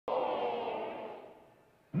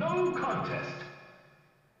No contest.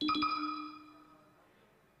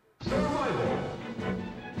 Survival.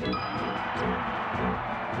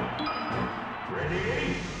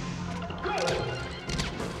 Ready? Go!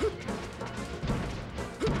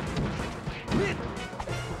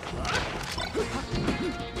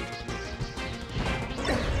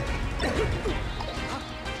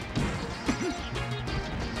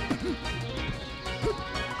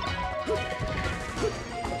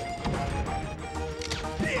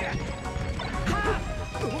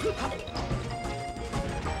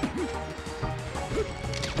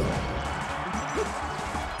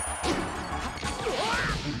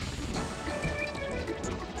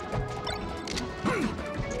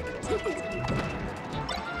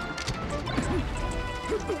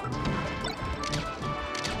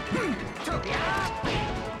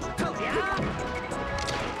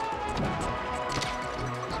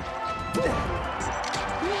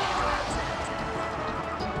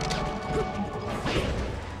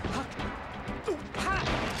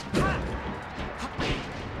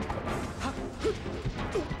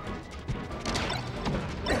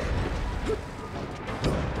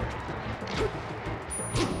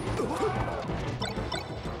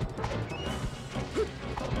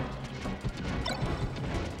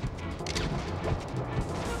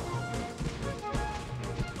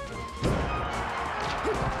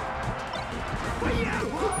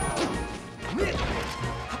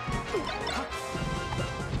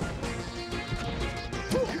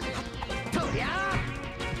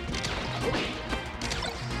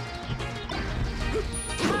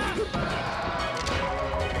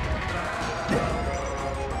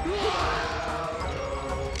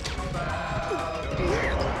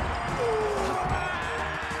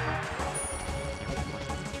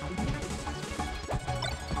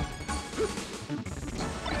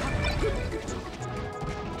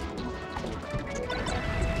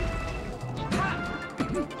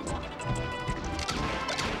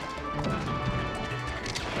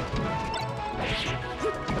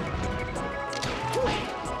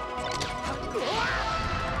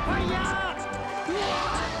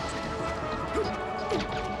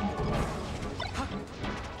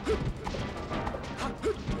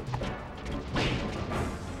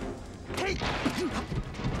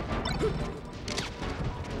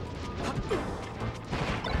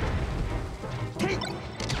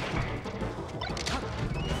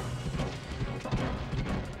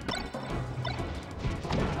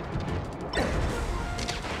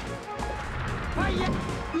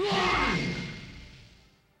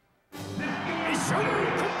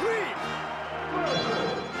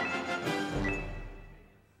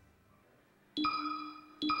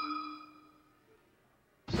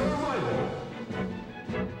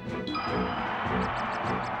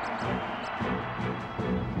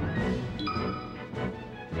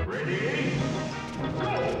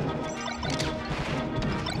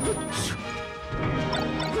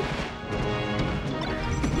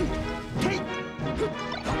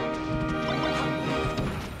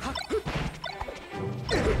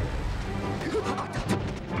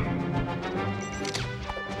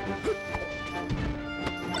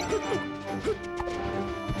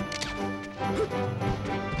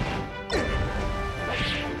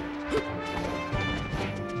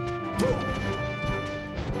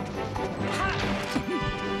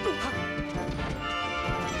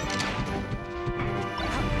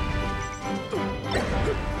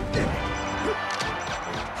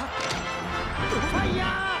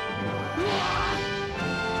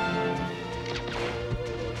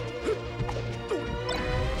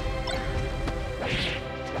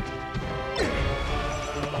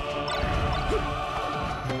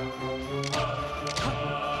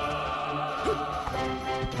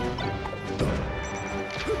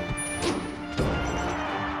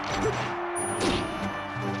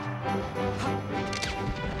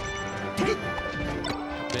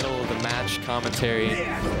 Commentary,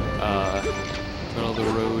 middle of the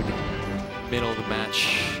road, middle of the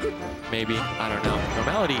match, maybe, I don't know.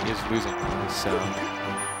 Normality is losing, so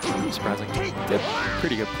surprising.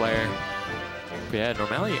 Pretty good player. But yeah,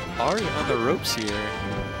 Normality already on the ropes here.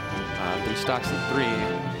 3 stocks to 3.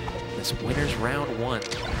 This winner's round 1.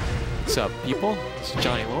 What's up, people? It's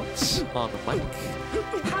Johnny Lawrence on the mic,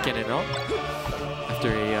 getting it on. After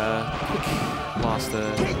a quick loss to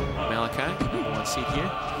Malachi, #1 seed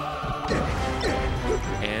here.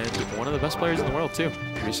 And one of the best players in the world, too.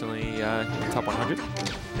 Recently top 100.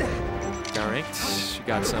 Got ranked. We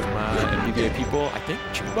got some MVLvchi people. I think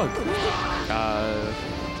Bug.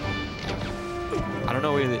 I don't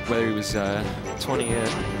know whether he was 20,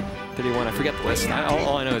 31. I forget the list.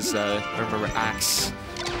 All I know is I remember Axe,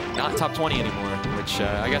 not top 20 anymore, which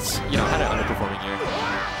I guess, you know, had an underperforming year.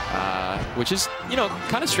 Which is, you know,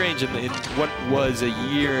 kind of strange in what was a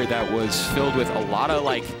year that was filled with a lot of,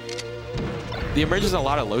 like, the emergence of a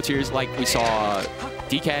lot of low tiers. Like, we saw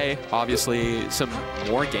DK, obviously, some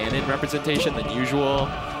more Ganon representation than usual.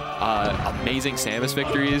 Amazing Samus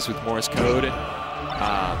victories with Morse Code.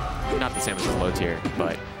 Not that Samus is low tier,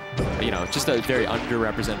 but, you know, just a very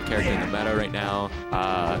underrepresented character in the meta right now.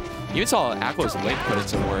 Even saw Aklo's Link put in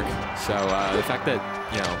some work. So the fact that,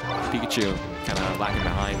 you know, Pikachu kind of lagging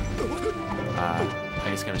behind, I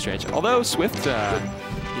guess kind of strange. Although Swift,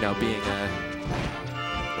 you know, being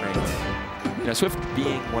ranked, you know, Swift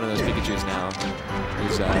being one of those Pikachus now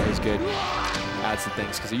is good. Adds to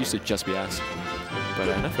things because it used to just be S. But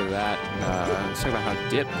enough of that. Let's talk about how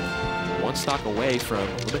Dip, one stock away from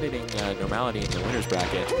eliminating Normality in the winner's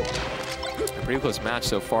bracket. A pretty close match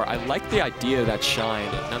so far. I like the idea that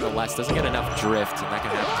Shine, nonetheless, doesn't get enough drift, and that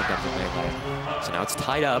can happen sometimes in melee. So now it's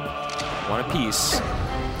tied up, one apiece.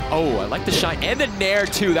 Oh, I like the Shine and the Nair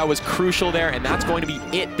too. That was crucial there, and that's going to be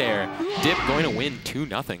it there. Dip going to win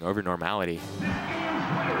 2-0 over Normality.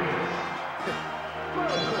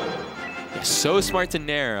 Yeah, so smart to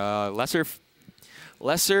Nair. Lesser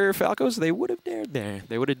Falcos, they would have dared there.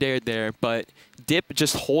 They would have dared there, but Dip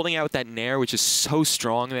just holding out that Nair, which is so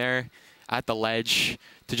strong there at the ledge,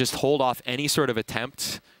 to just hold off any sort of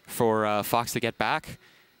attempt for Fox to get back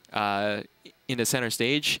into center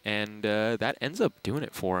stage, and that ends up doing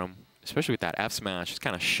it for him, especially with that F smash. Just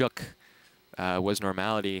kind of shook was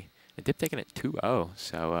Normality, and Dip taking it 2-0.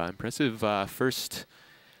 So impressive first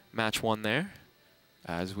match won there,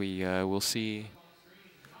 as we will see.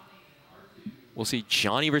 We'll see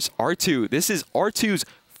Johnny versus Artu. This is Artu's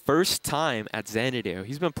first time at Xanadu.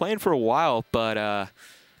 He's been playing for a while, but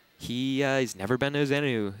he's never been to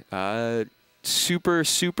Xanadu. Super,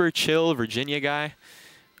 super chill Virginia guy.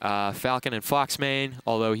 Falcon and Fox main,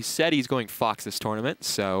 although he said he's going Fox this tournament.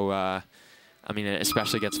 So, I mean,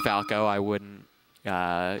 especially against Falco, I wouldn't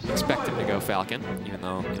expect him to go Falcon, even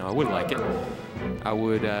though, you know, I would like it. I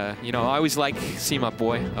would, you know, I always like see my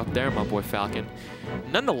boy up there, my boy Falcon.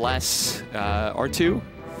 Nonetheless, R2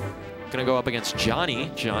 gonna go up against Johnny.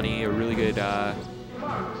 Johnny, a really good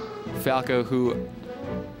Falco who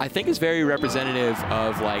I think is very representative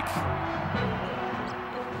of, like...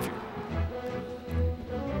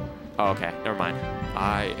 Oh, okay, never mind.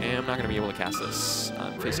 I am not gonna be able to cast this.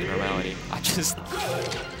 I'm facing Normality. I just...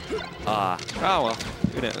 oh well,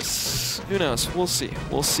 who knows? Who knows? We'll see.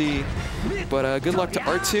 We'll see. But good luck to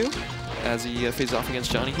R2 as he faces off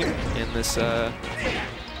against Johnny here in this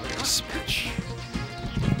match.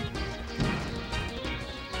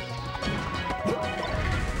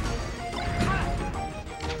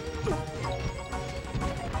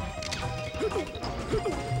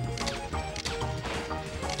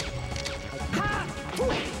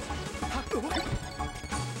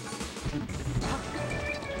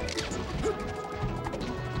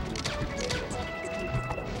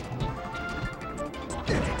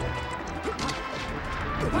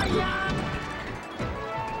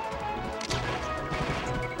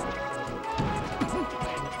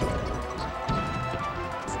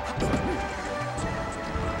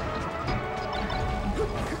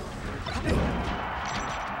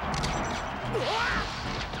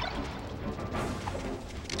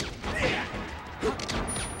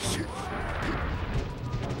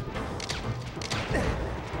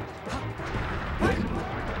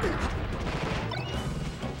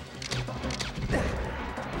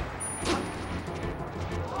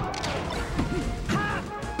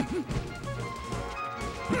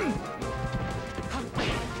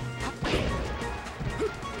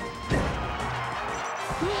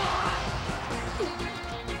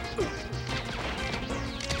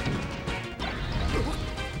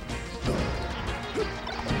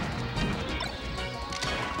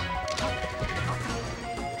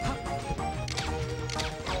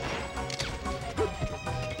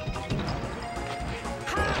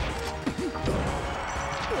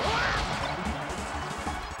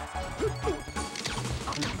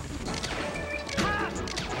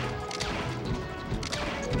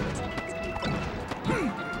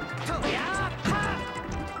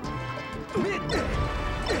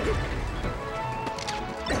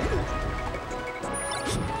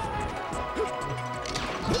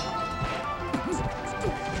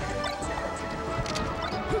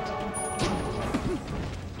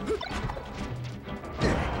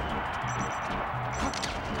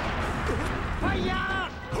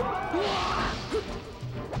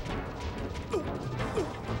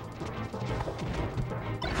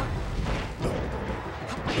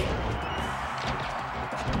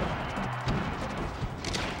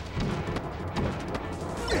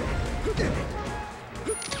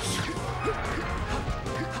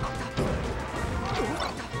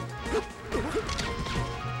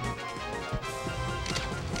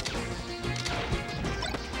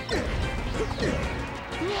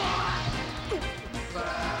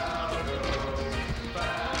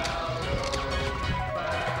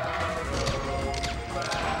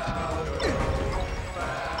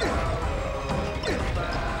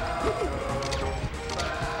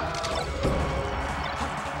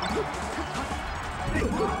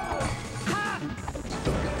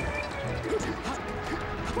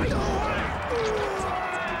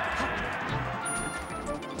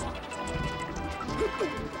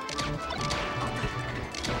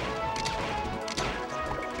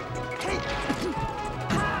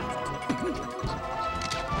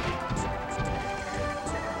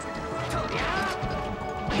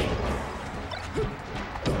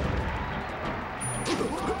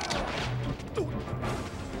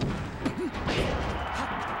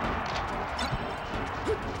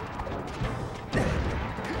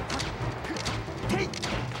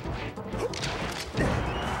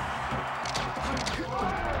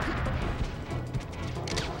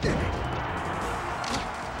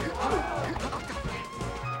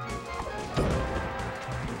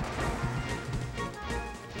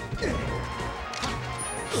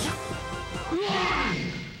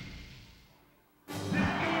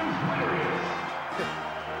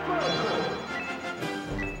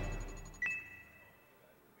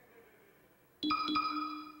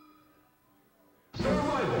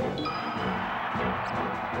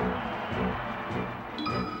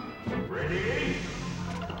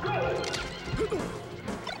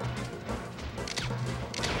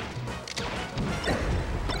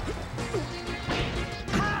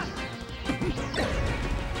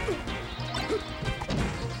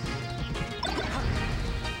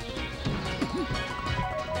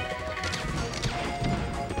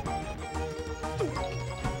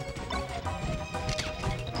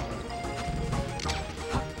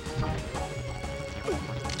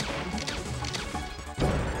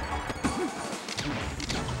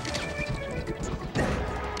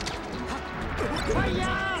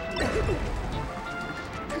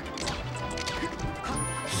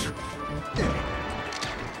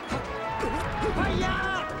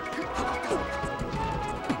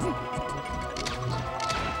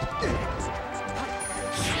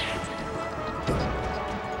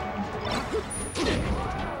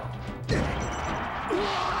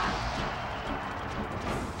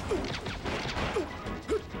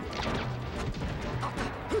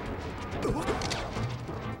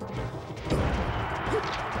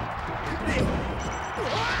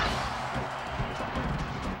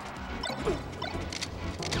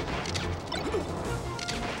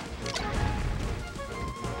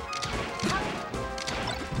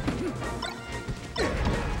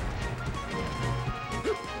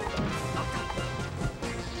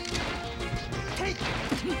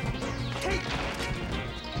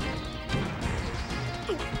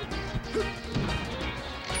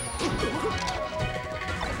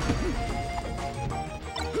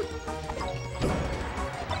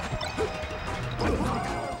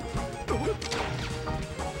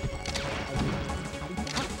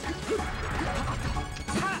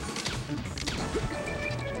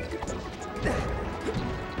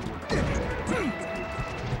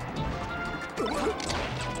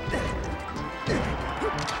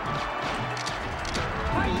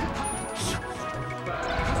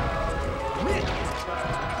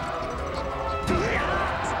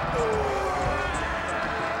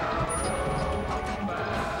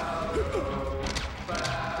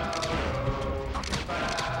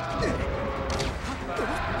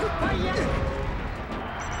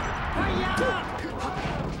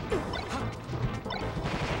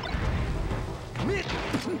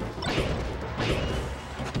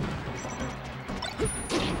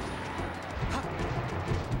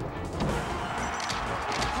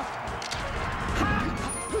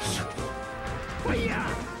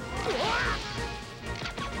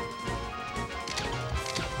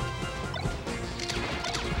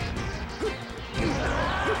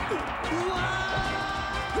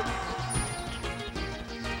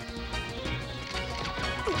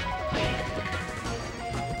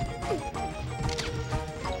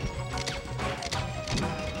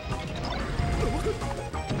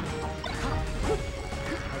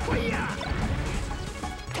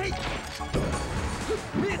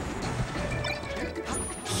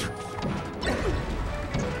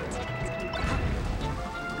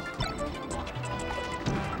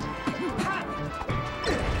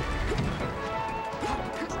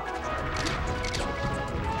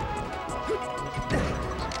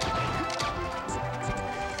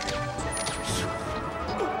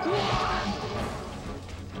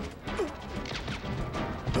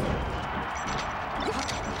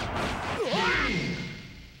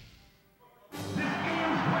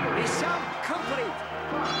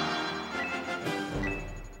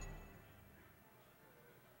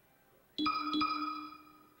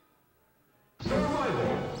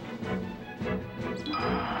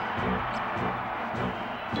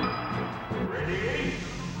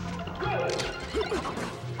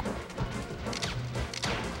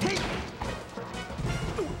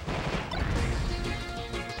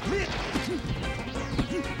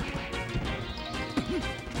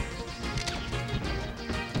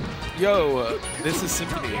 Yo, this is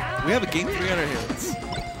Symphony. We have a game 3 on our hands.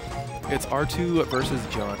 It's Artu versus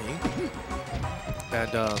Johnny. And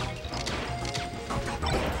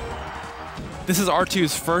this is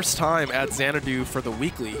Artu's first time at Xanadu for the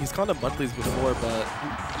weekly. He's gone to monthlies before, but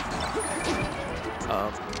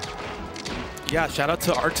yeah, shout out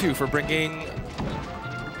to Artu for bringing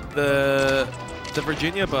the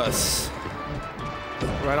Virginia bus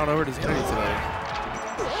right on over to Xanadu today.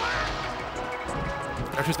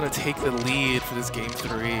 Artu's going to take the lead for this game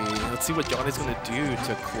 3. Let's see what Johnny's going to do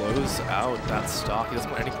to close out that stock. He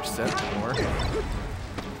doesn't want any percent more.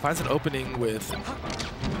 Finds an opening with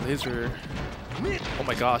laser. Oh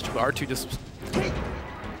my gosh, but Artu just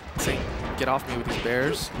saying, get off me with these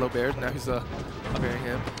bears, low bears. Now he's up-airing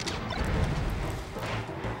him.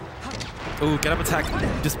 Oh, get up attack,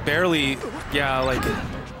 just barely, yeah, like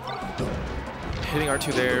hitting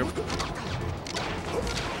Artu there.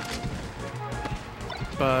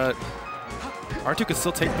 But Artu could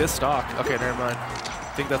still take this stock. Okay, never mind.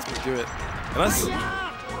 I think that's gonna do it. Unless,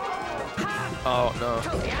 oh no.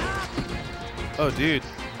 Oh dude.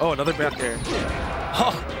 Oh, another back air.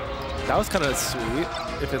 Oh, that was kind of sweet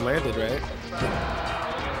if it landed right.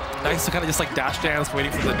 Nice to kind of just like dash dance,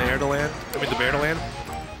 waiting for the nair to land. I mean the bear to land.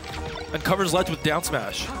 And covers ledge with down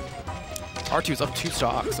smash. Artu's up 2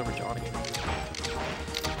 stocks over Johnny.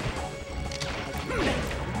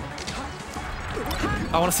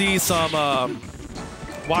 I want to see some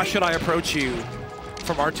why should I approach you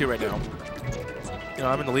from Artu right now. You know,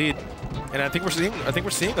 I'm in the lead, and I think we're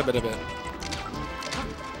seeing a bit of it.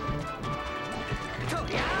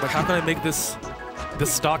 Like, how can I make this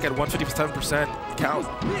stock at 157% count?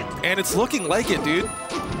 And it's looking like it, dude.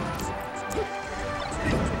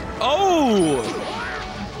 Oh!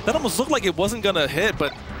 That almost looked like it wasn't gonna hit,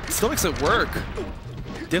 but it still makes it work.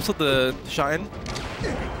 Dips with the shine.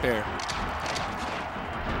 There.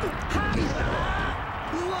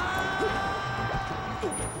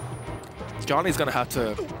 Johnny's gonna have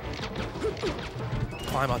to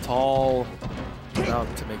climb a tall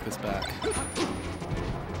mountain to make this back.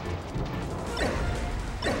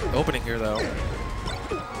 Opening here though.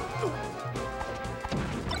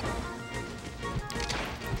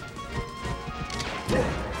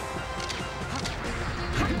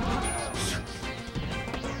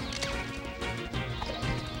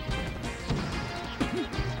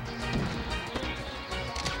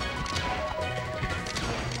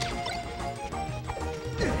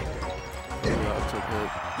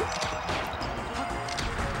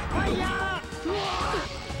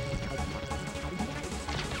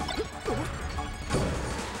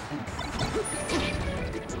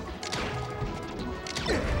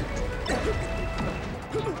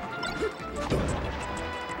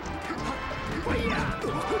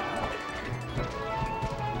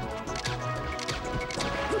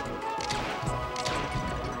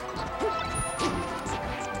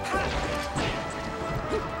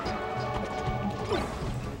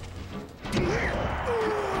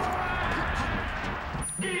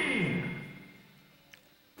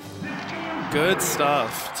 Good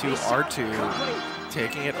stuff to Artu,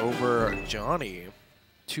 taking it over Johnny,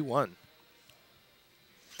 2-1.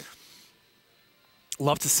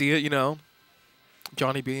 Love to see it, you know.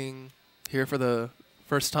 Johnny being here for the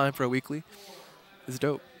first time for a weekly is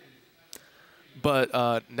dope.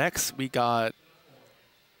 But next we got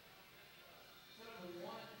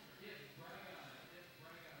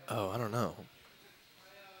I don't know.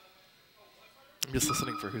 I'm just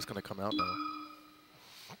listening for who's gonna come out now.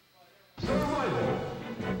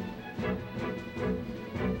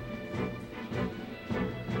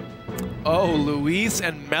 Oh, Louise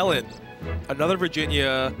and Melen. Another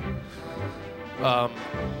Virginia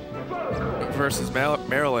versus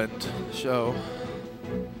Maryland show.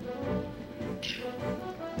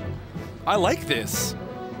 I like this.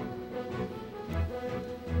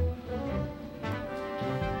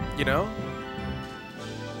 You know?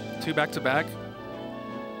 2 back-to-back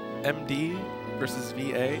MD versus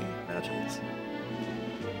VA matches.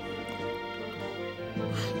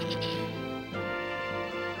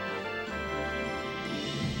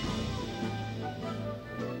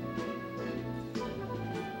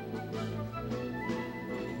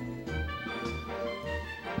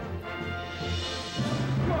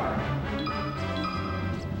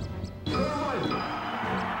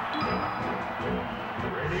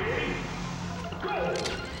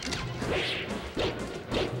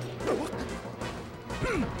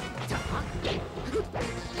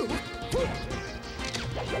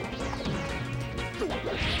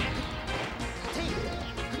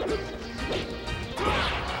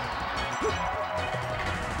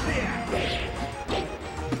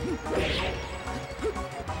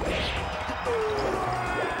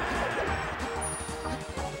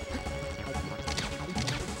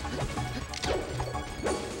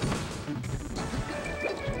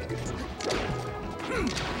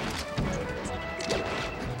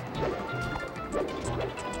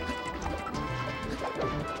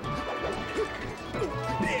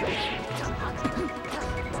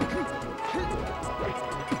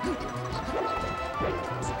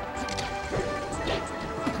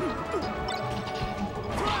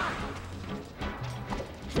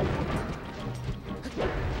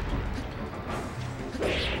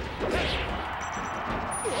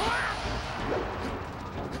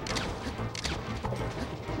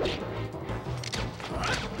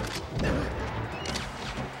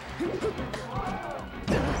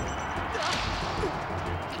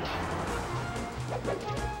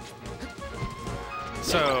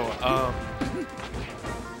 So,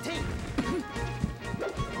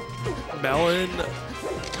 Melen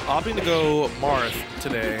opting to go Marth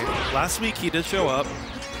today. Last week he did show up.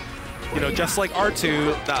 You know, just like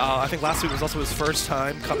Artu, I think last week was also his first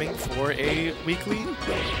time coming for a weekly.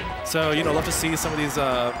 So, you know, love to see some of these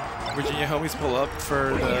Virginia homies pull up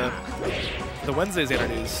for the Wednesday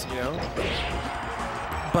Xanadu's, you know?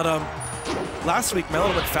 But last week,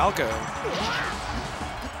 Melen went Falco.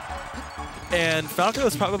 And Falco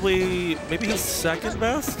is probably maybe his second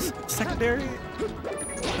best secondary,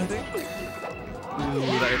 I think. Ooh,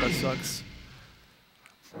 that airbus sucks.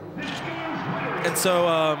 And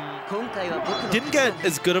so, didn't get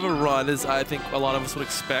as good of a run as I think a lot of us would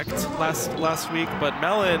expect last week, but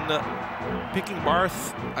Melen picking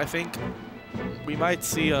Marth, I think we might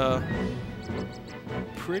see a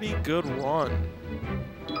pretty good run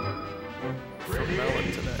from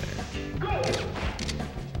Melen today.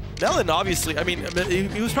 Melen, obviously, I mean,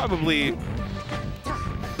 he was probably,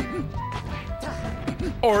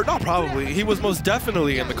 or not probably, he was most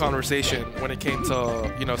definitely in the conversation when it came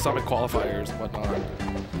to, you know, summit qualifiers and whatnot.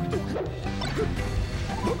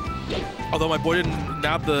 Although my boy didn't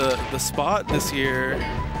nab the spot this year,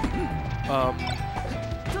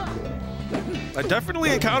 I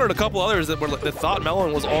definitely encountered a couple others that thought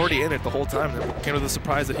Melen was already in it the whole time. It came to the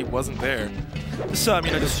surprise that he wasn't there. Just, you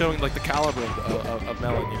know, just showing like the caliber of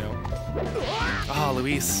Melen, you know. Ah,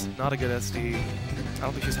 Louise, not a good SD. I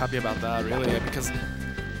don't think she's happy about that, really, because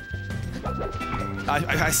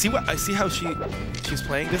I see how she's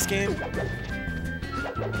playing this game,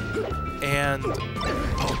 and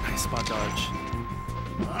oh, nice spot dodge.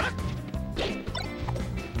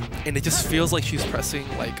 And it just feels like she's pressing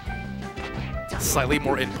like slightly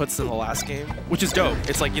more inputs than the last game, which is dope.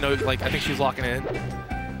 It's like, you know, like I think she's locking in,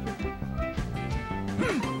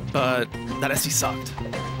 but that SD sucked.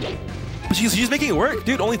 But she's making it work,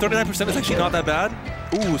 dude. Only 39% is actually not that bad.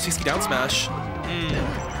 Ooh, CC down smash.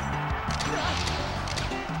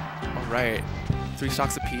 All right, 3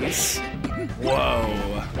 stocks apiece.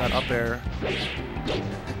 Whoa, that up air.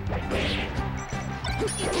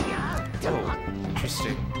 Oh,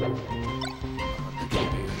 interesting.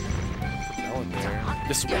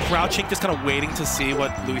 just crouching, just kind of waiting to see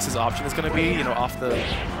what Luis's option is going to be, you know, off the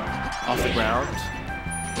ground.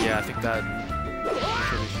 Yeah, I think that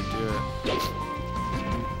really should do it.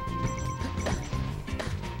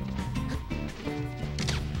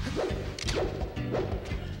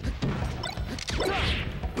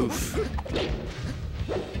 Oof.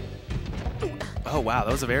 Oh wow,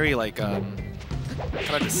 that was a very like kind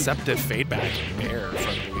of deceptive fade back air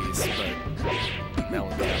from Louise, but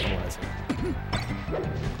Melen capitalizing.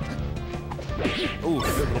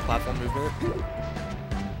 Oof, little platform movement.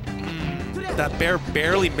 That bear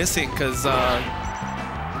barely missing because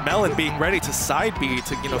Melen being ready to side B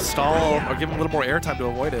to, you know, stall or give him a little more airtime to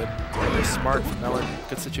avoid it. Very smart from Melen.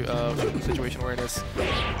 Good situation awareness.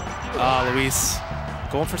 Louise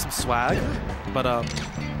going for some swag, but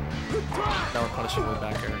Melen punishing with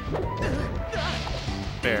back air.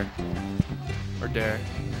 Bear. Or dare.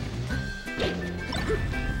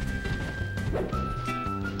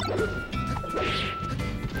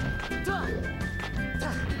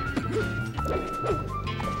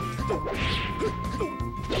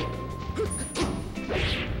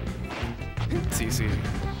 It's easy.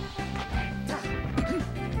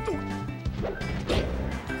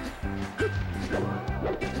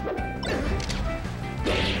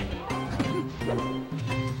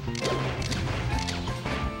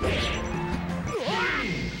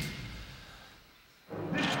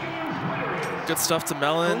 Good stuff to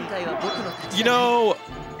Melen. You know,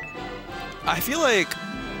 I feel like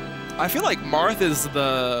Marth is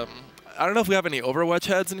the. I don't know if we have any Overwatch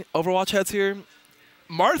heads here.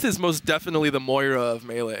 Marth is most definitely the Moira of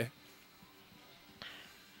Melee.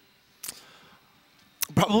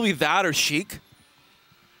 Probably that or Sheik.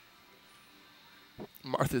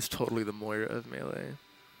 Marth is totally the Moira of Melee.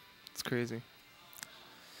 It's crazy.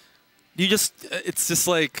 It's just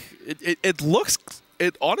like,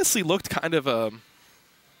 it honestly looked kind of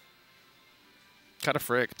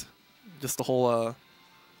fricked. Just the whole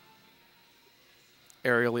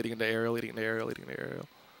aerial leading into aerial, leading into aerial, leading into aerial.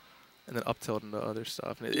 And then up tilt into other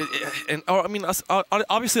stuff. And I mean,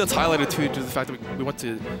 obviously that's highlighted too to the fact that we went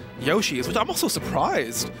to Yoshi's, which I'm also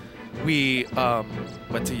surprised we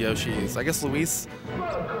went to Yoshi's. I guess Louise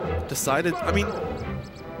decided, I mean,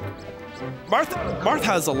 Marth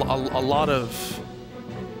has a lot of,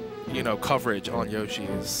 you know, coverage on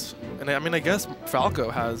Yoshi's. And I mean, I guess Falco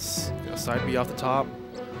has, you know, side B off the top.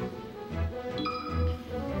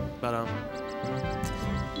 But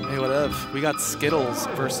hey, whatever. We got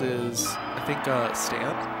Skittlez versus, I think,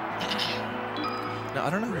 Stan. Now, I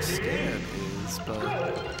don't know who Stan is, but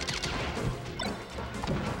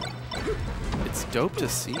it's dope to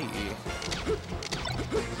see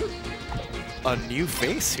a new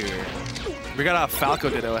face here. We got a Falco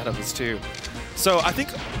Ditto ahead of us, too. So I think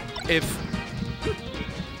if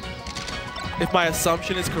my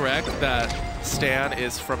assumption is correct that Stan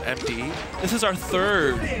is from MD, this is our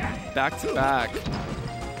third back-to-back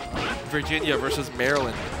Virginia versus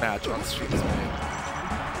Maryland match on streams, man.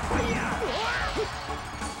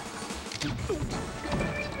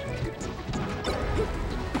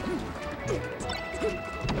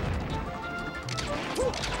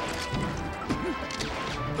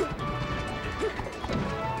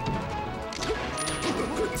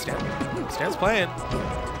 Stan's playing.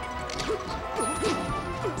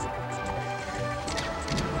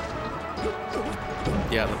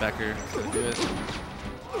 Yeah, the backer is gonna do it.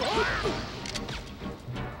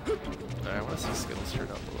 Alright, I want to see Skittlez turn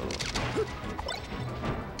up a little.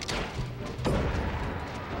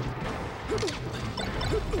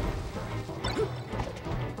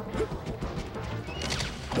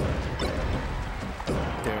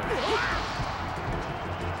 There.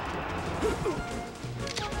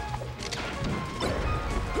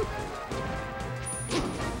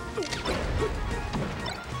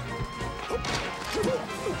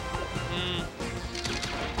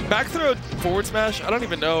 Back throw forward smash, I don't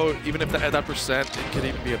even know, even if at that percent, it could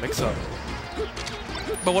even be a mix-up.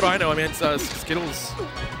 But what do I know? I mean, it's Skittlez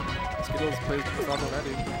plays with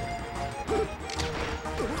Normality.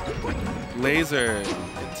 Laser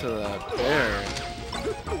into the bear.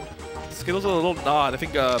 Skittlez with a little nod. I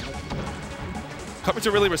think coming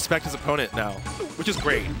to really respect his opponent now, which is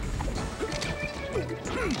great.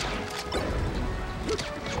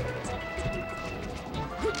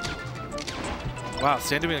 Wow,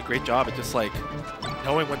 Stan doing a great job at just like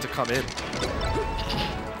knowing when to come in.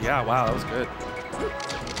 Yeah, wow, that was good.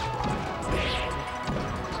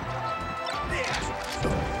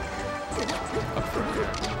 Up front here.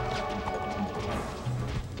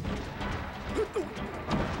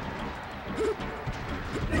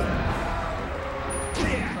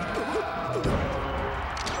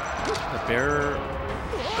 The bear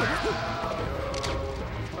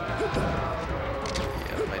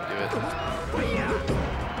Yeah, that might do it.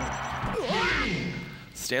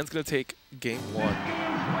 Stan's gonna take game 1.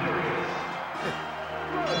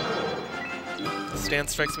 Stan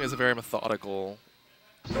strikes me as a very methodical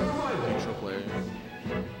neutral player.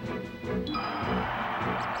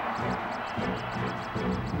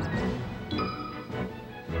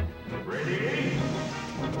 Ready?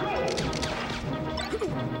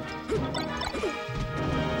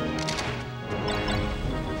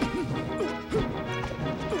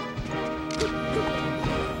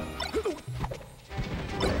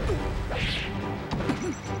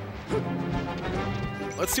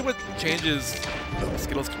 Let's see what changes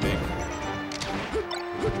Skittlez can make.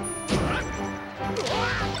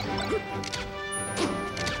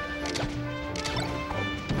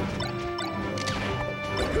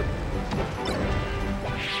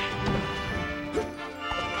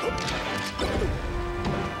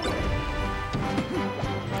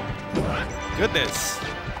 Goodness.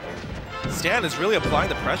 Stan is really applying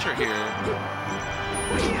the pressure here.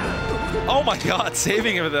 Oh my god,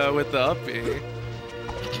 saving him though with the up B.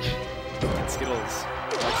 Skittlez.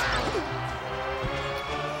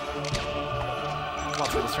 Come on,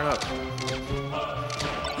 Skittlez, turn up.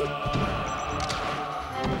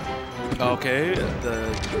 Okay, the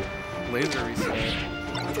laser reset.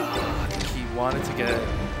 Ah, I think he wanted to get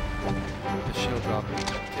the shield drop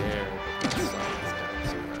there, but that's not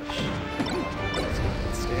so much.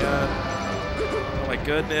 Stan. Oh my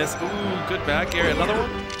goodness. Ooh, good back air. Another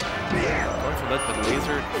one? Going for that, but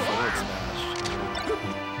laser forward smash.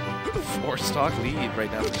 4-stock lead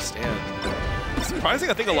right now for Stan. Surprising,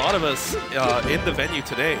 I think a lot of us in the venue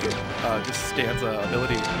today, just Stan's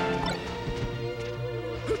ability.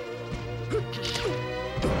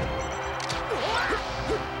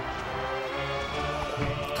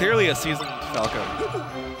 Clearly a seasoned Falco.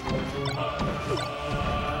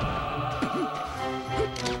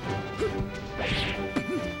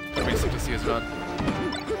 Amazing to see his run.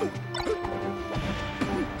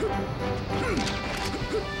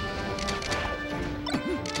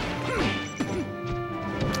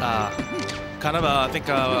 Kind of, I think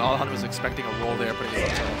Alejandro was expecting a roll there, putting his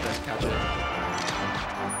up there to catch it.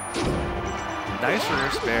 Nice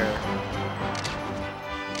reverse bear.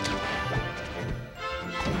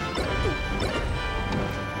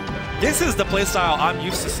 This is the playstyle I'm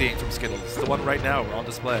used to seeing from Skittlez, the one right now on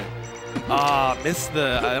display. Missed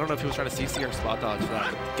the, I don't know if he was trying to CC or spot dodge for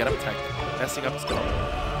that, but get up tech, messing up his goal.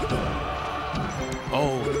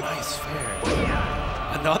 Oh, nice fair.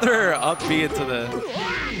 Another up B into the,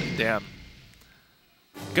 damn.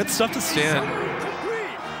 Good stuff to Stan.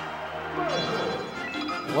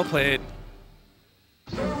 Well played.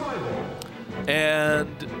 And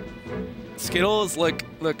Skittlez, look,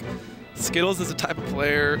 Skittlez is the type of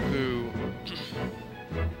player who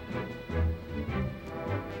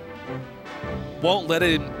won't let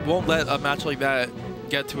a match like that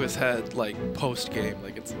get to his head like post game.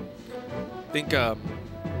 Like it's,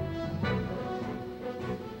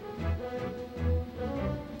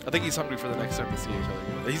 I think he's hungry for the next time to see each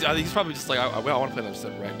other. He's probably just like, I want to play another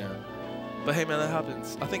set right now. But hey man, that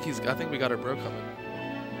happens. I think we got our bro coming.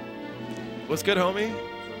 What's good, homie?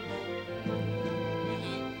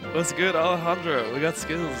 What's good, Alejandro? We got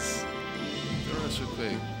skills. Real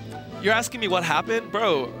quick. You're asking me what happened?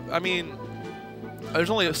 Bro, I mean, there's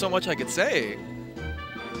only so much I could say.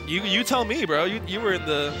 You tell me, bro. You were on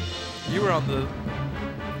the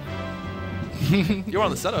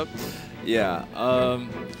setup. Yeah.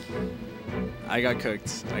 I got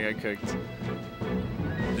cooked.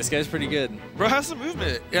 This guy's pretty good. Bro has some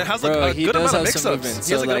movement. Yeah, has like a good amount of mix-ups.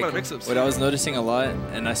 He has a good amount of mix-ups. What I was noticing a lot,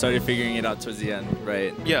 and I started figuring it out towards the end,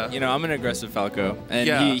 right? Yeah. You know, I'm an aggressive Falco, and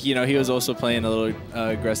yeah. he was also playing a little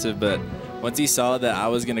aggressive, but once he saw that I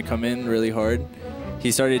was gonna come in really hard, he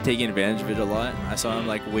started taking advantage of it a lot. I saw him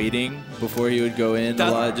like waiting before he would go in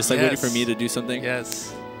a lot, just like waiting for me to do something.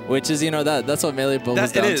 Yes. Which is, that's what Melee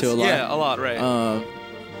boils down to a lot. Yeah, a lot, right.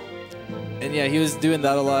 And yeah, he was doing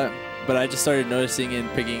that a lot, but I just started noticing and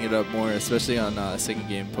picking it up more, especially on second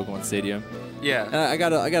game Pokemon Stadium. Yeah. And I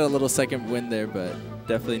got a little second win there, but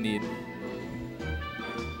definitely need.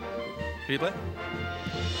 Can you play?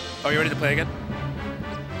 Oh, you ready to play again?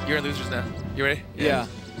 You're in losers now. You ready? Yeah.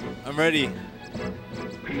 I'm ready.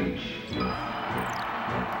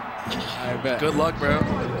 I bet. Good luck, bro.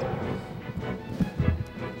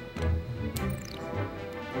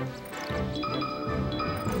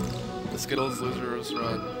 The Skittlez losers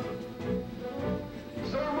run.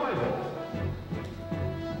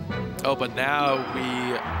 Oh, but now we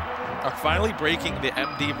are finally breaking the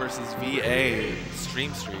MD versus VA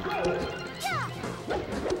stream streak.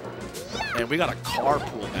 And we got a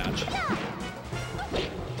carpool match.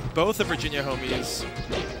 Both the Virginia homies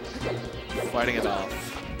fighting it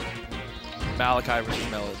off. Malachi versus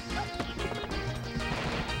Melen.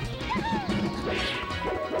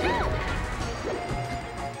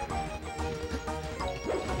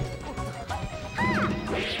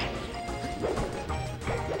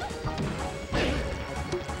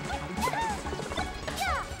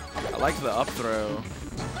 I like the up throw.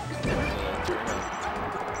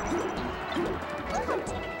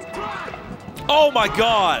 Oh my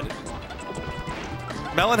God!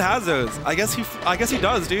 Melen has those. I guess he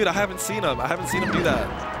does, dude. I haven't seen him do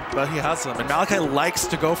that, but he has them. And Malachi likes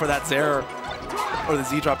to go for that Zare or the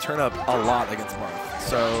Z drop turn up a lot against Marth.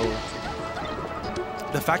 So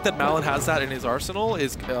the fact that Melen has that in his arsenal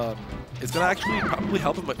is gonna actually probably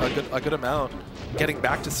help him a good amount getting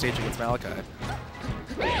back to stage against Malachi.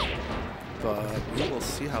 But we will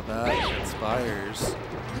see how that transpires.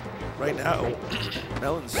 Right now,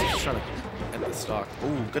 Melen's just trying to end the stock.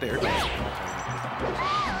 Ooh, good air dodge.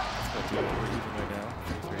 That's gonna do it. We're even right now.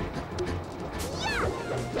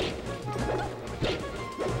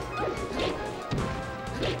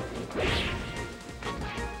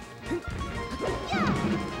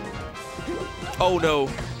 3. Oh no,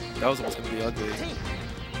 that was almost gonna be ugly.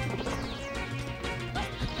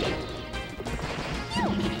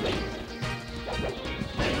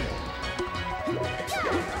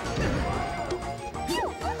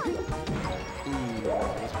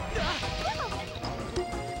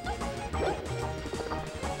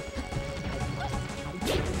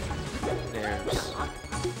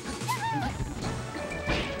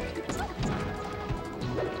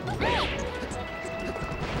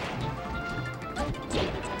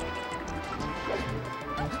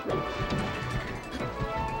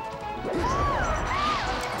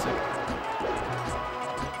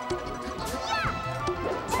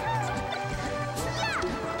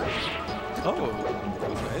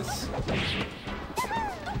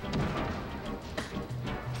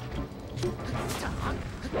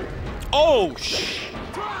 Oh,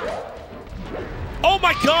 oh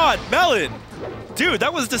my God, Melen! Dude,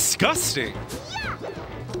 that was disgusting.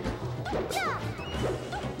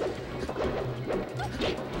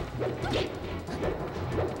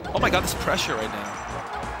 Oh my God, this pressure right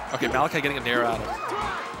now. Okay, Malachi getting a nair out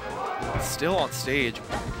of it. Still on stage.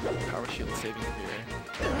 Power shield saving him here.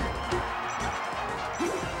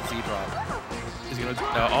 Z drop. Is he gonna?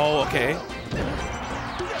 No. Oh, okay.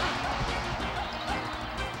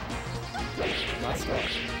 Last stop.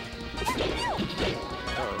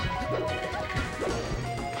 Oh.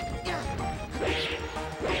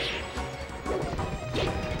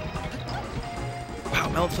 Wow,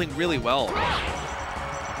 Melen's playing really well.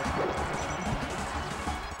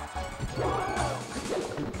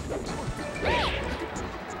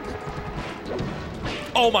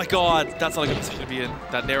 Oh my God, that's not a good position to be in.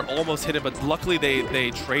 That nair almost hit him, but luckily they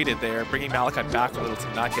traded there, bringing Malachi back a little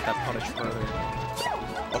to not get that punish further.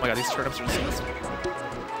 Oh my God, these turnips are just...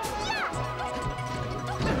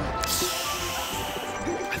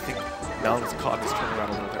 I think Melen was caught in his turnaround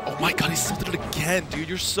a little there. Oh my God, he tilted it again, dude.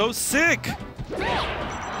 You're so sick.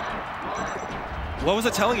 What was I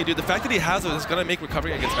telling you, dude? The fact that he has it is going to make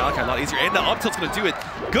recovering against Malachi a lot easier, and the up tilt's going to do it.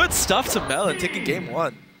 Good stuff to Melen, taking game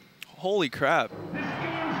 1. Holy crap.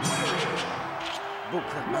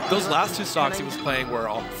 Those last 2 stocks he was playing were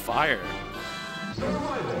on fire.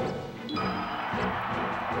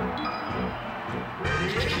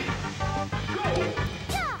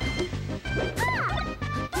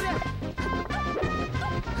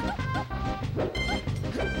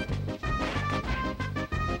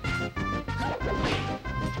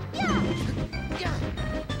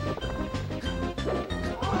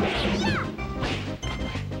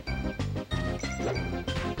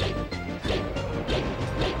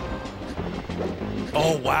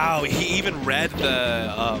 Oh wow, he even read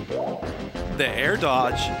the air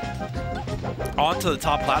dodge onto the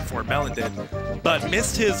top platform, Melen did, but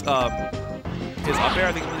missed his up air,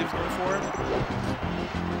 I think he was going for.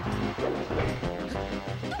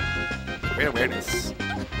 Great awareness.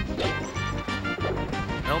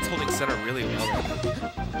 Melen's holding center really well right now.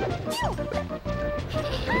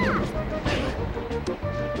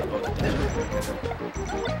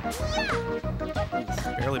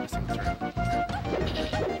 Barely missing the turn.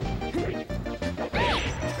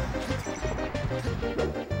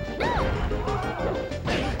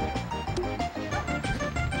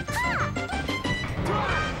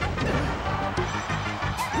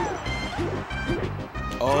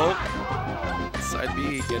 Oh, side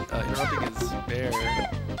B interrupting his bear. I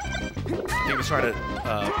think he was trying to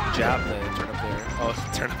jab the turnip there. Oh,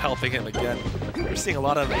 turnip helping him again. We're seeing a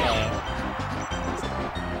lot of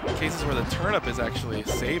cases where the turnip is actually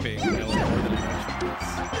saving Melen more than it actually is.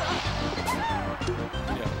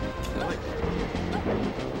 Yeah, killing.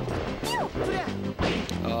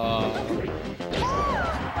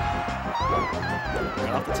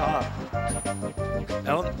 Right off the top.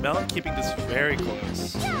 Melen keeping this very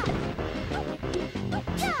close.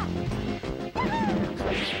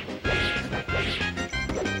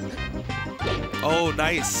 Oh,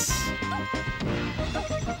 nice.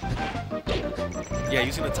 Yeah,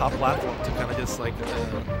 using the top platform to kind of just like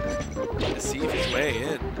deceive his way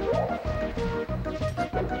in.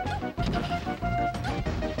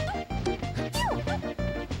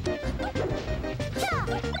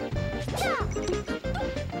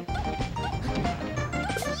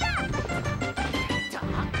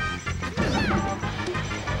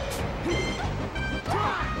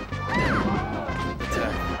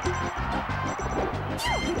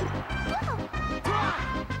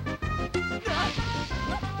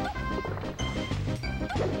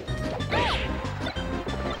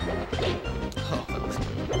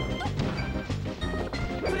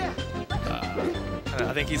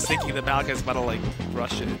 I think he's thinking that Malachi's about to like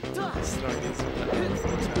rush it. He's throwing these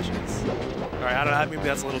smashes. Alright, I don't know, maybe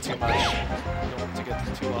that's a little too much. Don't want to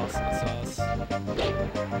get too lost in the sauce.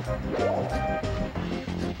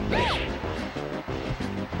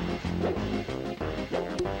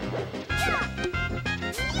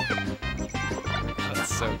 Oh,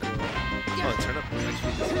 that's so cool. Oh, the turnip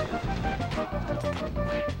actually.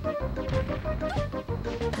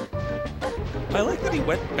 I like that he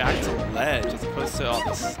went back to ledge as opposed to on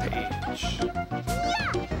the stage.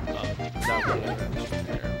 Not really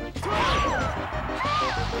there.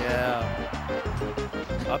 Yeah.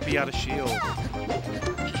 Up, he out of shield.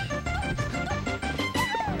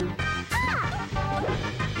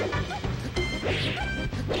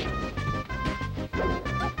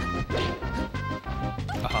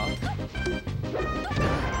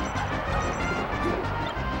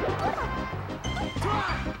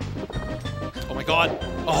 Oh my god.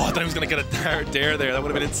 Oh, I thought he was going to get a dare there. That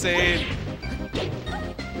would have been insane.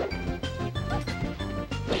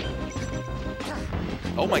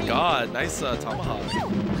 Oh my god. Nice tomahawk.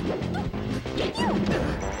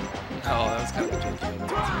 Oh, that was kind of ridiculous.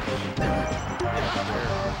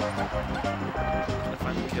 Trying to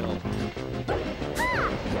find the kill.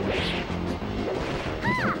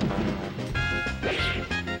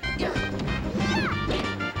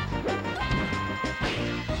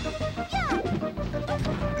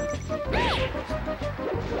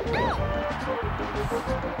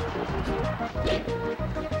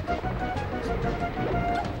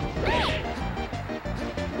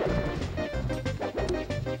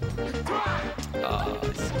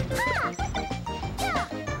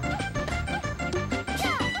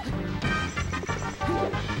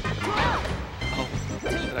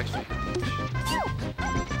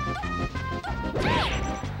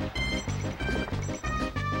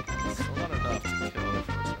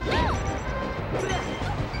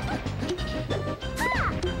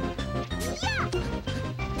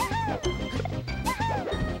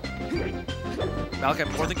 Malachi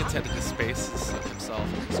more than content to space himself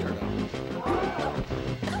in this turn out.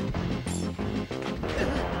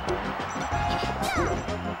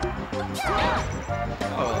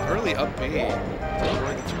 Oh, early up B.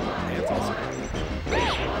 Avoid the turn hands also.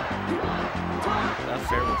 Not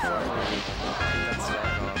fair with that's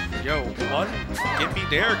off. Yo, one Gimpy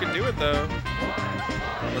Dare can do it though.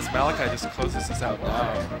 Unless Malachi just closes this out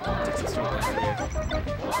now. Takes us to the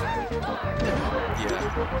yeah.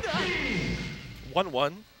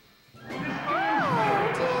 1-1.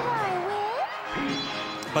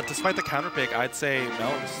 But despite the counter pick, I'd say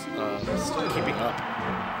Melen's still keeping up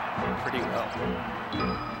pretty well.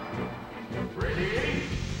 Ready,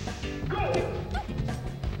 go!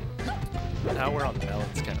 Now we're on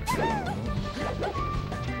Melen's counter pick.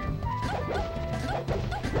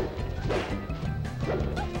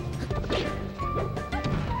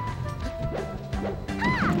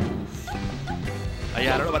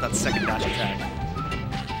 Yeah, I don't know about that second dash attack.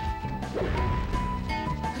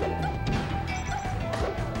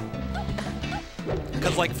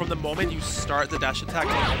 Because like from the moment you start the dash attack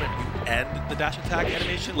to the moment you end the dash attack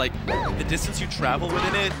animation, like the distance you travel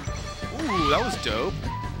within it, ooh, that was dope,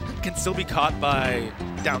 can still be caught by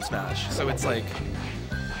down smash. So it's like,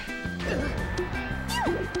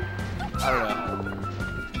 I don't know.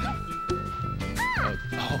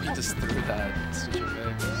 Oh, he just threw that switch away.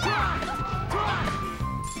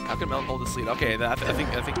 How can Melen hold this lead? Okay, I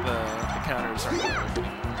think the counters are not working.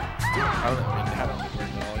 I don't know, I mean, they haven't worked at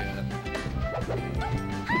all yet.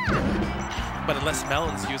 But unless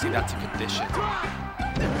Melen's using that to condition,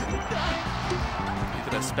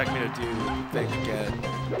 either to expect me to do the thing again,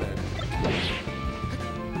 then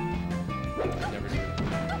I never do it.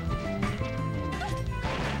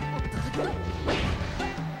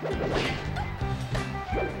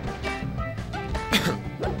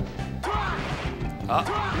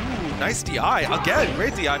 Ooh, nice DI. Again,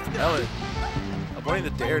 great DI from Melen. Avoiding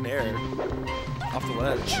the dare and air off the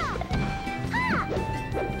ledge.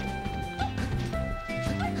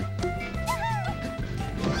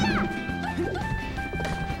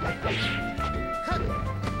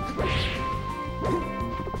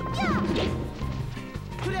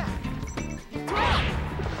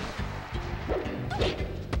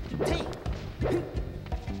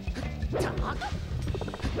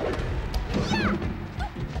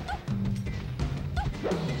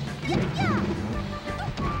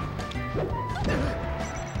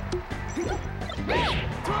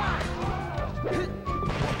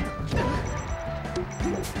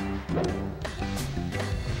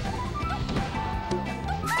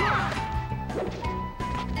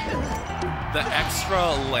 The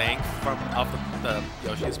extra length from off the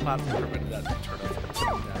Yoshi's platform prevented that turn over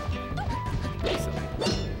from down. So,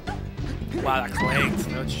 wow, that clanked.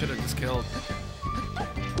 No, it should have just killed.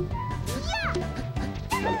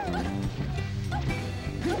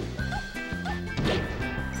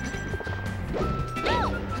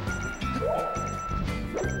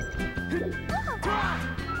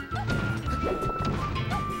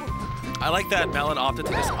 I like that Melen opted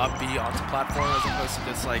to just up B onto platform as opposed to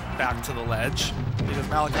just like back to the ledge, because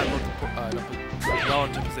Malachi looked well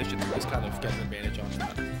into position to just kind of get an advantage on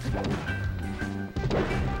that.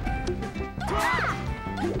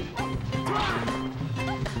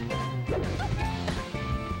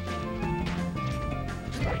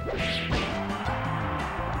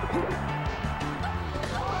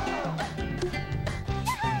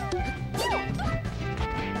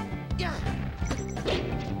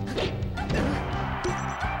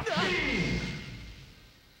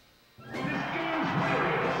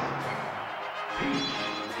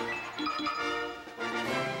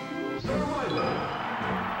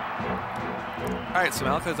 Alright, so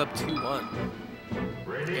Malachi's up 2-1. And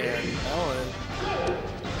Melen,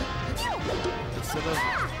 instead of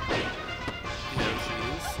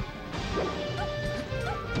Yoshi's,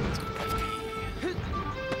 let's go FD.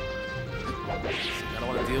 I don't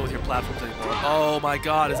want to deal with your platforms anymore. Oh my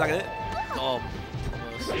god, is that it? Oh,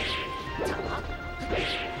 almost.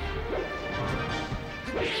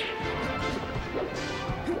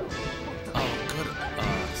 Oh, good.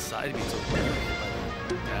 Side beats over.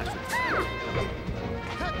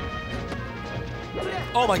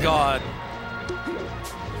 Oh my god!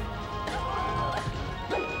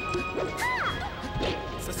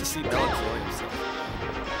 It's just to see Melen enjoying himself.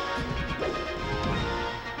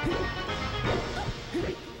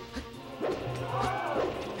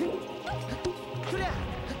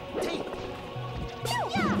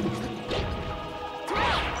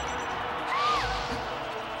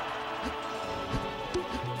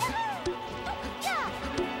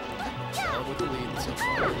 With the lead so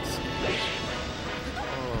far.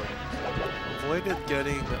 Avoided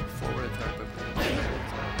getting forward attack by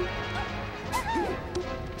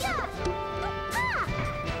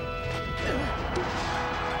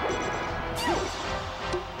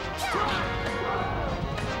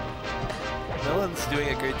Melen's doing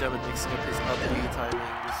a great job at mixing up his up B timing,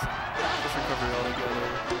 just recovery all together.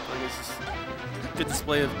 Like it's just a good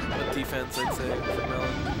display of defense, I'd say, for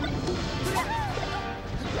Melen.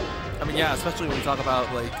 I mean, yeah, especially when we talk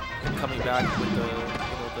about like him coming back with the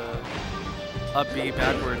up B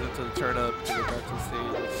backwards into the turn up to get back to the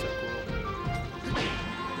stage. That's so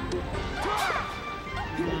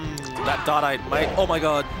cool. That dot I might. Oh my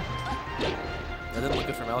god. That didn't look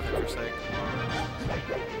good for Malachi for a sec.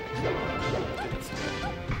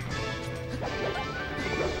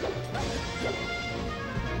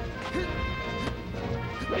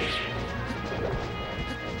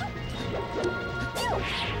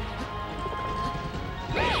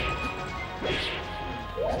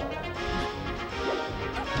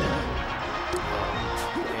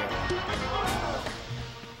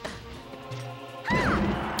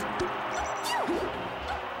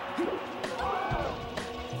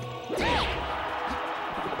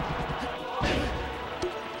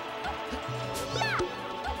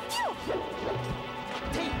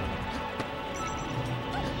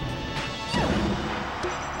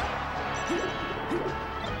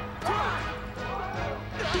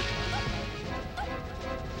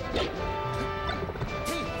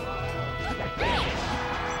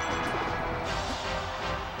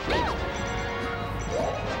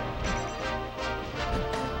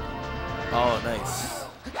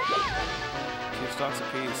 stocks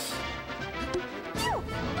apiece.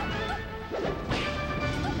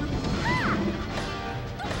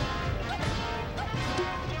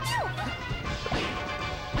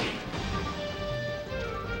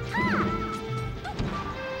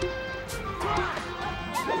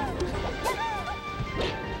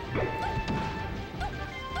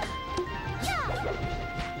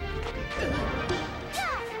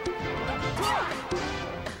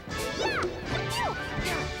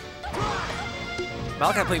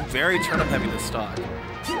 Malachi playing very turnip heavy this stock.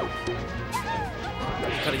 Kind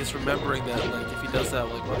of just remembering that, like, if he does that,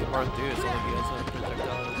 like, what can Marth do? It's not like he has a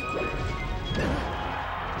projectile.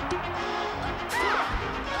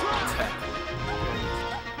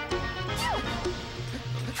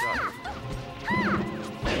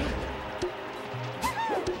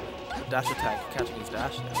 Attack. Dash attack, catching his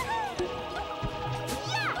dash now.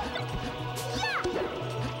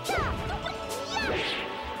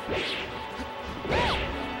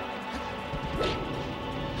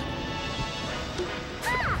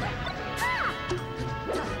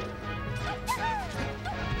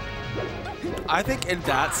 I think in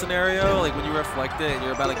that scenario, like when you reflect it and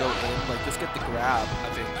you're about to go in, like just get the grab. I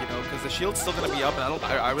think, you know, because the shield's still going to be up, and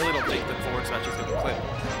I really don't think that forward smash is going to clip.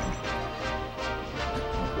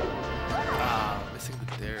 Ah, missing the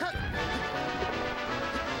dare again.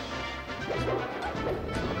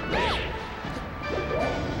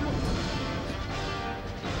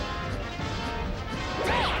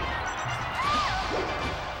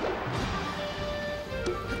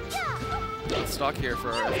 Stock here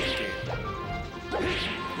for our FP game.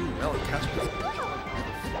 Ooh, Melen catching this.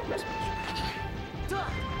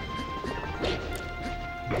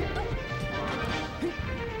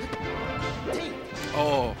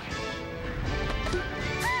 Oh.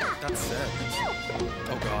 That's it.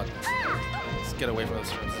 Oh god. Let's get away from those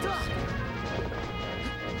strings.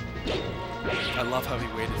 I love how he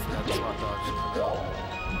waited for that spot dodge.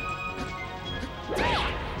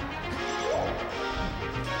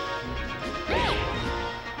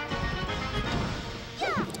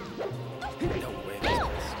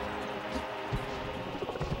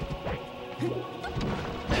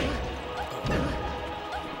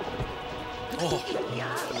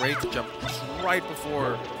 Great to jump right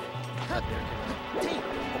before that dare came out.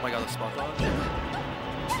 Oh my god, the spot dodge.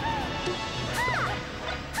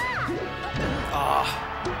 Ah.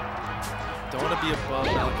 Don't want to be above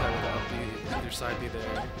Malachi without either side be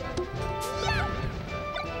there.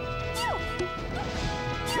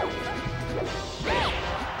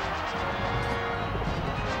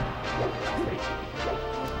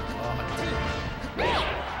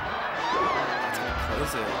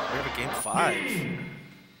 Close it. We have a game 5.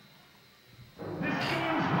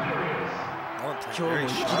 Melen playing very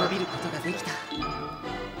sharp.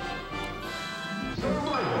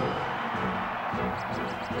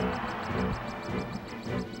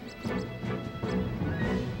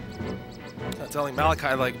 I'm telling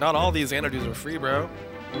Malachi, like, not all these Xanadus are free, bro.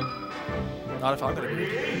 Not if I'm gonna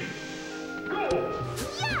be.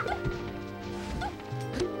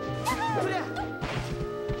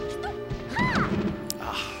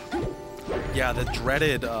 Yeah, the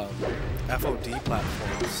dreaded FOD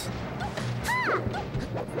platforms.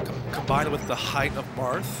 Combined with the height of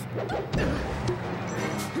Marth.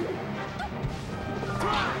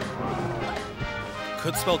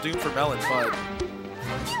 Could spell doom for Melen, but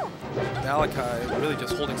Malachi really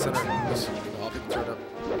just holding center and just opting the turn up.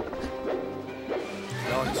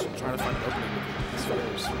 Melen just trying to find an opening with his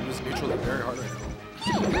flares. He was neutrally very hard right now.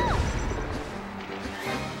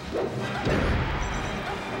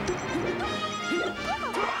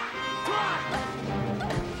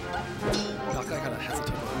 Malachi kind of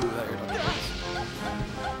hesitated. Ooh, that air dodge.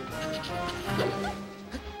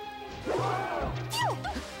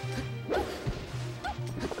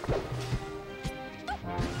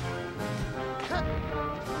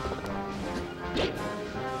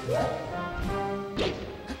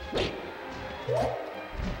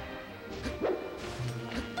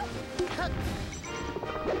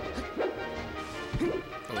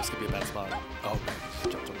 Oh, this could be a bad spot. Oh, man.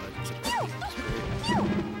 Just jumped on my ledge.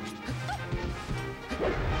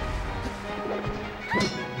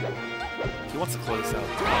 He wants to close this out.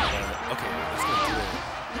 Okay, let's go do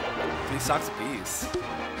it. 3 stocks apiece.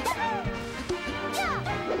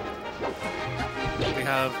 We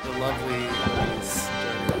have the lovely Louise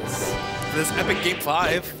joining us. This epic game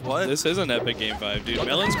 5. What? This is an epic game 5, dude.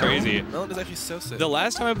 Melen's crazy. Melen is actually so sick. The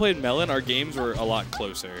last time I played Melen, our games were a lot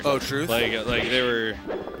closer. Oh, truth? Like they were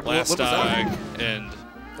last stock and.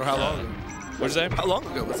 For how long? What'd you say? How long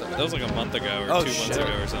ago was that? That was like a month ago or 2 months shit.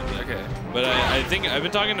 ago or something. Okay. But I think I've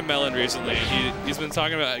been talking to Melen recently, and he's been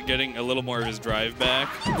talking about getting a little more of his drive back.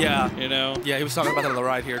 Yeah. You know? Yeah, he was talking about that on the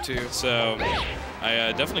ride here too. So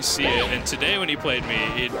I definitely see it. And today when he played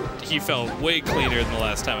me, he felt way cleaner than the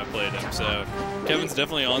last time I played him. So Kevin's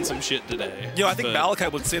definitely on some shit today. Yo, I think Malachi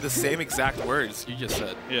would say the same exact words you just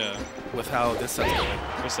said. Yeah. With how this set's going.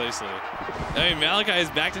 Precisely. I mean, Malachi is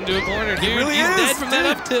backed into a corner, dude. He really he's is, dead from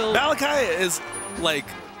that up tilt. Malachi is, like,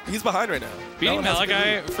 he's behind right now. Beating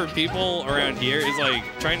Malachi for people around here is like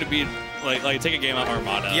trying to beat, like take a game off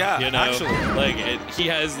Armada. Yeah, you know? actually. Like, he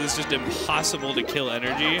has this just impossible to kill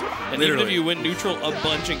energy. And Literally. even if you win neutral a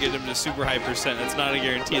bunch and get him to super high percent, that's not a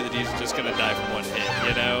guarantee that he's just going to die from one hit,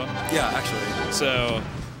 you know? Yeah, actually. So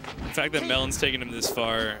the fact that Melen's taken him this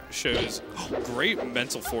far shows great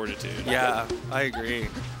mental fortitude. Yeah, I agree.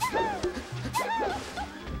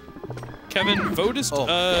 Kevin, votest,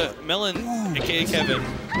 Melen, aka Kevin,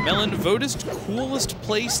 Melen, votest coolest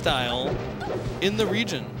play style in the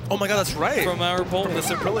region. Oh my god, that's right. From our poll. From the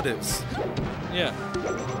superlatives. Yeah.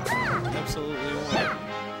 Absolutely.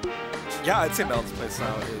 Yeah, I'd say Melen's play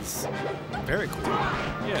style is very cool.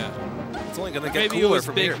 Yeah. It's only going to get Maybe cooler it was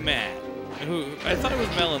from Big here. Matt. Who I thought it was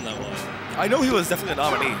Melen that won. I know he was definitely a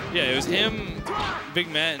nominee. Yeah, it was him, Big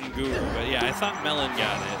Matt, and Guru. But yeah, I thought Melen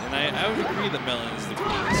got it. And I would agree that Melen is the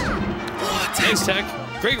coolest. Nice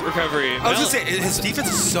tech. Great recovery. I was going to say, his defense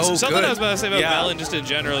is so Something good. I was about to say about Melen just in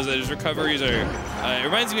general is that his recoveries are, it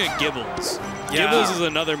reminds me of Gibbles. Yeah. Gibbles is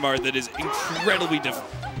another Marth that is incredibly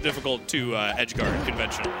difficult to edge guard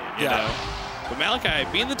conventionally, you know? But Malachi,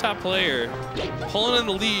 being the top player, pulling in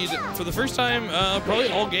the lead for the first time probably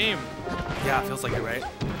all game. Yeah, it feels like it, right?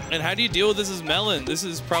 And how do you deal with this as Melen? This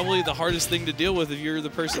is probably the hardest thing to deal with if you're the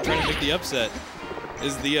person trying to make the upset.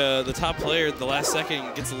 Is the top player at the last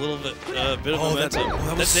second gets a little bit of momentum.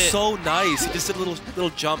 That was That's it. so nice. He just did a little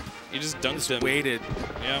jump. He just dunked him. Waited.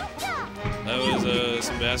 Yeah. That was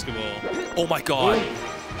some basketball. Oh my god.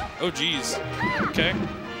 Oh geez. Okay.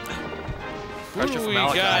 Pressure Who from we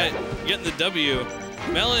Malachi. got getting the W?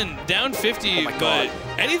 Melen down 50, my but God.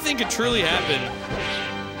 anything could truly happen.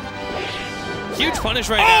 Huge punish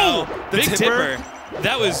right Oh! now. The Big tipper. tipper.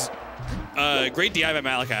 That was great DI by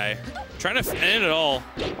Malachi. Trying to end it all.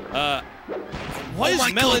 What is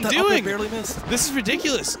my Melen God, that doing? upper barely missed. This is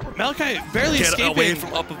ridiculous. Malachi barely Get escaping. away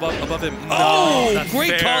from above him. Oh, No, that's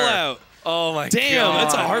great fair. call out. Oh my Damn, god.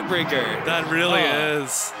 that's a heartbreaker. That really Oh.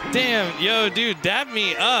 is. Damn, yo, dude, dab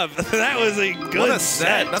me up. That was a good What a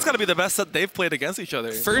set. That's got to be the best set they've played against each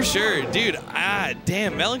other. For sure, dude.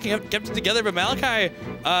 Damn, Melen kept it together, but Malachi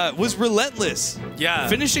was relentless. Yeah.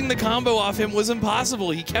 Finishing the combo off him was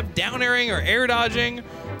impossible. He kept down airing or air dodging,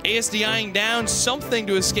 ASDIing down, something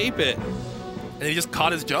to escape it. And he just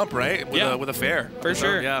caught his jump, right? With a fair. For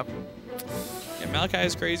sure. Yeah. Yeah, Malachi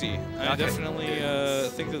is crazy. I definitely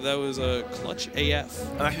think that was a clutch AF.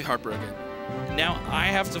 I'm actually heartbroken. Now I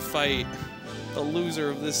have to fight the loser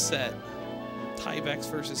of this set. tiebex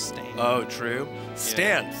versus Stan. Oh, true.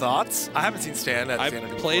 Stan, thoughts? I haven't seen Stan at I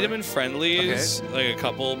Xanadu played him before. in friendlies, like a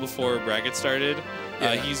couple before bracket started.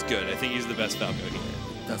 Yeah. He's good. I think he's the best Falco here.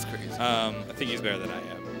 That's crazy. I think he's better than I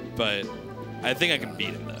am, but I think I can beat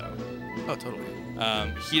him though. Oh, totally.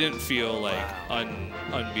 He didn't feel like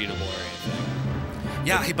unbeatable or anything.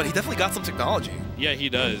 Yeah, but he definitely got some technology. Yeah, he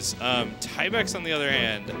does. tiebex, on the other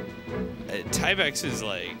hand, tiebex is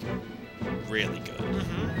like really good.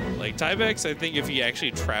 Like tiebex, I think if he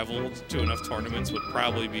actually traveled to enough tournaments, would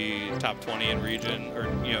probably be top 20 in region, or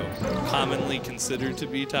commonly considered to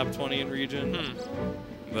be top 20 in region.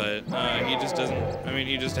 But he just doesn't. I mean,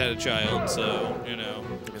 he just had a child, so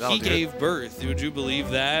he gave birth. Would you believe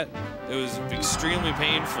that? It was extremely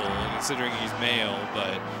painful considering he's male,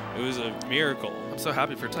 but it was a miracle. I'm so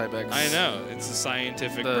happy for tiebex. I know. It's a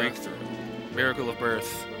scientific breakthrough. Miracle of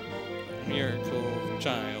birth. Miracle of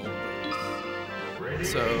child.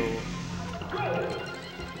 So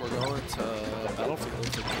we're going to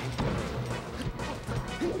Battlefield.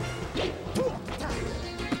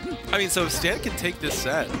 I mean, so if Stan can take this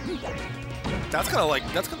set, that's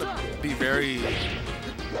gonna be very,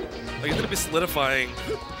 like, it's gonna be solidifying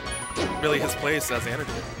really his place as Xanadu.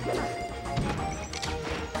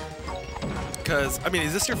 Because, I mean,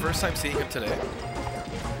 is this your first time seeing him today?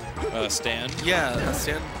 Stan? Yeah, has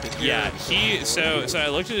Stan been here? Yeah, so I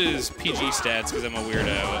looked at his PG stats because I'm a weirdo,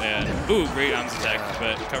 and ooh, great arms attack,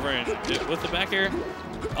 but covering it with the back air.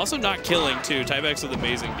 Also not killing too. tiebex with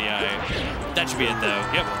amazing DI. That should be it though.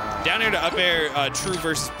 Yep. Down air to up air, true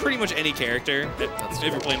versus pretty much any character if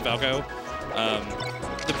you're playing Falco.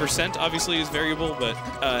 The percent obviously is variable, but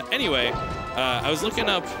anyway, I was looking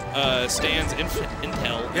up Stan's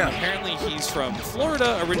intel. Yeah. And apparently he's from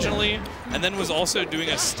Florida originally, and then was also doing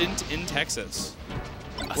a stint in Texas,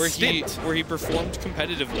 where he performed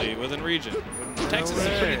competitively within region. Texas is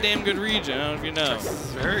a pretty damn good region. I don't know if you know. Texas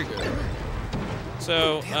is very good.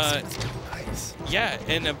 So. Nice. Yeah,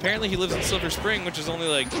 and apparently he lives in Silver Spring, which is only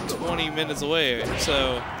like 20 minutes away.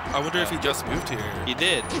 So I wonder if he just moved here. he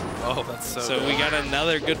did. Oh, that's so So good. we got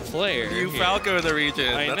another good player. New here. Falco in the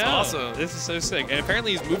region. I That's know. awesome. This is so sick. And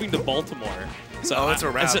apparently he's moving to Baltimore. So Oh, it's a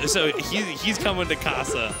wrap. So he's coming to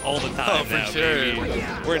Casa all the time Oh, for now, sure. baby.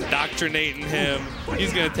 We're indoctrinating him.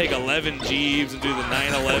 He's gonna take 11 Jeeps and do the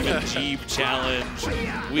 9/11 Jeep challenge.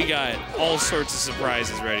 We got all sorts of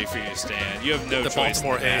surprises ready for you, Stan. You have no The choice.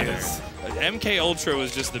 Baltimore in the matter. A's. MK Ultra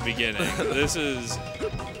was just the beginning. This is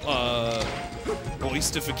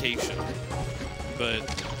boistification. But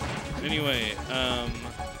anyway,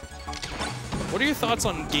 what are your thoughts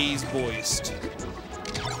on gaze boist?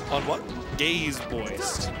 On what? Gaze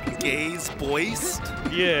boist. Gaze boist?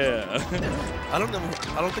 Yeah. I don't know.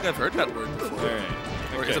 I don't think I've heard that word before. All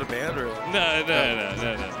right. Or is it a band or? No.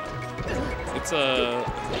 It's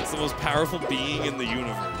the most powerful being in the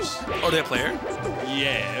universe. Oh, they a player?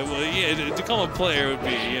 Yeah. Well, yeah. To call him a player would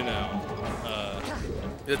be, you know.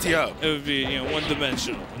 The TO. It would be, you know,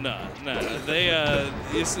 one-dimensional. No. They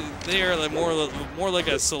are like more like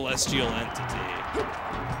a celestial entity.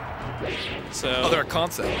 So. Oh, they're a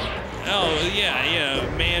concept. Oh yeah,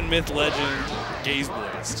 man, myth, legend, gaze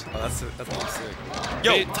boist. Oh, that's pretty sick.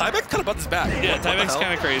 Yo, tiebex kind of brought this back. Yeah, What the tiebex hell?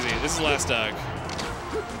 kind of crazy. This is last dog.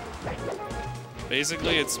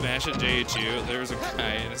 Basically, it's Smash at JHU. There was a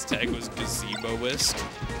guy, and his tag was gazeboist.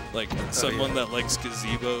 Like, someone that likes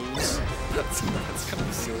gazebos. That's kind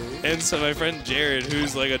of silly. And so my friend Jared,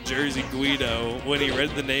 who's like a Jersey Guido, when he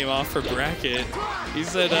read the name off for bracket, he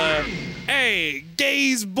said, hey,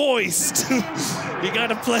 gaze boist. You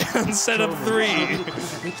gotta play on setup 3.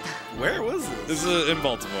 Where was this? This is in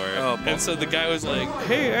Baltimore. Oh, And so the guy was like,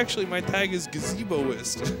 hey, actually, my tag is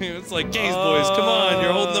gazeboist. It's like, gaze boys, come on,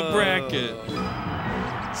 you're holding the bracket.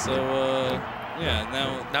 So,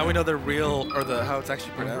 yeah, Now we know the real, or the how it's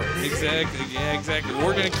actually pronounced. exactly.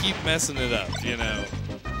 We're gonna keep messing it up, you know.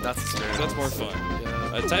 That's fair. That's more fun.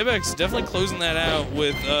 Yeah. tiebex definitely closing that out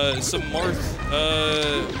with some Marth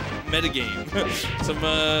metagame,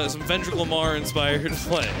 some Ventricle Mar inspired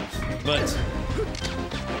play, but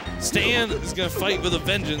Stan is gonna fight with a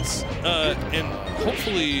vengeance, and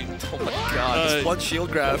hopefully. Oh my god, just one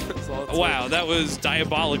shield grab. Wow, that was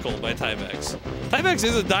diabolical by tiebex. tiebex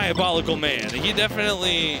is a diabolical man. He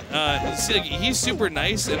definitely, he's super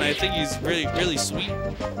nice, and I think he's really sweet.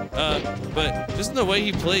 But just in the way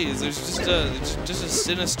he plays, there's just a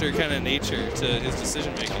sinister kind of nature to his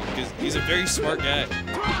decision making. Because he's a very smart guy.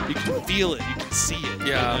 You can feel it, you can see it.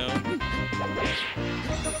 Yeah. You know?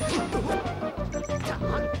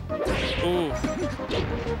 Ooh.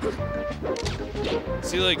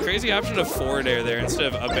 See, like, crazy option of forward air there instead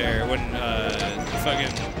of up air when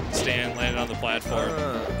fucking Stan landed on the platform.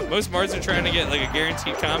 Most Marths are trying to get, like, a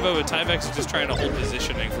guaranteed combo, but tiebex is just trying to hold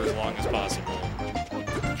positioning for as long as possible.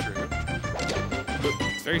 True.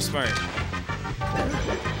 It's very smart.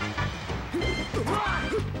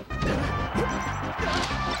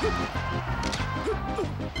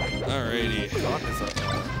 Alrighty. Gone is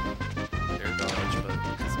air dodge, but it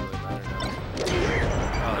doesn't really matter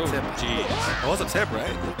now. Oh, Oh, tip. jeez. It was a tip,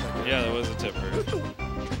 right? Yeah, that was a tipper.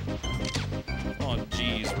 Oh,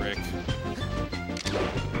 jeez, Rick.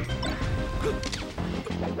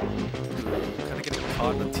 Kind of getting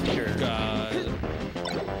caught in a tier. God.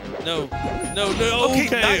 No.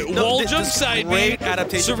 Okay. No, Wall this jump is side great B.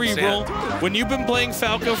 adaptation from Cerebral. Stan. When you've been playing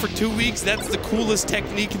Falco for 2 weeks, that's the coolest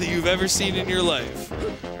technique that you've ever seen in your life.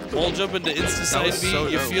 Wall jump into insta side was B, so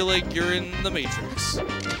you dope. feel like you're in the Matrix. And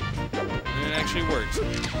it actually works.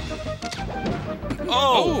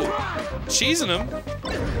 Oh! Cheesing him.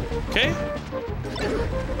 Okay.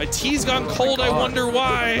 My tea's gone cold. I wonder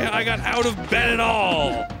why I got out of bed at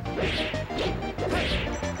all.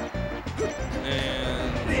 And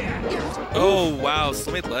Oh, wow.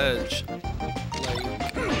 Still made ledge.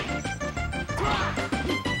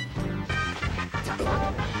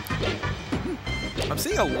 I'm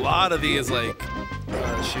seeing a lot of these, like,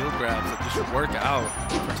 shield grabs that just work out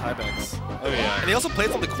for tiebex. oh yeah. And he also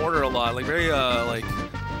plays on the corner a lot, like, very, like,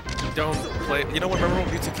 don't play. You know, remember when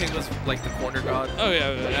Mewtwo King was, like, the corner god? Oh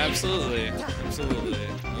yeah, absolutely. I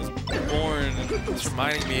was born. It's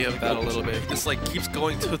reminding me of that a little bit. He just, like, keeps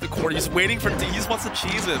going to the corner. He's waiting for, he just wants to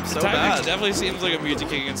cheese him so tiebex bad. definitely seems like a Mewtwo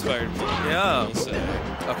King inspired play. Yeah. I will say.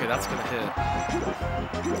 Okay, that's gonna hit.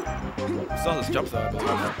 Still has jump though, I believe.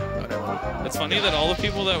 Oh, never mind. It's funny that all the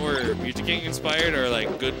people that were Music King inspired are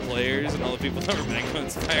like good players, and all the people that were Mango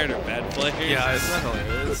inspired are bad players. Yeah, it's not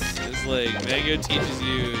hilarious. It's like Mango teaches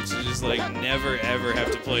you to just like never ever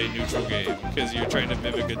have to play a neutral game because you're trying to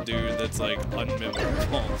mimic a dude that's like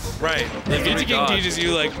unmemorable. Right. Like Music King teaches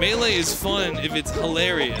you like Melee is fun if it's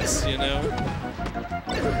hilarious, you know?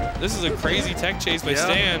 This is a crazy tech chase by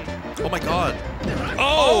Stan. Oh my god.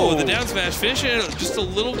 Oh, the down smash, finishing it just a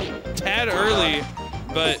little tad early,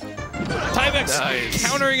 but tiebex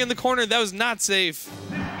countering in the corner. That was not safe.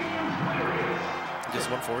 Just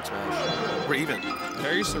one forward smash. We're even.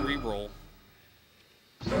 Very cerebral.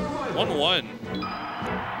 1-1.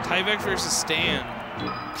 Tiebex versus Stan.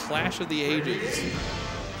 Clash of the ages.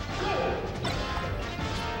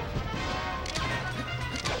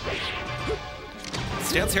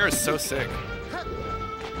 Stan's hair is so sick.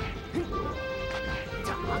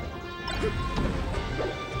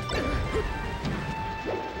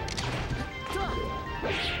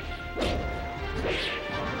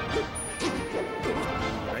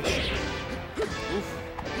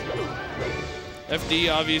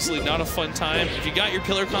 FD, obviously not a fun time. If you got your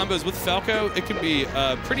pillar combos with Falco, it can be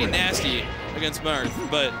pretty nasty against Marth,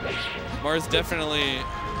 but Marth definitely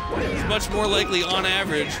is much more likely on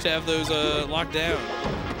average to have those locked down.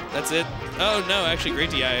 That's it. Oh no, actually great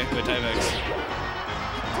DI by tiebex.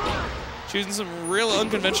 Choosing some real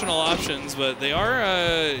unconventional options, but they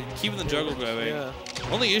are keeping the juggle going. Yeah.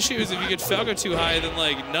 Only issue is if you get Falco too high, then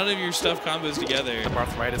like none of your stuff combos together. The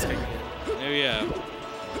Marth right is kicking in. Oh yeah.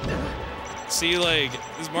 See, like,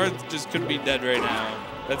 this Marth just couldn't be dead right now.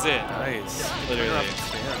 That's it. Nice. Literally.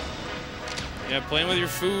 Yeah, playing with your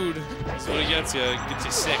food is what it gets you. It gets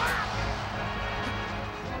you sick.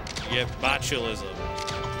 You get botulism.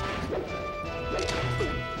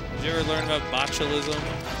 Did you ever learn about botulism?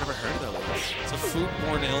 I've never heard of that. It's a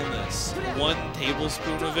foodborne illness. 1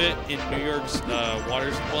 tablespoon of it in New York's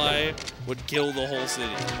water supply would kill the whole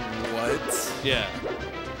city. What? Yeah.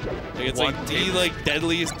 Like it's like the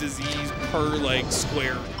deadliest disease per like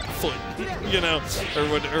square foot, you know, or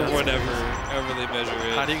whatever, however they measure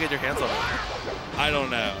it. How do you get your hands on it? I don't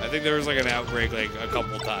know. I think there was like an outbreak like a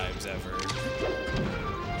couple times ever.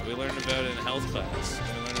 We learned about it in health class.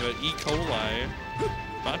 We learned about E. coli,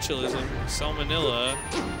 botulism, salmonella,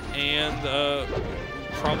 and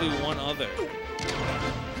probably one other,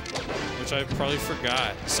 which I probably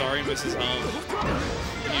forgot. Sorry, Mrs. Hum.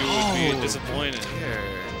 You would be disappointed.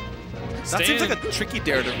 That seems like a tricky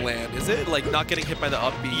dare to land, is it? Like not getting hit by the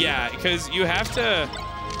up B? Yeah, because you have to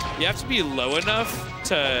be low enough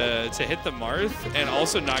to hit the Marth and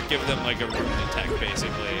also not give them like a rune attack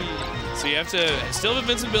basically. So you have to still have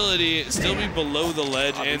invincibility, still be below the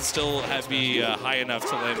ledge, and still be high enough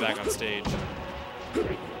to land back on stage.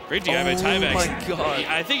 Great DI by tiebex. Oh my god.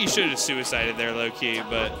 I think he should have suicided there low key,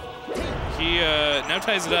 but he now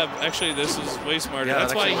ties it up. Actually, this is way smarter. Yeah,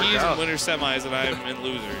 that's why he's out. in winner semis and I'm in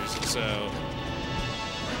losers. So,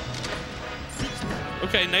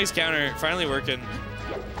 okay, nice counter. Finally working.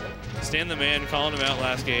 Stan the man calling him out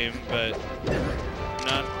last game, but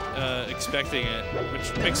not expecting it,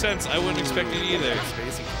 which makes sense. I wouldn't expect it either.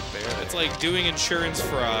 It's like doing insurance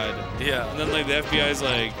fraud. Yeah. And then like the FBI's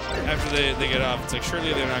like, after they get off, it's like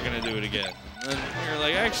surely they're not going to do it again. And you're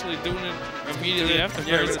like, actually doing it immediately after.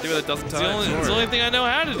 Yeah, we're going to do it a dozen times. It's the only thing I know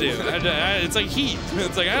how to do. It's like heat.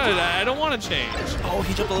 It's like, I don't want to change. Oh,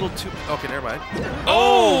 he jumped a little too... Okay, never mind.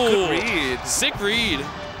 Oh, good read. Sick read.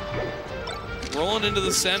 Rolling into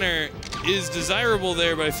the center is desirable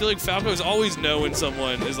there, but I feel like Falco's always know when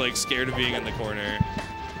someone is like scared of being in the corner.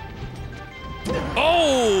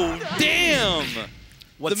 Oh, damn!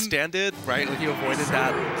 What Stan did, right? Like he avoided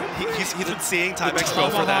that. He's been seeing tiebex go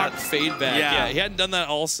for that. Fade back. Yeah, he hadn't done that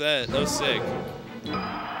all set. That was sick.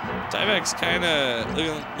 tiebex kind of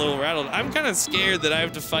looking a little rattled. I'm kind of scared that I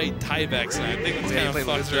have to fight tiebex, and I think it's kind of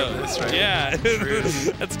fucked up. This, right? Yeah,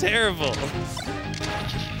 that's terrible.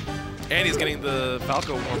 And he's getting the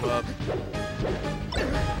Falco warm up.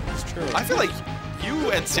 It's true. I feel like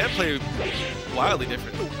you and Stan play wildly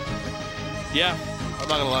different. Yeah. I'm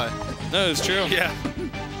not gonna lie. No, it's true. Yeah.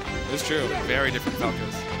 It's true. Very different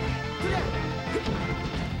Falcos.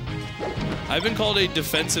 I've been called a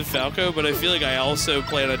defensive Falco, but I feel like I also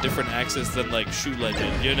play on a different axis than like Shoe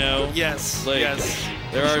Legend, you know? Yes. Like, yes.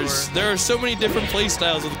 There are so many different play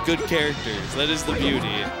styles with good characters. That is the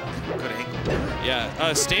beauty. Good angle.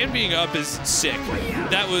 Yeah. Stan being up is sick.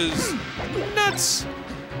 That was nuts.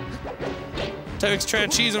 tiebex trying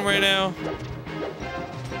to cheese him right now.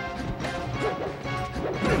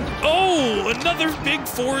 Oh, another big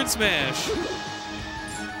forward smash.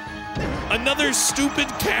 Another stupid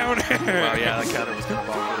counter. Wow, yeah, that counter was kind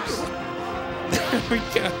of bonkers. There we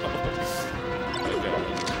go.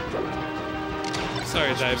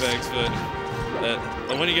 Sorry, tiebex, but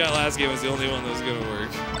the one you got last game was the only one that was going to work.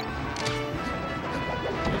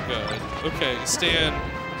 Oh, God. Okay, Stan.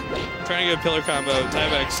 Trying to get a pillar combo.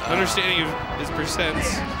 Tiebex, understanding of his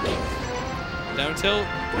percents. Down tilt,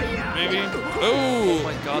 maybe? Oh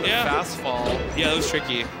my God, yeah. The fast fall. Yeah, that was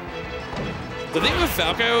tricky. The thing with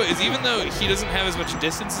Falco is even though he doesn't have as much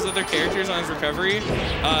distance as other characters on his recovery,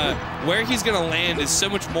 where he's going to land is so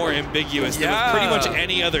much more ambiguous than with pretty much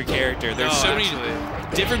any other character. There's so many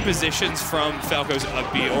different positions from Falco's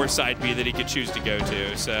up B or side B that he could choose to go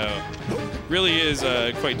to. So really is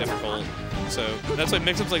quite difficult. So that's why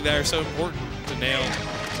mix-ups like that are so important to nail.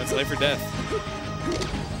 That's life or death.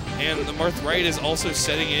 And the Marth right is also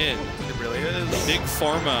setting in. It really is. Big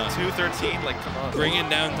Pharma. 213, like, come on. Bringing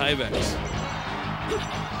down tiebex.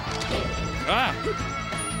 Ah!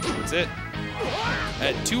 That's it.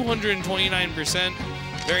 At 229%.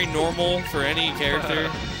 Very normal for any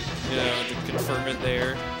character. You know, to confirm it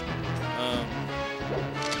there.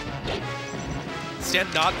 Stan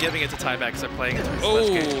not giving it to tiebex, they're playing it to his Oh,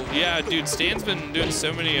 game. yeah, dude. Stan's been doing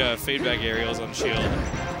so many fadeback aerials on shield.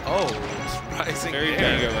 Oh, rising Very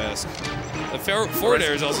air. Vigo-esque. The forward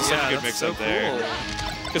air is also such a good mix-up there.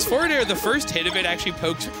 Because forward air, the first hit of it actually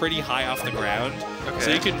pokes pretty high off the ground. Okay.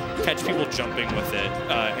 So you can catch people jumping with it.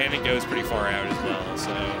 And it goes pretty far out as well,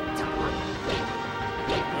 so.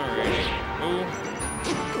 Alrighty. Ooh.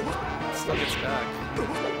 Still gets back.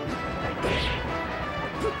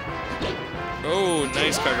 Oh,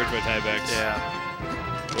 nice coverage by tiebex.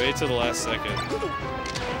 Yeah. Wait till the last second.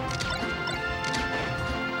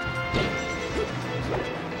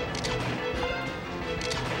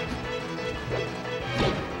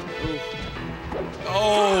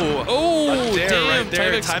 Oh, there, damn, right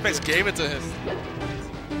there. tiebex tiebex gave it to him.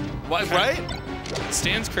 What, right?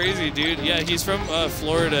 Stan's crazy, dude. Yeah, he's from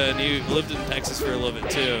Florida, and he lived in Texas for a little bit,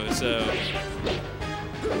 too, so.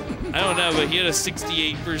 I don't know, but he had a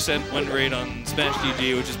 68% win rate on Smash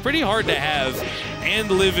DG, which is pretty hard to have and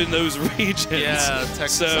live in those regions. Yeah,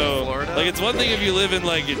 Texas and Florida. Like, it's one thing if you live in,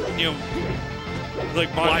 like, you know,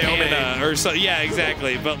 like Montana or so. Yeah,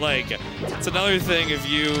 exactly. But, like, it's another thing if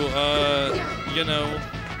you, you know,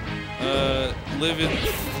 live in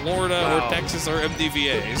Florida or Texas or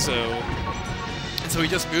MDVA, so. And so we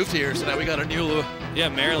just moved here, so now we got a new. Yeah,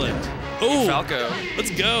 Maryland. Oh, Falco.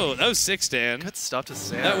 Let's go. That was sick, Stan. Good stuff to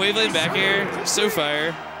say. That wave lane back air, so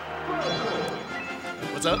fire.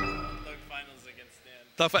 What's up? Finals against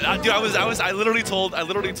Stan. Dude, I literally told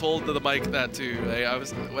the mic that too. Like,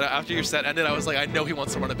 after your set ended, I was like, I know he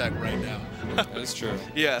wants to run it back right now. That's true.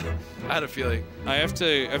 Yeah, I had a feeling. I have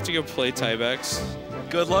to go play tiebex.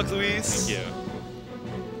 Good luck, Louise. Thank you.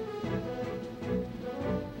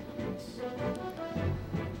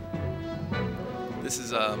 This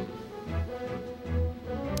is a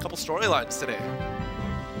couple storylines today.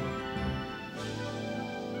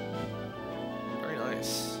 Very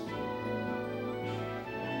nice.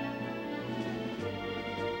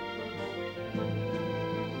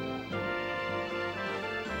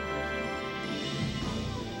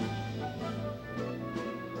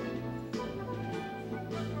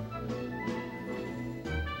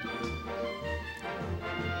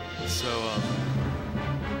 So,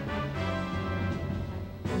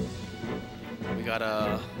 we got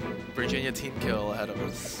a Virginia team kill ahead of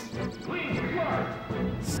us.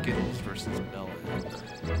 Skittlez versus Melen.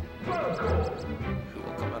 Who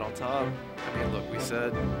will come out on top? I mean, look, we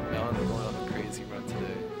said Melen going on a crazy run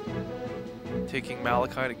today. Taking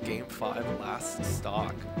Malachi to game 5 last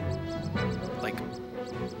stock. Like,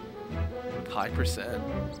 high percent.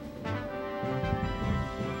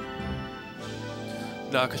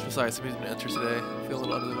 Nah, because besides, somebody's gonna enter today. I feel a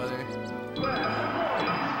little under the weather.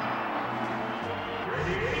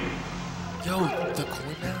 Yo, the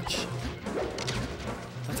coin match?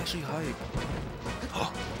 That's actually hype.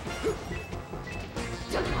 Oh.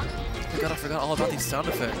 My god, I forgot all about these sound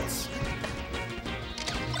effects.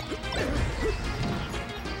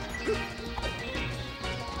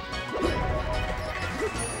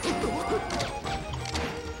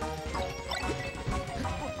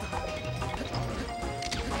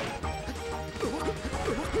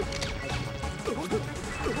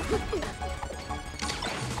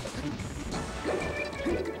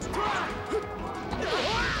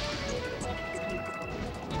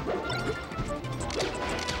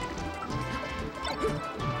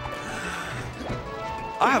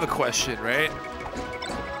 I have a question, right?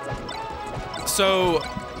 So,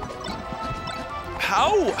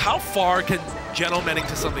 how far can gentlemening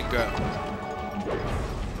to something go?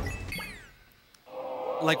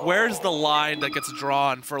 Like, where's the line that gets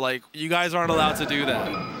drawn for, like, you guys aren't allowed to do that?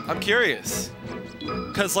 I'm curious.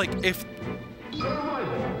 Because, like, if...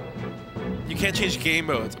 You can't change game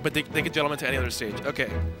modes, but they can gentlemen to any other stage.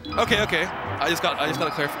 Okay. Okay. I just got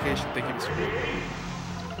a clarification. Thank you, Mr. Green.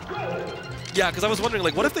 Yeah, because I was wondering,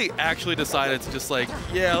 like, what if they actually decided to just, like,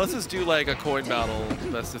 yeah, let's just do, like, a coin battle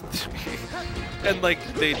best of 3. And, like,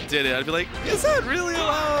 they did it. I'd be like, is that really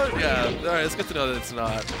allowed? Yeah, all right, it's good to know that it's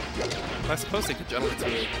not. I suppose they could gentlemen to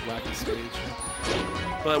a wacky stage.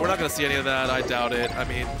 But we're not going to see any of that. I doubt it. I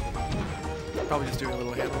mean, probably just doing a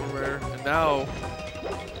little hand over. And now...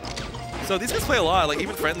 So these guys play a lot, like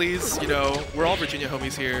even friendlies, you know, we're all Virginia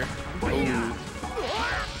homies here. Ooh.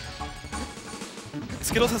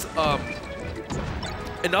 Skittlez has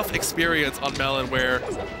enough experience on Melen where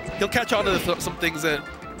he'll catch on to some things that,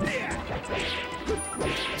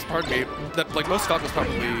 pardon me, that like most Falcons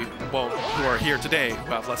probably won't, who are here today,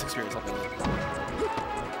 who have less experience on Melen.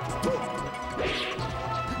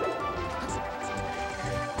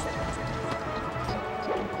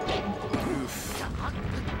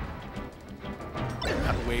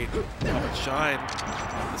 Wait, pop and shine.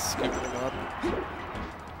 Just scooping him up.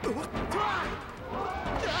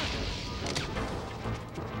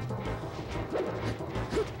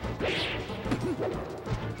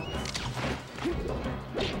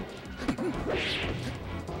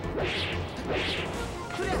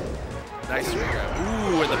 Nice swing grab.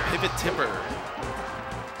 Ooh, and the pivot tipper.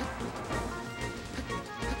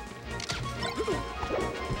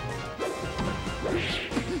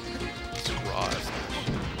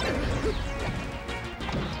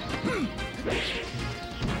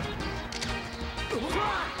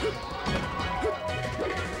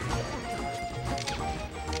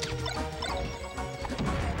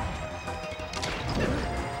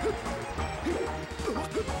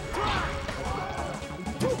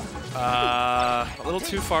 A little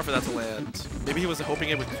too far for that to land. Maybe he was hoping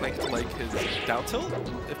it would clank to like his down tilt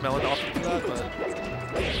if Melen opted for that, but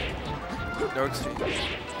no exchange.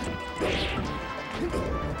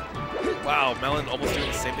 Wow, Melen almost doing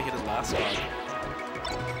the same thing he did last time.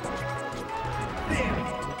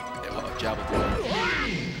 Yeah, jab will do it.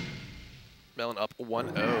 Melen up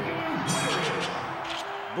 1-0.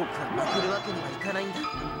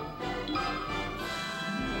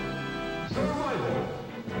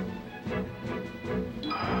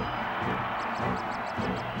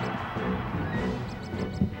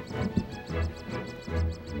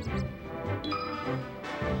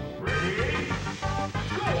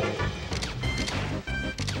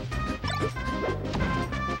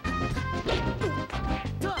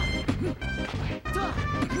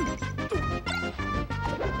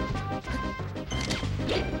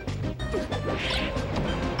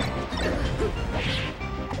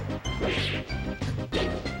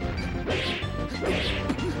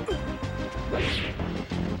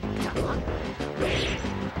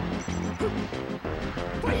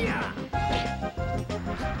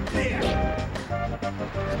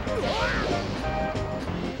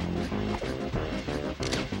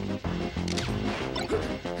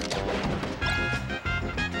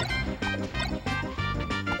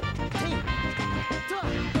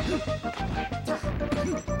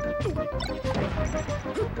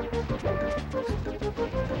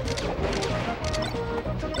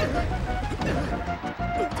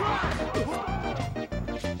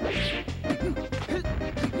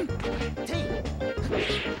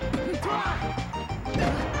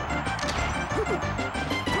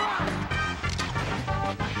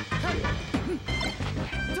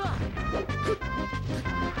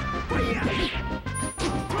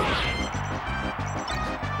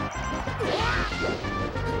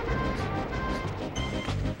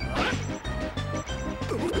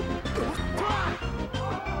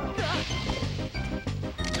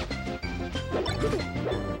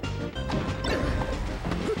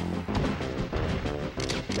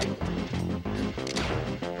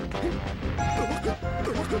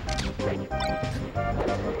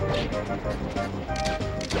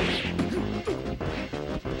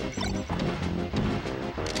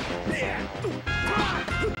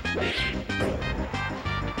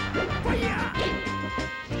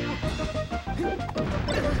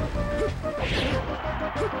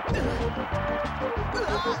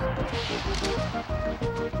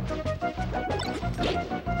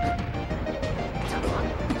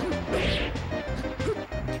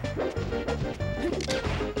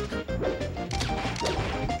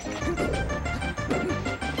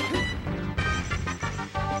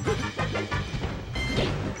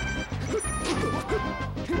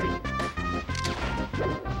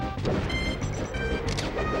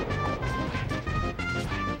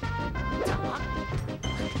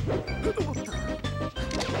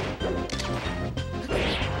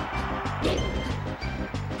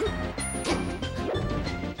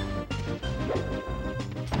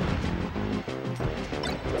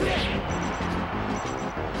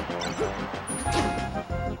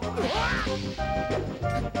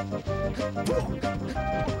 僕は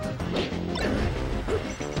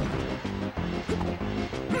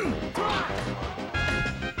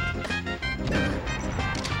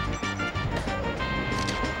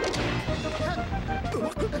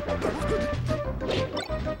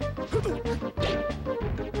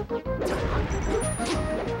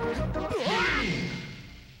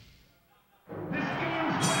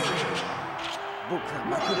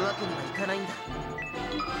負けるわけにはいかないんだ。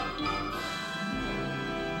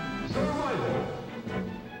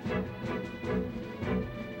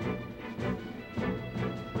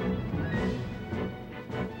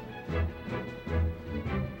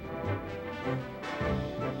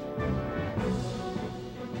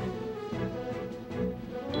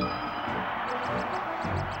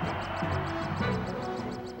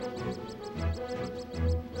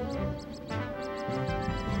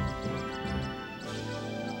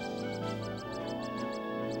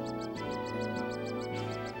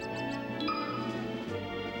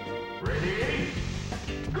Ready?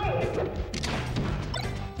 Go!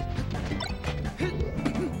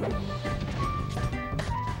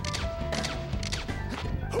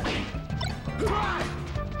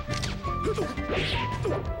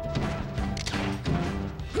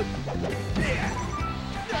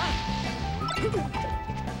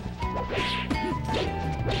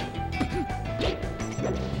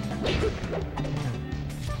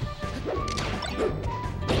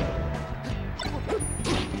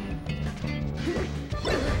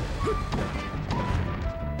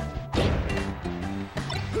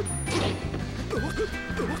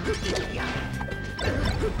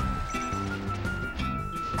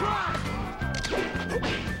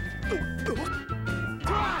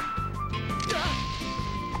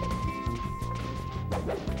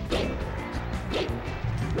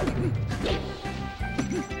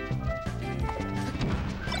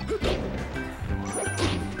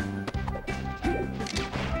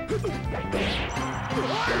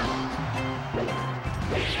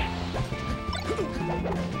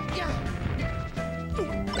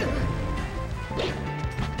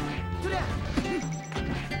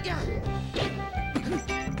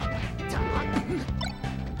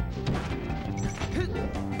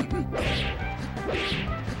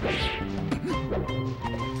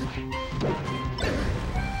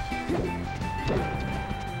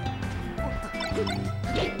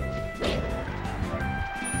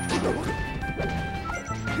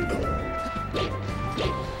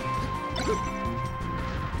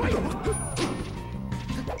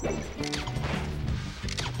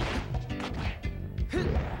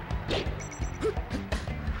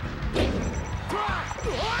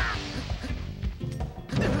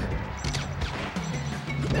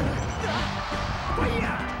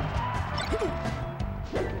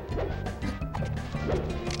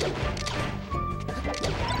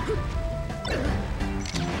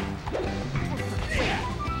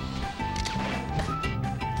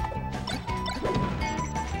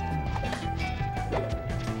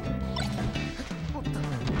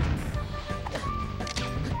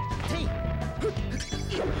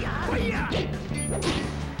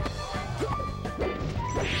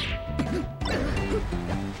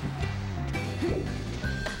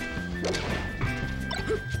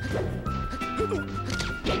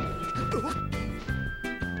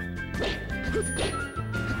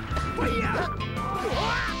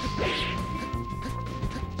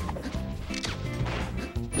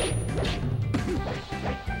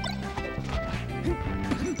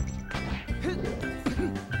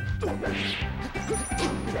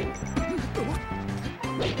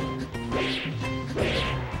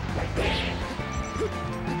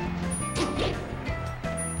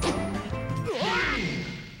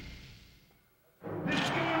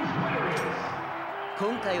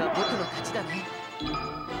今回は僕の勝ちだね。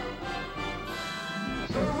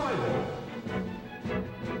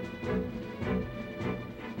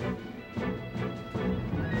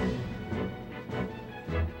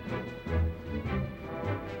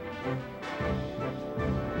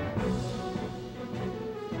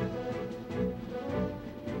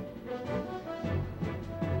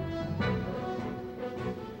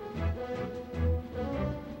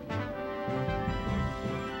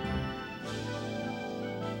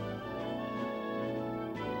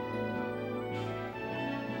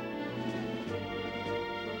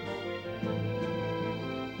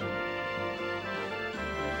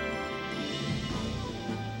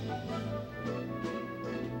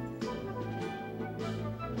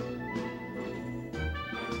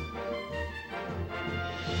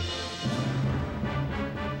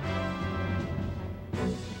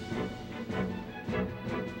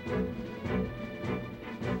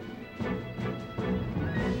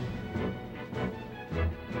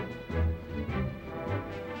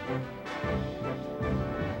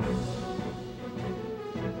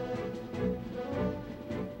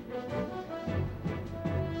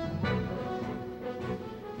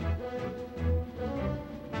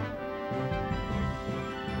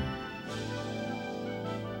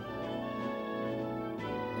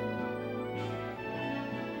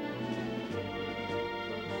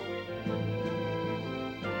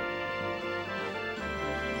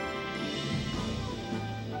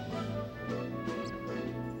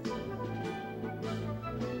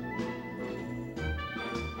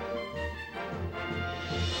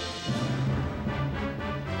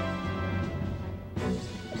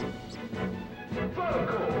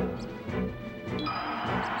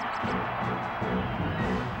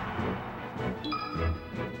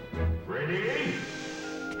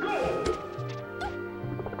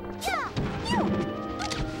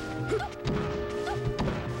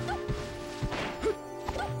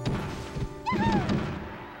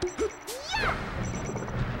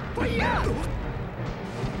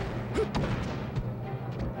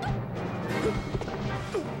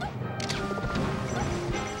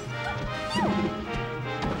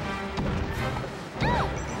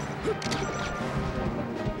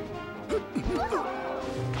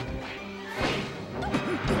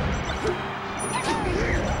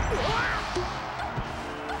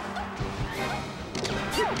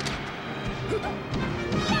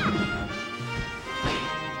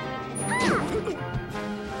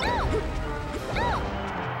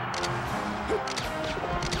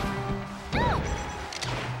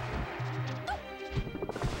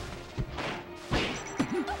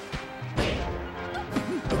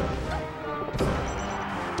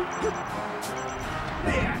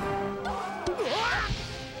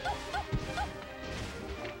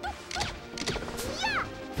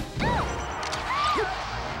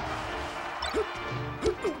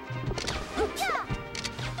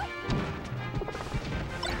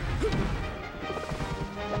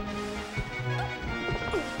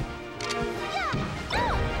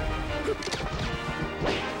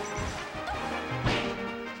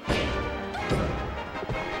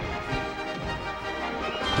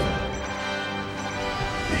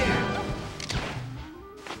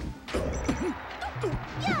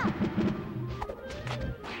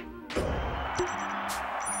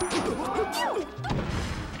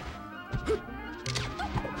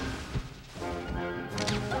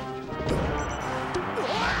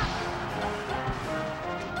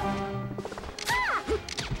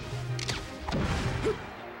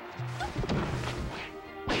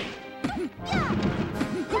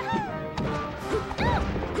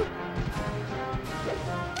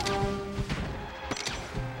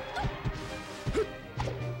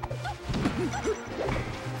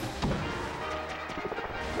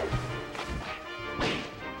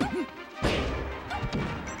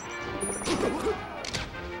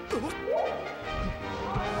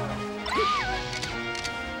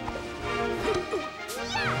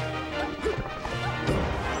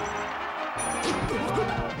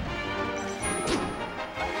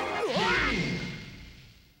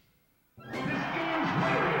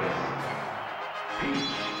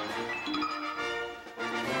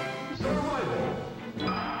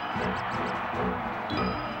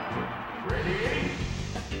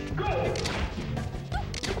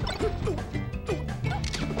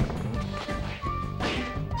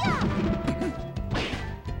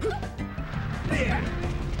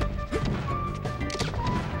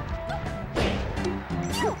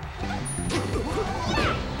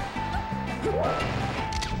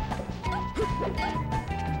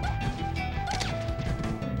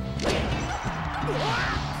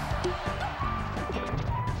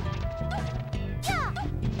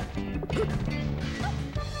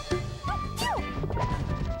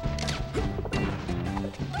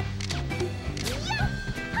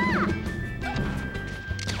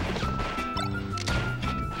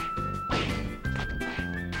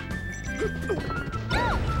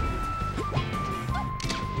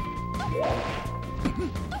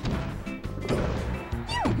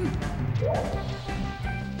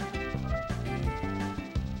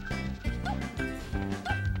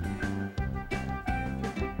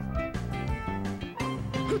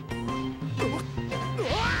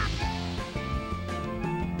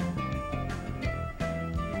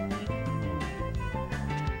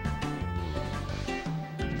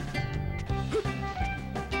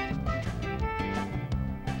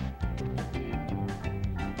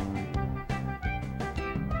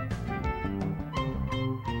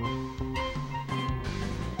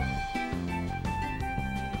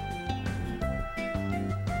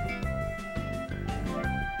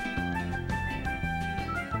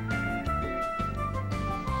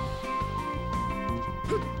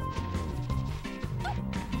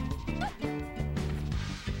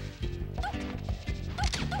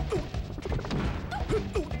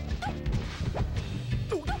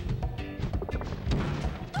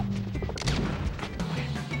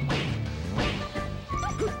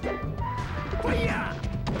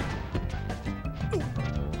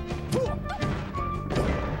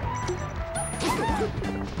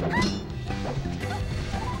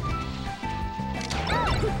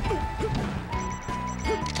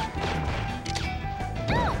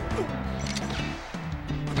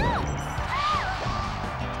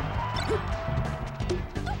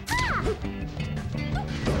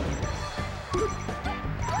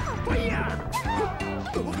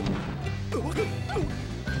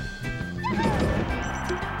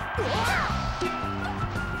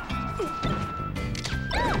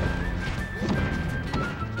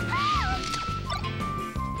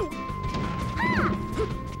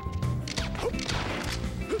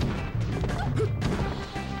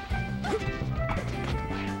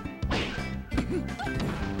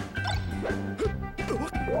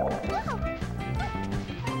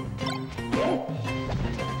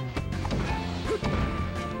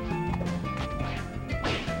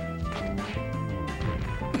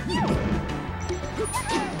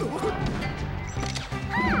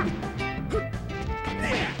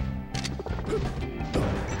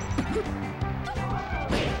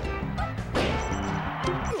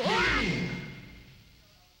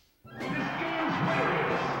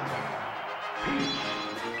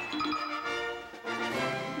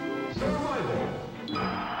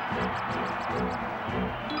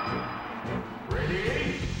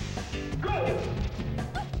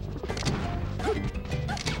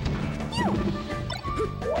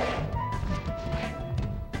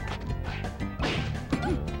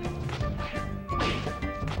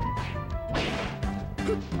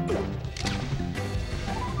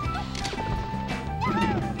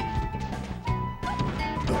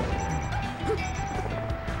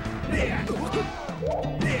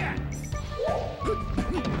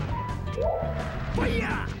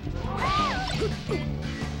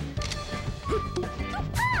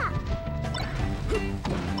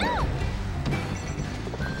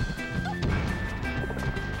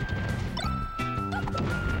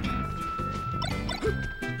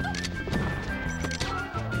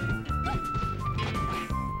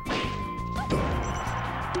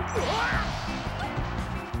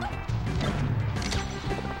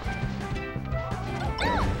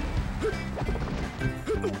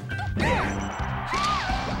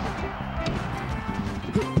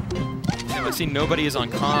I see nobody is on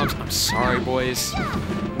comms. I'm sorry, boys.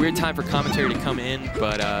 Weird time for commentary to come in,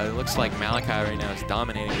 but it looks like Malachi right now is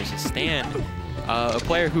dominating versus Stan, a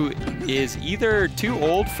player who is either too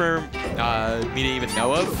old for me to even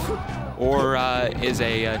know of, or is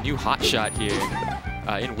a new hotshot here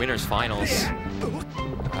in winners finals.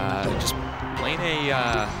 Just playing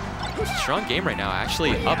a strong game right now,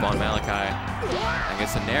 actually up on Malachi. I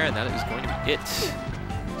guess in there, and that is going to be it.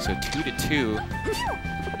 So 2-2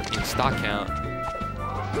 in stock count.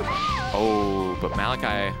 Oh, but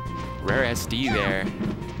Malachi, rare SD there.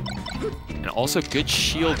 And also good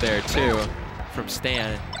shield there too from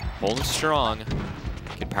Stan. Holding strong.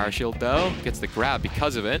 Good power shield though. Gets the grab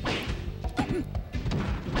because of it.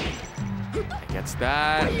 Gets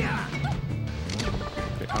that.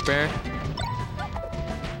 Good up air.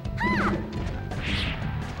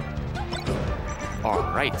 All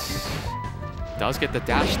right. Does get the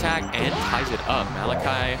dash attack and ties it up.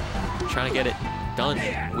 Malachi trying to get it done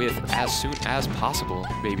with as soon as possible,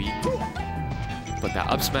 baby. But that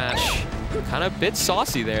up smash, kind of a bit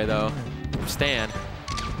saucy there though. Stan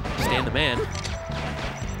the man.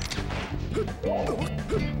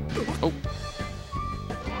 Oh.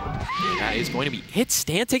 That is going to be it.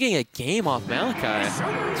 Stan taking a game off Malachi.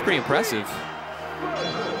 It's pretty impressive.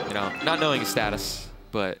 You know, not knowing his status,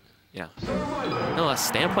 but yeah. Nonetheless,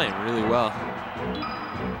 Stan playing really well.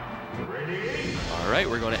 All right,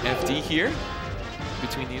 we're going to FD here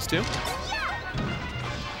between these two.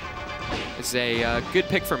 It's a good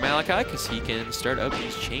pick for Malachi because he can start up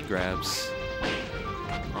these chain grabs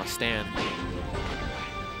on Stan.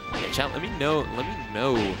 Yeah, chat, let me know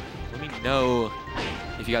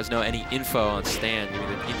if you guys know any info on Stan. Give me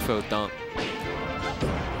the info dump.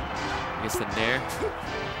 I guess the Nair.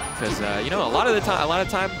 Because you know, a lot of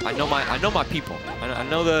time, I know my people. I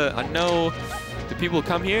know the people who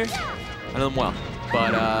come here. I know them well.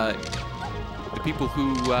 But the people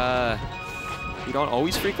who don't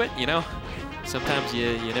always frequent, you know, sometimes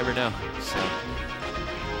you never know. So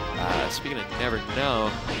speaking of never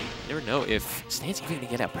know if Stan's even gonna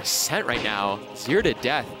get a percent right now. 0 to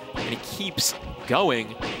death, and he keeps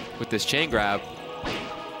going with this chain grab.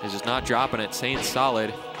 He's just not dropping it, staying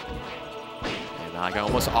solid. Malachi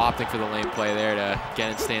almost opting for the lane play there to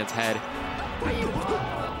get in Stan's head.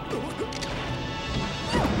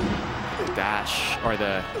 The dash, or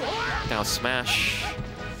the down smash.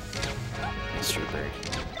 Nice trooper.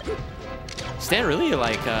 Stan really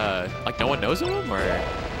like no one knows him, or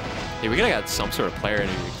hey, we gotta got some sort of player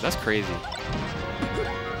interview. That's crazy.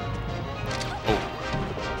 Oh,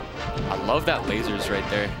 I love that lasers right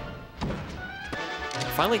there.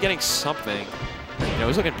 Finally getting something. You know, it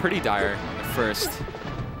was looking pretty dire at first,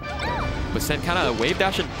 but then kind of wave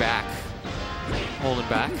dashing back, holding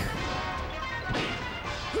back.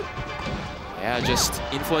 Yeah, just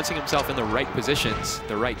influencing himself in the right positions,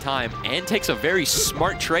 the right time, and takes a very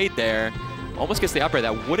smart trade there. Almost gets the up air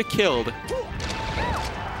that would have killed.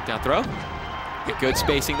 Down throw. Good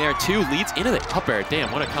spacing there too. Leads into the up air.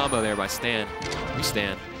 Damn, what a combo there by Stan. We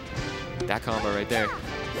Stan. That combo right there.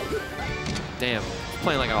 Damn,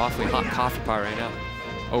 playing like an awfully hot coffee pot right now.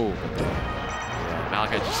 Oh, yeah,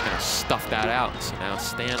 Malachi just going to stuff that out. So now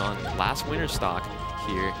Stan on last winner stock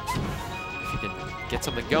here. If he can get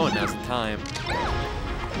something going, now's the time.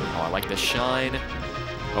 Oh, I like the shine.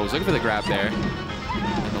 Oh, I was looking for the grab there.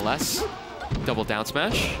 Nonetheless, double down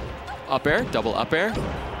smash. Up air, double up air.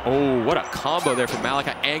 Oh, what a combo there from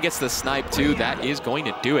Malachi. And gets the snipe, too. That is going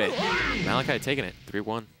to do it. Malachi taking it,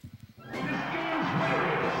 3-1.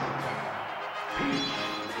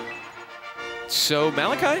 So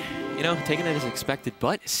Malachi, you know, taking it as expected,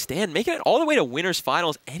 but Stan making it all the way to winners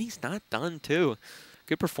finals, and he's not done, too.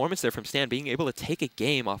 Good performance there from Stan, being able to take a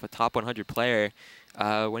game off a top 100 player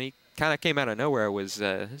when he kind of came out of nowhere was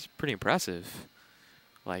pretty impressive.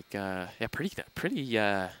 Like, yeah, pretty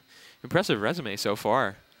impressive resume so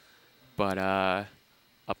far. But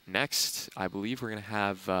up next, I believe we're going to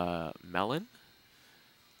have Melen.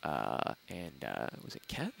 And was it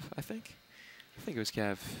Kev, I think? I think it was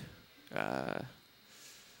Kev.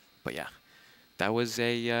 But yeah, that was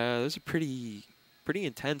a pretty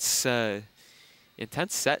intense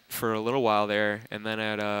intense set for a little while there, and then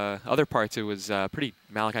at other parts it was pretty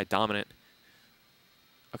Malachi dominant.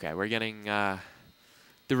 Okay, we're getting the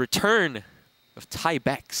return of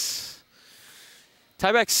tiebex.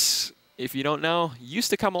 Tiebex, if you don't know, used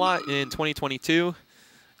to come a lot in 2022.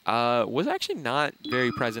 Was actually not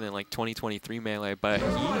very present in like 2023 Melee, but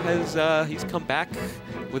he's come back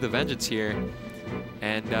with a vengeance here,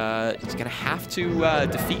 and he's gonna have to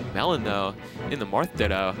defeat Melen though in the Marth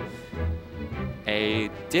Ditto, a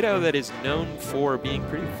Ditto that is known for being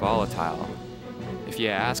pretty volatile. If you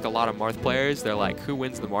ask a lot of Marth players, they're like, "Who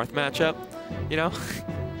wins the Marth matchup?" You know,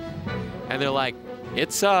 and they're like,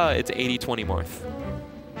 "It's 80-20 Marth."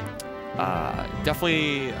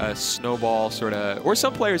 Definitely a snowball sort of, or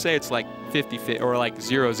some players say it's like 50-50 or like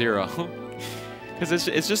 0-0. Because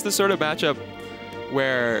it's just the sort of matchup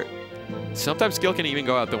where sometimes skill can even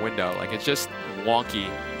go out the window. Like, it's just wonky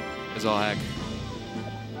as all heck.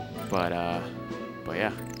 But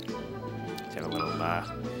yeah. Let's have a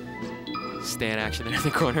little Stan action in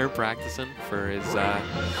the corner, practicing for his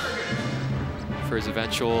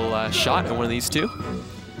eventual shot at one of these two.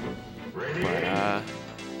 But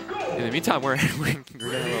in the meantime, we're getting a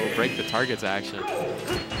little break the targets action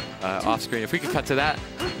off screen. If we could cut to that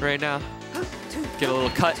right now, get a little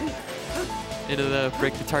cut into the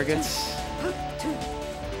break the targets.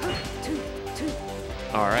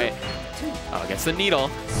 All right. Oh, gets the needle.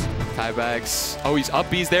 tiebex. Oh, he's up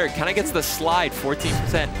B's there. Kind of gets the slide,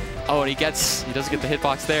 14%. Oh, and he doesn't get the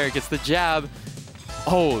hitbox there. Gets the jab.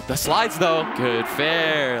 Oh, the slides though. Good,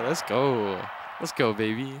 fair. Let's go. Let's go,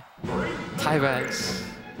 baby. tiebex.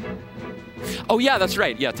 Oh yeah, that's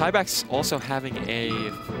right. Yeah, tiebex also having a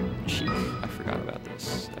Sheik. I forgot about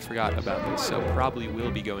this. So probably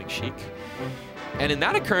will be going Sheik. And in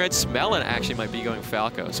that occurrence, Melen actually might be going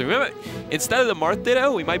Falco. So remember, instead of the Marth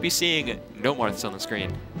Ditto, we might be seeing no Marths on the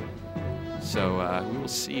screen. So we will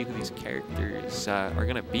see who these characters are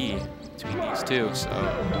going to be between these two. So,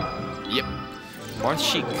 yep. Marth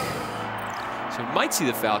Sheik. So we might see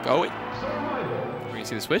the Falco. Oh, wait. We're going to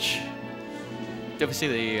see the switch. Definitely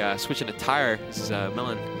see the switch in the tire. This is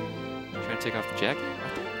Melen trying to take off the jacket. I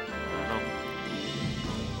don't know.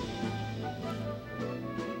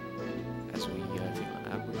 As we take on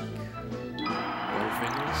that week.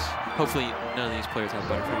 Butterfingers. Hopefully none of these players have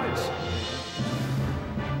Butterfingers.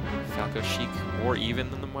 Falco Sheik more even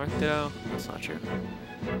than the Marth Ditto. That's not true.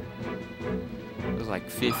 It was like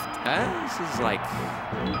 50. This is like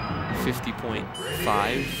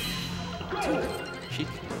 50.5. Sheik.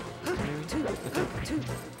 I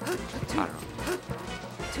don't know.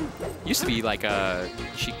 Used to be like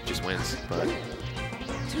Sheik just wins, but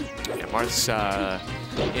yeah, Marth's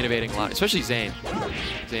innovating a lot, especially Zane.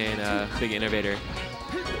 Zane, big innovator.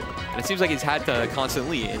 And it seems like he's had to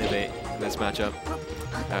constantly innovate in this matchup.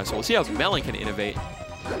 So we'll see how Melen can innovate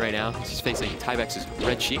right now. He's facing tiebex's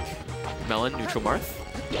red Sheik. Melen, neutral Marth.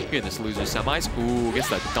 Here in this loser semis. Ooh, gets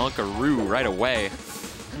the Dunkaroo right away.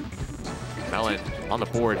 Melen on the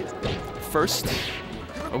board. First,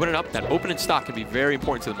 opening up. That opening stock can be very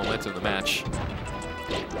important to the momentum of the match.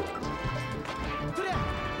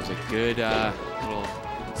 There's a good little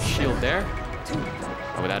shield there.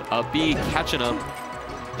 Oh, with that up B, catching him.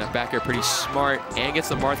 That back air pretty smart, and gets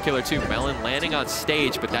the Marth killer too. Melen landing on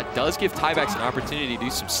stage, but that does give tiebex an opportunity to do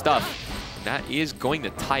some stuff. And that is going to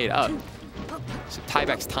tie it up. So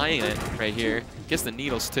tiebex tying it right here. Gets the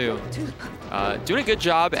needles too. Doing a good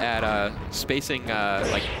job at spacing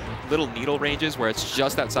like little needle ranges where it's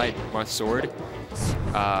just outside Marth's sword.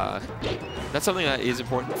 That's something that is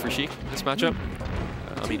important for Sheik in this matchup.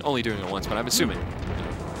 I mean, only doing it once, but I'm assuming.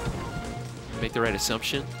 Make the right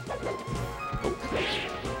assumption. Oh.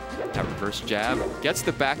 That Reverse jab. Gets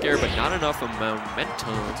the back air, but not enough of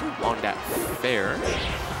momentum on that fair.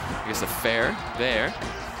 I guess the fair there.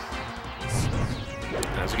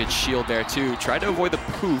 There's a good shield there too. Tried to avoid the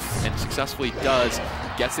poof and successfully does.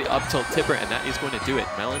 Gets the up tilt tipper, and that is going to do it.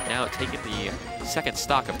 Melen now taking the second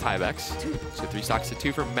stock of tiebex. So 3 stocks to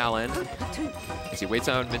 2 for Melen. As he waits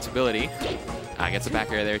on invincibility. Gets the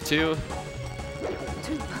back air there too.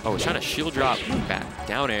 Oh, trying to shield drop back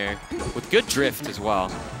down air with good drift as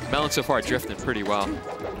well. Melen so far drifting pretty well.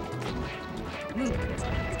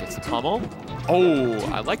 Gets the pummel. Oh,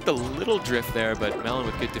 I like the little drift there, but Melen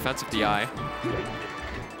with good defensive DI.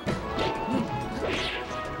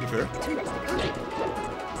 Sure.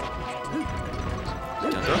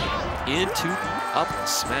 Into up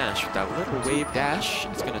smash with that little wave dash.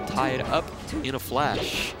 It's going to tie it up in a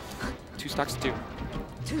flash. 2 stocks to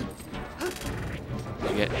 2.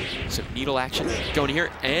 You get some needle action going here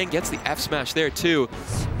and gets the F smash there too.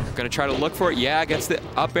 Going to try to look for it. Yeah, gets the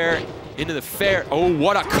up air into the fair. Oh,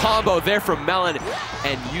 what a combo there from Melen,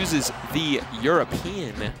 and uses the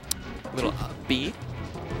European little B,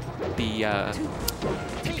 the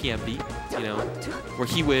PPMB, you know, where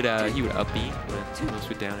he would up B when those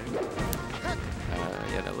would down air.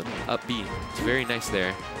 Yeah, that little up B. It's very nice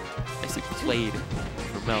there. Nicely played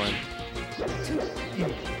from Melen.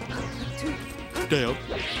 Damn.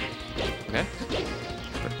 Okay.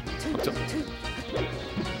 Up tilt.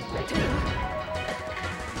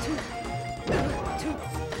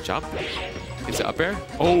 Jump. Gets the up air.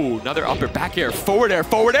 Oh, another up air, back air, forward air,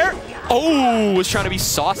 forward air. Oh, was trying to be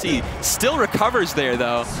saucy. Still recovers there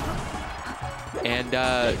though. And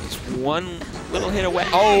just one little hit away.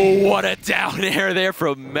 Oh, what a down air there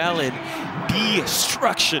from Melen.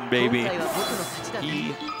 Destruction, baby.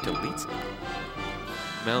 He deletes it.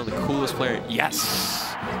 Melen, the coolest player.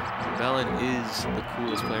 Yes! Melen is the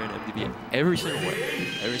coolest player in MDB every single way.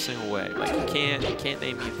 Every single way. Like, you can't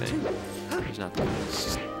name me a thing. There's nothing.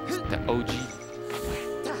 It's just the OG.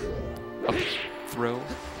 Up throw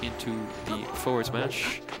into the forward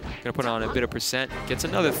smash. Gonna put on a bit of percent. Gets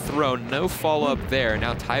another throw. No follow-up there.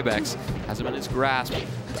 Now tiebex has him in his grasp.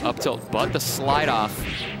 Up tilt, but the slide off.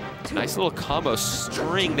 Nice little combo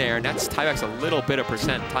string there. And that's tiebex a little bit of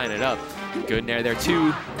percent tying it up. Good in there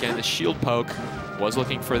too. Getting the shield poke. Was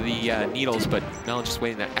looking for the needles, but Melen just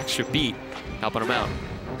waiting that extra beat, helping him out.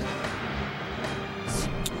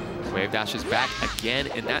 Wave dashes back again,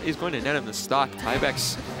 and that is going to net him the stock.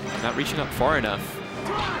 tiebex not reaching up far enough.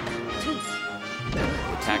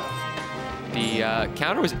 Attack. The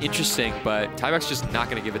counter was interesting, but tiebex just not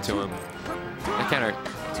going to give it to him. That counter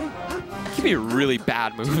can be a really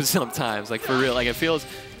bad move sometimes. Like, for real. Like, it feels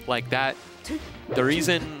like that. The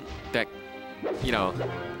reason that, you know,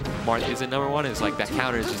 Marth isn't #1 is like that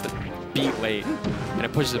counter is just a beat late, and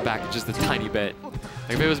it pushes it back just a tiny bit.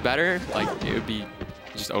 Like, if it was better, like, it would be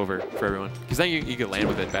just over for everyone. Because then you could land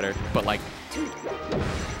with it better. But, like,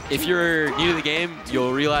 if you're new to the game,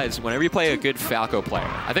 you'll realize whenever you play a good Falco player,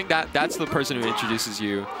 I think that's the person who introduces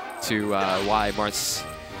you to why Marth's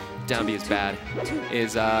down B is bad,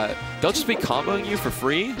 is they'll just be comboing you for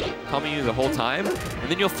free, comboing you the whole time, and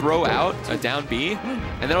then you'll throw out a down B,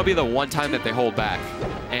 and that'll be the one time that they hold back.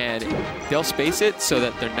 And they'll space it so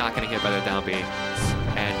that they're not going to hit by the down B.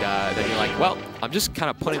 And then you're like, well, I'm just kind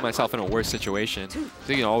of putting myself in a worse situation. So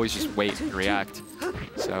you can always just wait and react.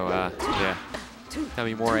 So, yeah. That'll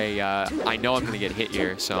be more a, I know I'm going to get hit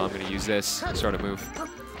here, so I'm going to use this sort of move.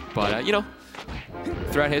 But, you know,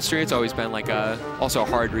 throughout history, it's always been like also a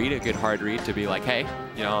hard read, a good hard read to be like, hey,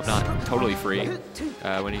 you know, I'm not totally free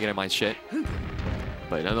when you get in my shit.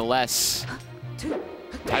 But nonetheless,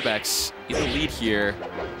 tiebex in the lead here.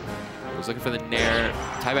 Was looking for the nair.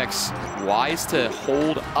 tiebex wise to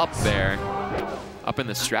hold up there, up in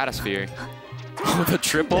the stratosphere. Oh, the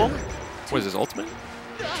triple. What is his ultimate?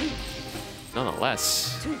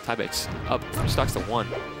 Nonetheless, tiebex up 3 stocks to 1.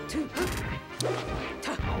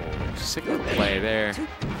 Oh, sick play there.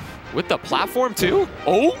 With the platform too?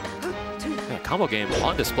 Oh! Yeah, combo game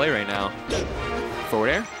on display right now. Forward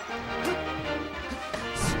air.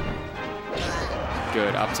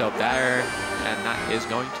 Good up tilt there, and that is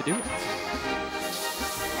going to do it.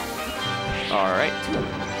 All right.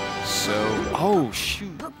 So, oh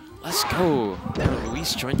shoot, let's go.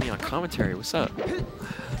 Louise joined me on commentary. What's up?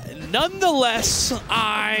 Nonetheless,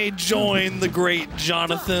 I joined the great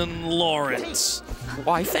Jonathan Lawrence.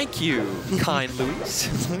 Why, thank you, kind Louise.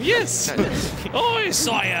 Yes. Oi,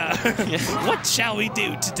 Sawyer. What shall we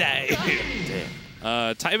do today?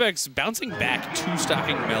 tiebex bouncing back,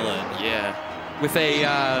 2-stocking Melen. Yeah. With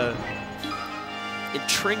a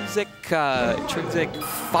intrinsic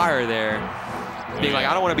fire there. being like,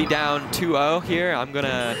 I don't want to be down 2-0 here. I'm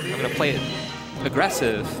gonna play it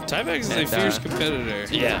aggressive. tiebex is a fierce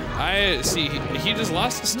competitor. Yeah. I see. He just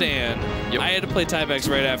lost to Stan. Yep. I had to play tiebex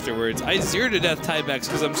right afterwards. I 0-to-death tiebex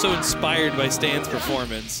because I'm so inspired by Stan's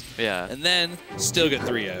performance. Yeah. And then still get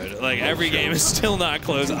 3-0'd. Like every game is still not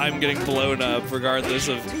close. I'm getting blown up regardless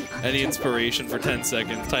of any inspiration for 10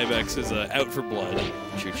 seconds. tiebex is out for blood.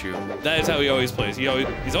 Choo-choo. That is how he always plays.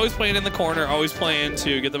 He's always playing in the corner, always playing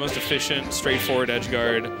to get the most efficient, straightforward edge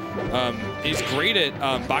guard. He's great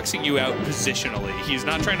at boxing you out positionally. He's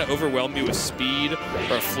not trying to overwhelm you with speed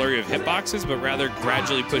or a flurry of hitboxes, but rather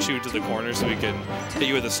gradually push you into the corner so he can hit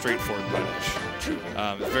you with a straightforward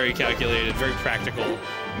punish. Very calculated, very practical.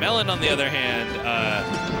 Melen, on the other hand,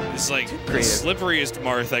 is like the slipperiest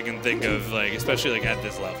Marth I can think of, like especially like at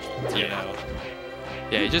this level. You know.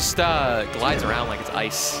 Yeah, he just glides around like it's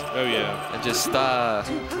ice. Oh yeah. And just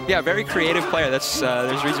yeah, very creative player. That's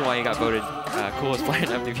there's a reason why he got voted coolest player in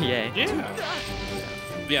MVPA. Yeah.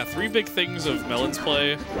 Yeah, 3 big things of Melen's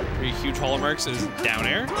play, 3 huge hallmarks is down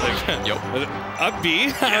air, like up B.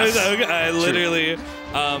 Yes. I literally,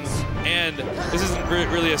 and this isn't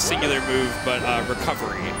really a singular move, but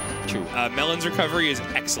recovery. True. Melen's recovery is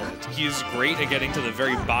excellent. He's great at getting to the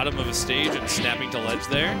very bottom of a stage and snapping to ledge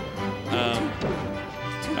there.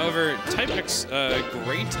 However, tiebex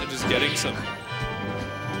great at just getting some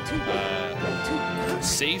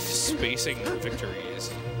safe spacing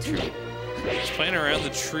victories. True. He's playing around the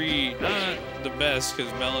tree, not the best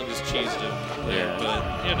because Melen just cheesed him there,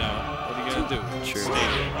 but you know, what are you gonna do? True.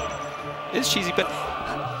 It's cheesy, but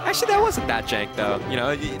actually that wasn't that jank though. You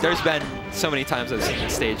know, there's been so many times I've seen the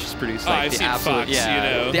stage just produce like I've the seen absolute, Fox, you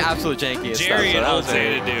know. the absolute jankiest Jerry stuff. in old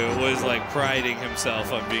Xanadu was like priding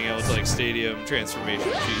himself on being able to like stadium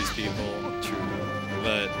transformation cheese people. True.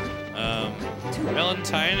 But Melen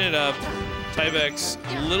tying it up. tiebex,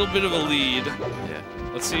 a little bit of a lead. Yeah.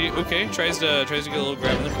 Let's see. Okay, tries to get a little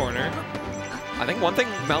grab in the corner. I think one thing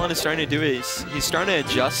Melen is starting to do is he's starting to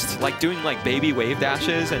adjust, like doing like baby wave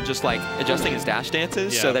dashes and just like adjusting his dash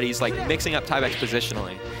dances so that he's like mixing up tiebex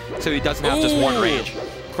positionally, so he doesn't have just one range.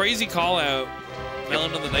 Crazy call out.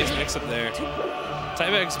 Melen with a nice mix up there.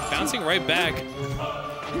 tiebex bouncing right back.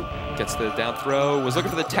 Gets the down throw. Was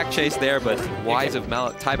looking for the tech chase there, but wise of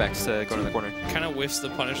tiebex to go to the corner. Kind of whiffs the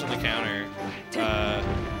punish on the counter.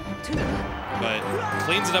 But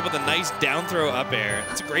cleans it up with a nice down throw up air.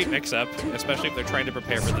 It's a great mix up, especially if they're trying to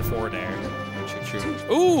prepare for the forward air. True.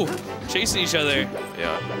 Ooh, chasing each other.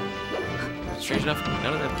 Yeah. Strange enough,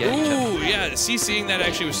 none of them get each other. Ooh, yeah, CCing that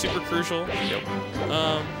actually was super crucial. Yep.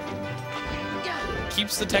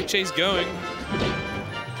 Keeps the tech chase going.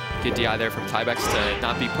 Good DI there from tiebex to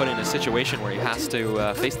not be put in a situation where he has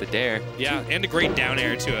to face the dare. Yeah, and a great down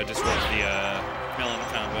air to disrupt the Melen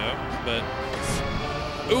combo. But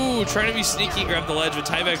ooh, trying to be sneaky, grab the ledge with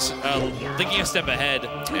tiebex thinking a step ahead.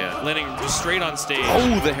 Yeah, landing just straight on stage.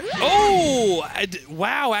 Oh, there. Oh,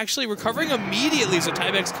 wow! Actually, recovering immediately, so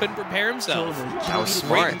tiebex couldn't prepare himself. That was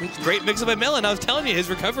smart. Great mix up by Melen. I was telling you,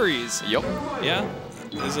 his recoveries. Yep. Yeah,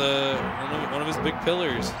 is one of his big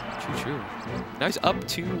pillars. True. Now he's up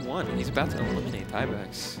 2-1. He's about to eliminate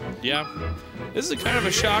tiebex. Yeah. This is kind of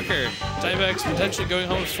a shocker. tiebex potentially going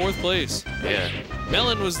home with 4th place. Yeah.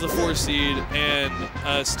 Melen was the 4th seed,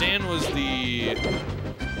 and Stan was the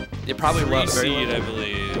probably 3 seed, I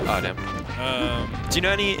believe. Oh, damn. Do you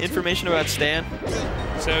know any information about Stan?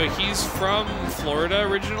 So he's from Florida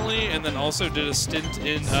originally, and then also did a stint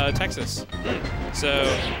in Texas. So,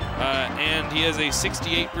 and he has a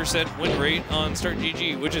 68% win rate on Start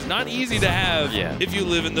GG, which is not easy to have if you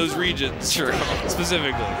live in those regions. Sure.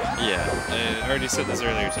 Specifically. Yeah. I already said this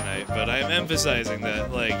earlier tonight, but I'm emphasizing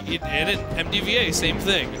that, like, and in MDVA, same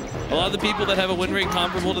thing. A lot of the people that have a win rate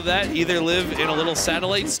comparable to that either live in a little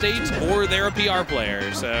satellite state or they're a PR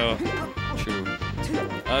player, so. True.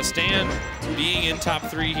 Stan being in top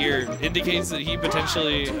 3 here indicates that he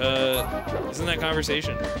potentially is in that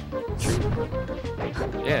conversation.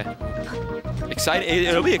 Yeah.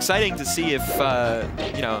 It'll be exciting to see if,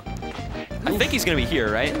 you know, I think he's going to be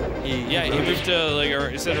here, right? He moved to,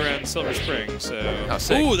 like, he said around Silver Spring, so. Oh,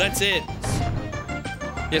 sick. Ooh, that's it.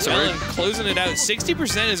 Yeah, so Melen closing it out.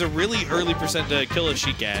 60% is a really early percent to kill a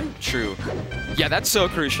Sheik at. True. Yeah, that's so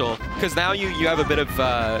crucial, because now you have a bit of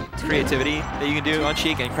creativity that you can do on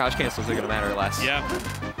Sheik, and crouch cancels are going to matter less. Yeah.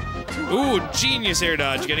 Ooh, genius air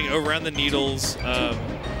dodge, getting around the needles.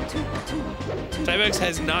 tiebex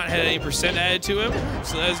has not had any percent added to him,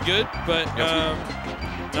 so that's good, but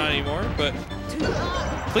not anymore. But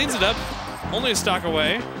cleans it up, only a stock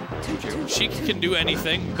away. Sheik can do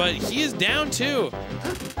anything, but he is down too.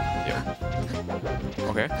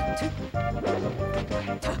 Okay.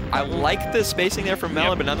 I like the spacing there from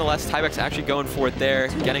Melen, but nonetheless, tiebex actually going for it there,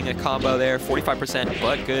 getting a combo there, 45%,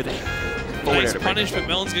 but good. Nice punish, but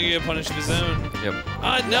Melen's gonna get a punish of his own. Yep.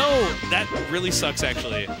 No, that really sucks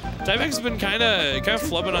actually. tiebex has been kind of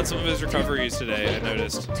flubbing on some of his recoveries today. I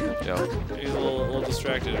noticed. Yeah. He's a little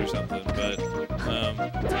distracted or something, but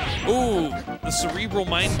ooh, the cerebral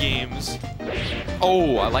mind games.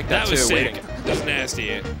 Oh, I like that, That was too. sick. Waiting. That's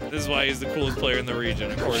nasty. This is why he's the coolest player in the region,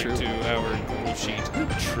 according to our Google sheet.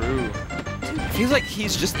 True. It feels like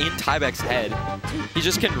he's just in tiebex's head. He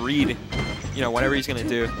just can read, you know, whatever he's gonna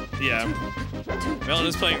do. Yeah. Melen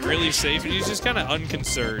is playing really safe, and he's just kind of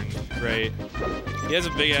unconcerned, right? He has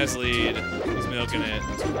a big-ass lead. He's milking it.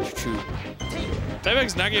 True.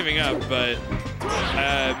 tiebex not giving up, but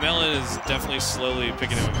Melen is definitely slowly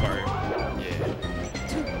picking him apart.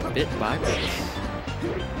 Yeah. Bit by bit.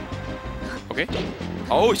 Okay.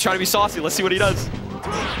 Oh, he's trying to be saucy. Let's see what he does.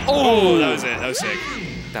 Oh, that was it. That was sick.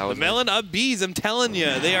 That was Melen up Bs, I'm telling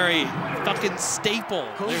you, they are a fucking staple.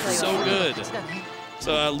 They're so good.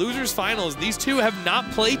 So losers finals. These two have not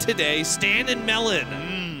played today. Stan and Melen.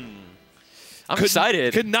 I'm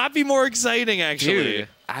excited. Could not be more exciting, actually. Dude,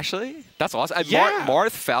 actually, that's awesome. Yeah.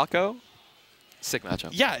 Marth, Falco, sick matchup.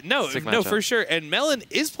 Yeah, no, Sick no, matchup. for sure. And Melen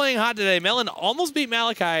is playing hot today. Melen almost beat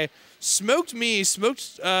Malachi, smoked me,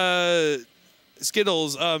 smoked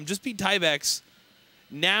Skittlez, just beat tiebex.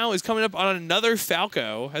 Now is coming up on another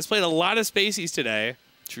Falco. Has played a lot of spacies today.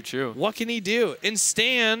 True, true. What can he do? And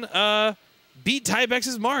Stan beat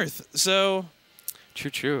tiebex's Marth. So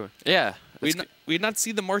True, true. Yeah. we did not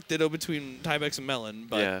see the Marth ditto between tiebex and Melen,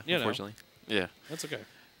 but yeah, you know, unfortunately. Yeah. that's okay.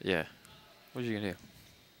 Yeah. What are you gonna do?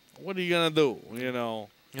 What are you gonna do? You know.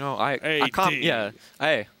 You know, I Hey, T. yeah.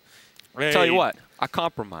 Hey, Hey, tell you what, I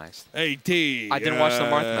compromised. Hey T. I didn't watch the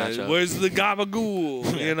Marth matchup. Where's the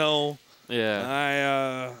gabagool? You know.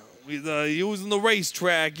 Yeah. We using the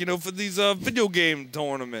racetrack, you know, for these video game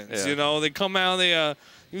tournaments. Yeah. You know, they come out, they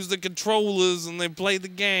use the controllers and they play the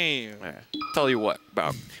game. Yeah. Tell you what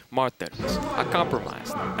about Marth. I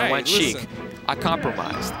compromised. I Hey, went listen. Sheik. I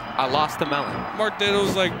compromised. I lost to Melen. Marth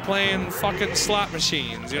Ditto's like playing fucking slot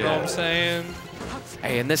machines. You know what I'm saying?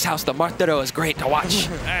 Hey, in this house, the Marth Ditto is great to watch.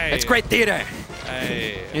 Hey. It's great theater.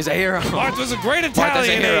 Hey. He's a hero. Marth was a great Marth is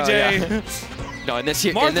a Italian, hero, AJ. yeah. No, in this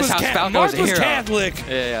Marth house, Falco Marth is a was hero. Catholic.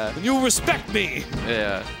 Yeah, And you respect me.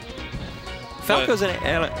 yeah. Falco's an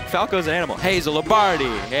animal. Hey, he's a Lombardi.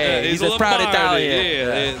 Hey, he's a proud Lombardi.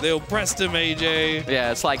 Italian. Yeah, they oppressed him, AJ.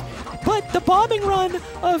 Yeah, it's like, but the bombing run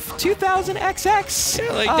of 2000 XX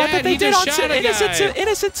Yeah, like that they he did just on shot a guy.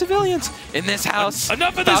 innocent civilians in this house.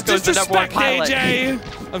 Enough of this Falco's the #1 disrespect, pilot.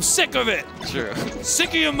 AJ. I'm sick of it. True. Sick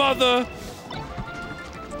of your mother.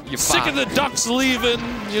 You Sick of the Ducks leaving,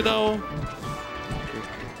 you know.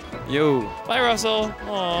 Yo. Bye, Russell.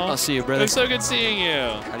 Aw. I'll see you, It brother. was so good seeing you.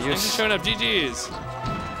 Thanks Adios. for showing up. GG's.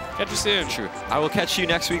 Catch you soon. True. I will catch you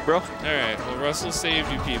next week, bro. All right. Well, Russell saved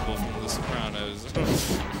you people from The Sopranos.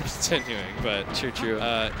 Continuing, but True.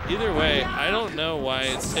 either way, I don't know why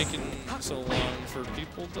it's taken so long for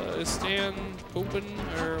people to stand open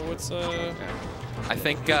or what's I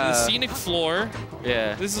think. the scenic floor.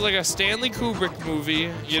 Yeah. This is like a Stanley Kubrick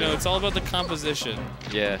movie. You know, it's all about the composition.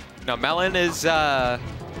 Yeah. No, Melen is.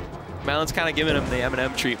 Melen's kind of giving him the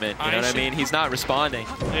Eminem treatment. You know what I mean? He's not responding.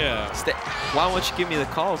 Yeah. Why won't you give me the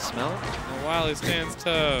calls, Melen? And while he stands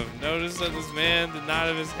tough, notice that this man did not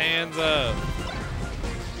have his hands up.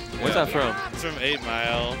 Where's that from? It's from 8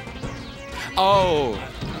 Mile. Oh.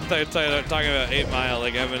 Talking about 8 Mile,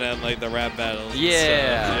 like Eminem, like the rap battles. and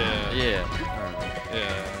Yeah. stuff.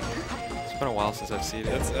 Yeah. It's been a while since I've seen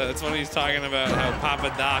it. That's when he's talking about how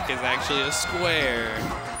Papa Doc is actually a square.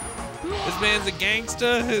 This man's a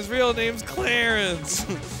gangsta. His real name's Clarence.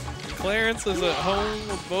 Clarence is at home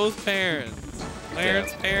with both parents.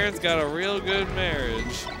 Clarence's parents got a real good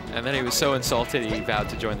marriage. And then he was so insulted he vowed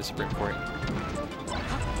to join the Supreme Court.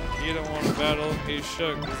 You don't want to battle, he's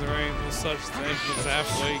shook, because there ain't no such thing as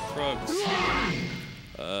halfway crooks.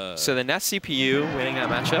 So the Nest CPU winning that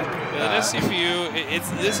matchup. Yeah, the CPU,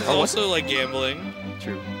 this is also like gambling.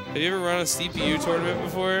 True. Have you ever run a CPU tournament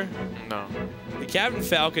before? No. The Captain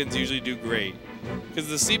Falcons usually do great. Because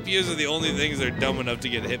the CPUs are the only things that are dumb enough to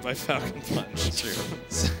get hit by Falcon Punch. True.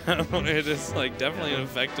 So it is like definitely an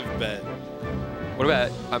effective bet. What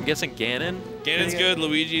about, I'm guessing Ganon? Ganon's good,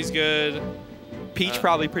 Luigi's good. Peach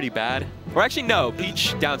probably pretty bad. Or actually, no,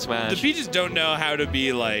 Peach down smash. The Peaches don't know how to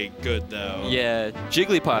be like good though. Yeah,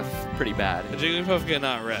 Jigglypuff pretty bad. The Jigglypuff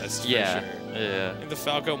cannot rest. Yeah, For sure. yeah. I think the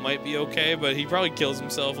Falco might be okay, but he probably kills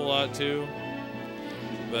himself a lot too.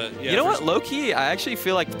 But yeah, you know what? Low key, I actually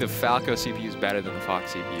feel like the Falco CPU is better than the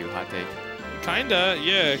Fox CPU. Hot take. Kinda,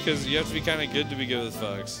 yeah, because you have to be kind of good to be good with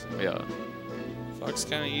Fox. Yeah. Fox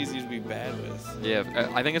kind of easy to be bad with. Yeah,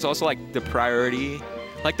 I think it's also like the priority.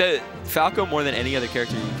 Like the Falco, more than any other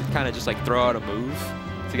character, you can kind of just like throw out a move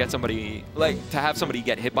to get somebody, like to have somebody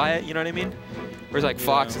get hit by it. You know what I mean? Whereas like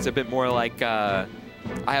Fox, it's a bit more like I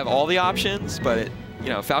have all the options, but it, you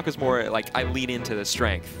know, Falco's more like I lean into the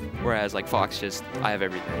strength, whereas like Fox just I have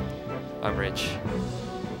everything. I'm rich.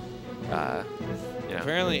 You know.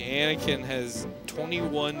 Apparently, Anakin has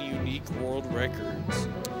 21 unique world records.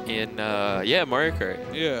 In yeah, Mario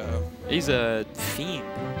Kart. Yeah. He's a fiend.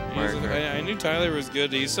 Mario Kart. I knew Tyler was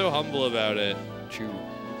good. He's so humble about it. True.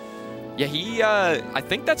 Yeah, he. I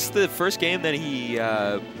think that's the first game that he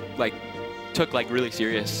like took like really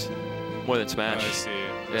serious, more than Smash. Oh, I see.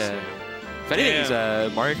 Yeah. If anything, he's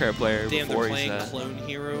a Mario Kart player. Damn, before they're playing he's, Clone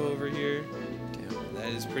Hero over here. Damn. That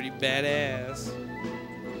is pretty badass.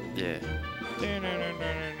 Yeah.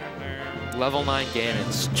 Level 9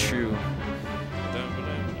 Ganon's true.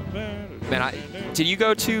 Man, did you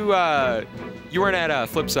go to? You weren't at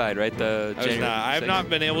Flipside, right? The I was not. I've not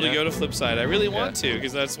been able to go to Flipside. I really want to,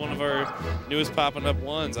 because that's one of our newest popping up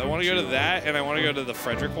ones. I want to go to that, and I want to go to the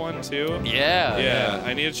Frederick one too. Yeah.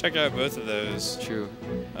 I need to check out both of those. True.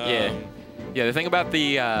 Yeah. The thing about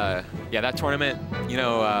the that tournament, you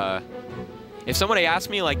know, if somebody asked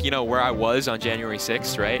me like, you know, where I was on January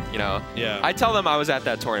 6th, right? You know, I tell them I was at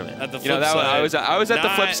that tournament. At the Flipside. You know, I was at the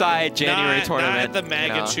Flipside January tournament. Not at the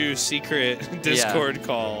Magachu secret Discord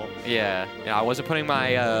call. Yeah, I wasn't putting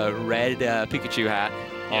my red Pikachu hat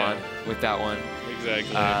on with that one.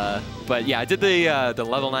 Exactly. But yeah, I did the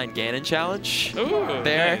level 9 Ganon challenge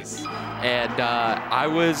there, nice. and I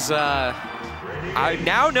was. I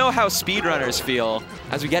now know how speedrunners feel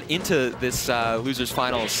as we get into this losers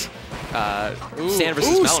finals. Stan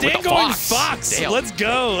versus Melen Stan with the going Fox. Fox. Damn. Let's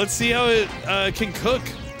go. Let's see how it can cook.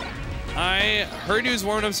 I heard he was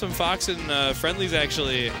warming up some Fox in friendlies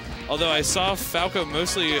actually, although I saw Falco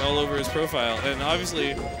mostly all over his profile, and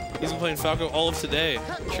obviously he's been playing Falco all of today.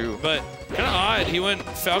 True. But kind of odd, he went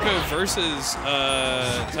Falco versus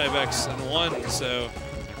tiebex and won, so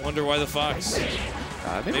I wonder why the Fox.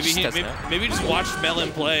 Maybe he just watched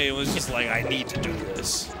Melen play and was just like, I need to do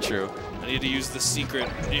this. True. I need to use the secret,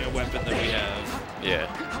 weapon that we have. Yeah.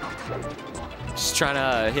 Just trying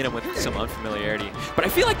to hit him with some unfamiliarity. But I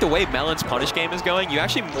feel like the way Melen's punish game is going, you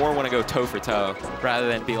actually more want to go toe for toe rather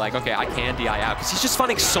than be like, okay, I can DI out. Because he's just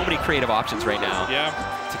finding so many creative options right now.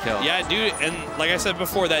 To kill. Yeah, dude. And like I said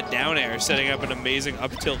before, that down air setting up an amazing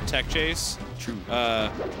up tilt tech chase. True.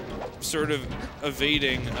 Sort of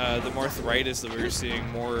evading the Marthritis that we were seeing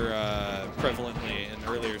more prevalently in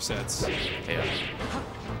earlier sets. Yeah.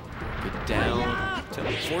 Good down.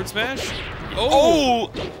 Forward smash? Oh!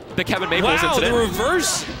 The Kevin Maples incident. The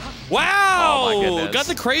reverse. Wow! Oh my goodness. Got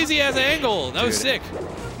the crazy ass angle. That was sick.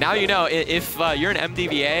 Now you know, if you're an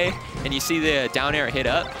MDVA and you see the down air hit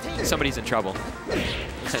up, somebody's in trouble.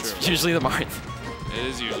 That's usually the Marth. It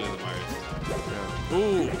is usually the Marth.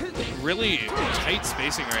 Ooh, really tight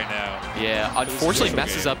spacing right now. Yeah, unfortunately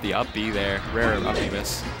messes up the up B there. Rare up B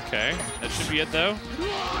miss. Okay, that should be it though.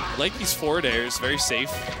 Like these forward airs, very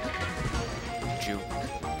safe.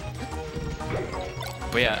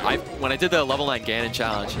 But yeah, when I did the level 9 Ganon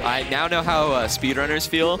challenge, I now know how speedrunners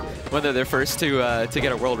feel when they're first to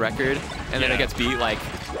get a world record, and then it gets beat like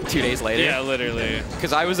 2 days later. Yeah, literally.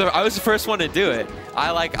 Because I was the first one to do it.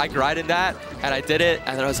 I grinded that, and I did it,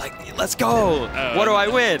 and then I was like, let's go. What do I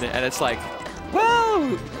win? And it's like,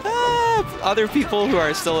 well, other people who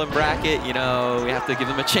are still in bracket, you know, we have to give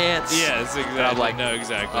them a chance. Yes, exactly. And I'm like, no,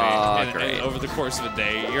 exactly. Great. And over the course of a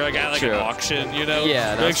day, you're like at like an auction, you know?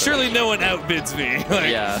 Yeah. You're like, surely no one outbids me.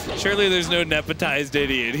 Like, surely there's no nepotized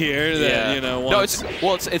idiot here that, you know, wants...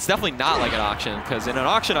 No, it's definitely not like an auction, because in an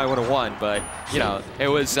auction I would have won, but, you know, it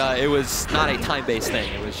was not a time-based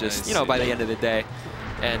thing. It was just, you know, by the end of the day.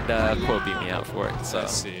 And Quote beat me out for it, so I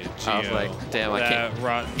was like, damn, I can't.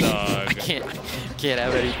 Rotten dog. I can't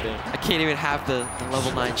have anything. I can't even have the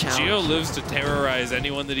level 9 challenge. Gio lives to terrorize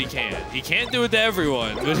anyone that he can. He can't do it to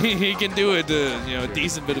everyone, but he can do it to a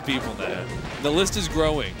decent bit of people now. The list is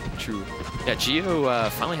growing. True. Yeah,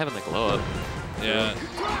 Gio finally having the glow up. Yeah.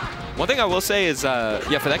 One thing I will say is, for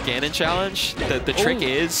that Ganon challenge, the trick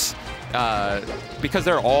is. Because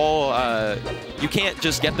they're all, you can't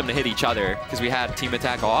just get them to hit each other because we had team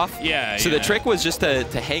attack off. Yeah. So the trick was just to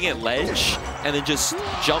hang at ledge and then just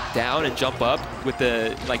jump down and jump up with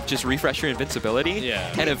the, just refresh your invincibility.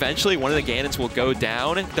 Yeah. And eventually one of the Ganons will go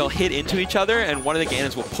down, they'll hit into each other, and one of the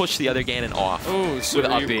Ganons will push the other Ganon off with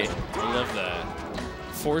up B. I love that.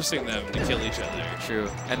 forcing them to kill each other. True.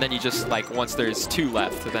 And then you just, like, once there's 2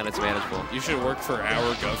 left, then it's manageable. You should work for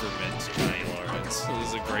our government, Johnny Lawrence. This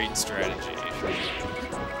is a great strategy.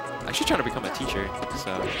 I'm actually trying to become a teacher,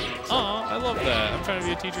 so. Oh, I love that. I'm trying to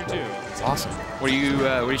be a teacher too. It's awesome. What are you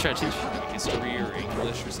trying to teach? History or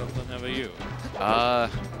English or something. How about you?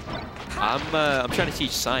 I'm trying to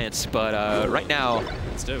teach science, but right now,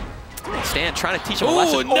 Let's do. Stan trying to teach him a Oh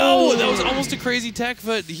lesson. no, that was almost a crazy tech,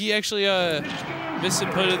 but he actually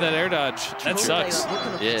misinputted that air dodge. That sucks.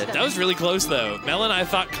 Yeah. That was really close though. Melen, I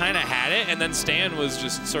thought, kind of had it, and then Stan was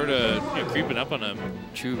just sort of creeping up on him.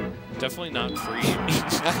 True. Definitely not free.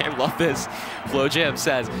 I love this. Flo Jam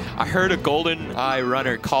says, I heard a golden eye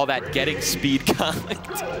runner call that getting speed cocked.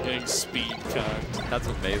 Getting speed cocked. That's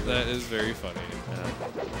amazing. That is very funny.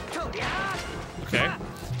 Okay.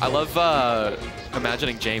 I love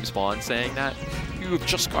imagining James Bond saying that. You've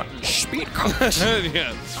just gotten speed cocked.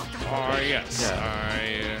 Yeah. Oh, yes.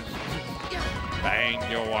 Yeah. I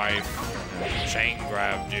banged your wife, chain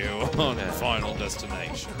grabbed you on Final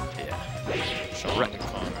Destination. Yeah. Sean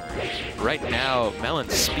Connery. Right now,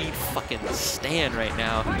 Melen's speed fucking Stan right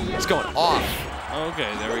now. He's going off.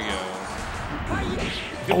 Okay, there we go.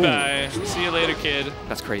 Goodbye. See you later, kid.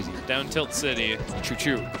 That's crazy. Down Tilt City.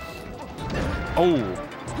 Choo-choo. Oh,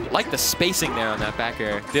 like the spacing there on that back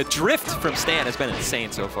air. The drift from Stan has been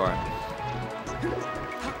insane so far.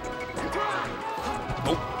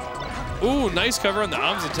 Ooh, nice cover on the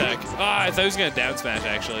arms attack. Ah, I thought he was going to down smash,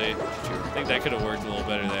 actually. I think that could have worked a little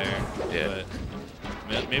better there. Yeah.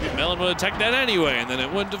 But maybe Melen would have teched that anyway, and then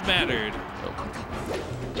it wouldn't have mattered.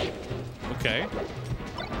 Okay.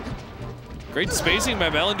 Great spacing by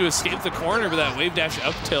Melen to escape the corner, but that wave dash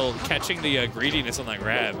up tilt catching the greediness on that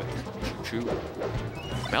grab. True.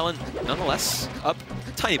 Melen, nonetheless, up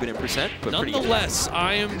a tiny bit in percent, but nonetheless,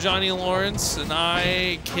 I am Johnny Lawrence, and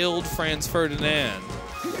I killed Franz Ferdinand.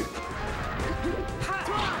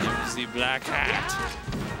 From the black hat.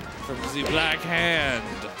 From the black hand.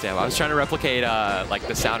 Damn, I was trying to replicate like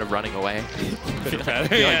the sound of running away. Yeah.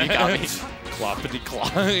 Like you got me. Cloppity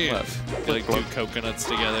clop. Yeah. Like 2 coconuts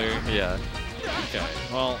together. Yeah. Okay.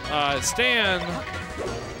 Well, Stan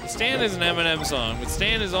is an Eminem song, but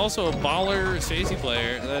Stan is also a baller Stacy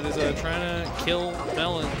player that is trying to kill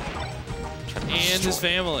Melen and his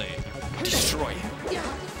family. Destroy him.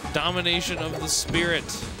 Domination of the spirit.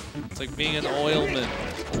 It's like being an oilman.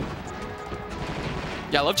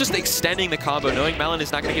 Yeah, I love just extending the combo, knowing Melen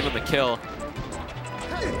is not going to give him the kill.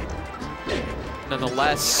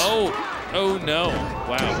 Nonetheless. Oh no.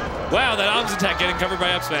 Wow. Wow, that arms attack getting covered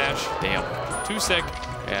by up smash. Damn. Too sick.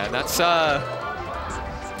 Yeah, that's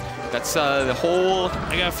the whole.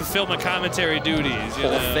 I gotta fulfill my commentary duties.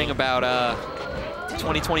 Whole thing about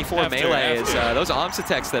 2024 Melee is those arms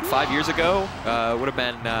attacks that 5 years ago would have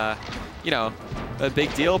been, you know, a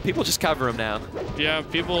big deal. People just cover them now. Yeah,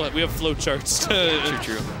 we have flowcharts to,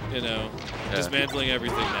 True. You know, dismantling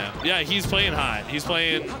everything now. Yeah, he's playing hot. He's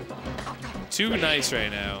playing too nice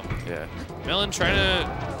right now. Yeah. Melen trying to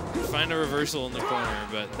find a reversal in the corner,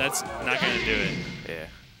 but that's not going to do it. Yeah.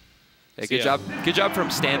 Good job. Good job from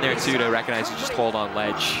Stan there too to recognize you just hold on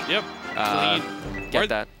ledge. Yep. Clean. Get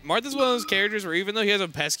that. Marth is one of those characters where even though he has a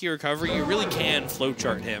pesky recovery, you really can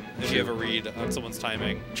flowchart him if you have a read on someone's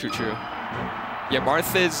timing. True. Yeah,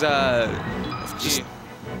 Marth is just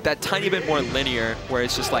that tiny bit more linear, where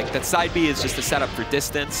it's just like that side B is just a setup for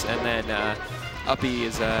distance, and then up B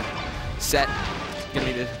is set. Gonna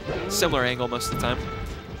be the similar angle most of the time.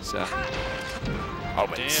 So. Oh,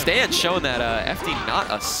 but Stan showing that FD not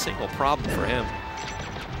a single problem for him.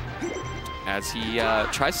 As he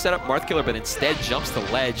tries to set up Marth Killer, but instead jumps the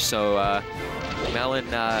ledge. So Melen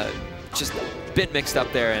just a bit mixed up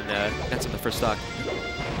there, and nets him the first stock.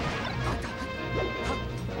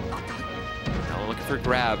 Melen looking for a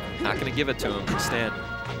grab. Not going to give it to him. Stan.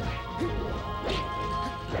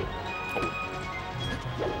 Oh.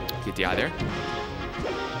 Get the eye there.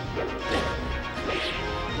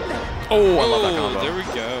 Oh, I love that combo. There we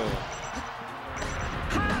go.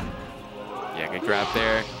 Yeah, good grab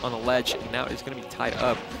there on the ledge. And now it's going to be tied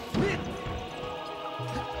up.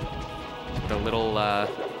 The little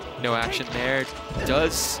no action there.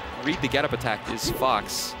 Does read the get-up attack is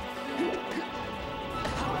Fox.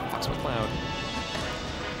 Fox McCloud.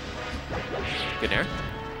 Good air.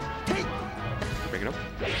 Bring it up.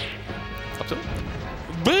 Up to him.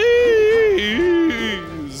 Bees!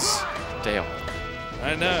 Dale.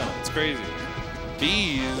 I know, it's crazy.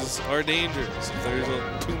 Bees are dangerous if there's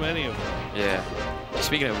too many of them. Yeah.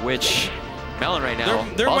 Speaking of which, Melen right now.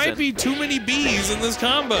 There might be too many bees in this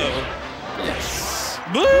combo. Yes.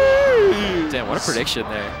 Damn, what a prediction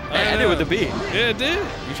there. And ended with the B. Yeah, it did.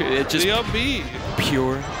 It just the up B.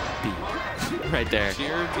 Pure B. Right there.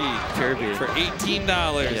 Pure B. Pure B. For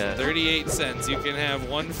 $18.38, you can have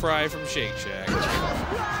one fry from Shake Shack.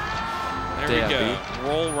 There we go.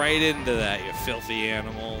 Roll right into that, you filthy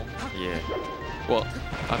animal. Yeah. Well,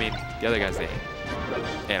 I mean, the other guy's the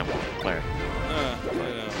animal player. I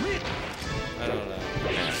don't know.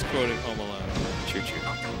 Yeah. Just quoting Home Alone. True.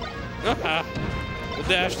 The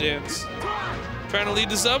dash dance. Trying to lead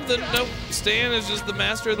to something. Nope. Stan is just the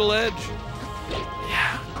master of the ledge.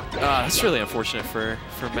 Yeah. That's really unfortunate for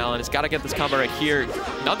Melen. He's got to get this combo right here.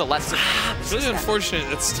 Nonetheless, it's really unfortunate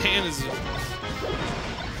that Stan is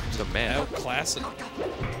the man. Outclassing.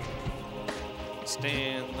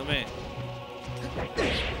 Stan the man.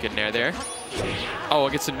 Good nair there. Oh,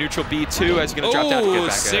 it gets a neutral B2 as he's going to drop down to get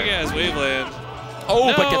back. Sick ass waveland. Oh,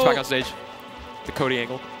 no. But gets back on stage. The Cody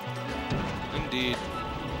angle. Indeed.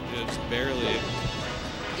 Just barely.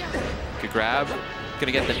 Good grab.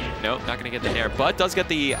 Gonna get the, nope, not gonna get the nair, but does get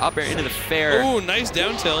the up air into the fair. Oh, nice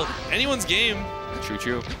down tilt. Anyone's game.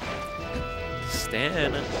 True.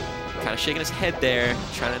 Stan kind of shaking his head there,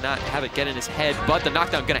 trying to not have it get in his head, but the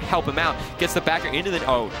knockdown gonna help him out. Gets the backer into the,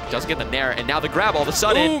 does get the nair, and now the grab all of a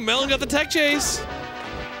sudden. Ooh, Melen got the tech chase.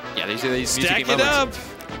 Yeah, these are these Stack it up.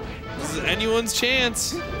 This is anyone's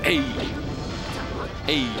chance. Hey.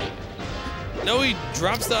 No, he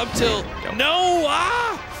drops the up tilt. Yep. No,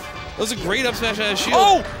 That was a great up smash out of shield.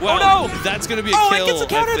 Oh, well, no. That's going to be a kill. Oh, it gets a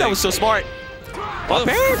counter. That was so smart. What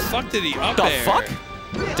the fuck did he up air? The fuck?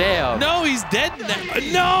 Damn. No, he's dead now.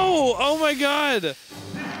 No! Oh my god.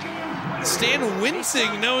 Stan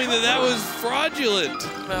wincing knowing that was fraudulent.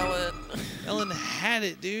 Melen had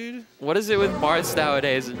it, dude. What is it with Marth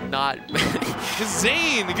nowadays? Not. Because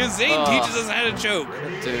Zane teaches us how to choke.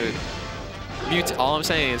 Dude. All I'm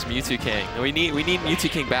saying is Mewtwo King. We need Mewtwo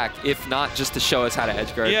King back, if not just to show us how to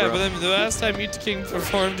edge guard. Yeah, bro. but then the last time Mewtwo King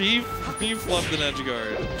performed, he flubbed an edge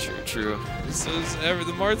guard. True. So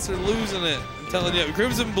the Marths are losing it. I'm telling you,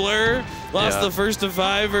 Crimson Blur lost the first of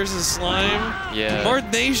 5 versus Slime. Yeah. Marth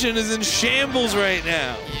Nation is in shambles right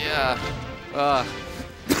now. Yeah.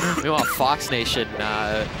 Meanwhile, Fox Nation,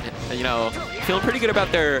 feeling pretty good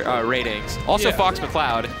about their ratings. Also, Fox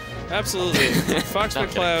McCloud. Absolutely. Fox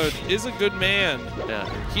McCloud is a good man. Yeah.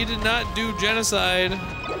 He did not do genocide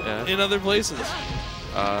in other places.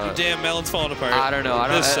 Damn, Melen's falling apart. I don't know.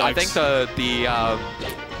 I think the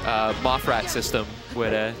Mothrat system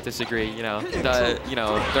would disagree. They're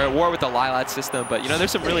at war with the Lilat system, but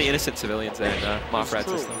there's some really innocent civilians there in the Mothrat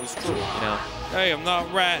system. It's true. Hey, I'm not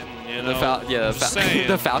ratting. The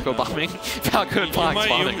Falco bombing, Falco and Fox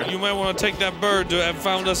bombing. You might want to take that bird to have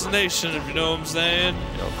found destination, if you know what I'm saying.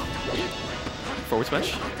 Forward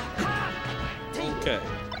smash. Okay.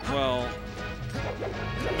 Well,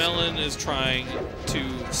 Melen is trying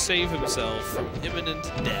to save himself from imminent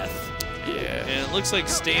death. Yeah. And it looks like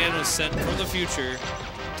Stan was sent from the future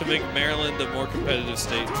to make Maryland a more competitive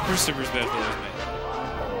state for Super Smash Bros.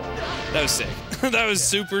 That was sick. That was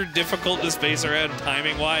super difficult to space around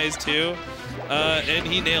timing-wise, too. And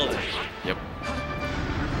he nailed it. Yep.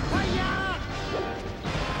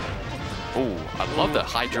 Oh, I love the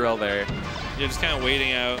high drill there. Yeah, just kind of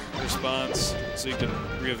waiting out response so you can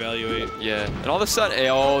reevaluate. Yeah, and all of a sudden,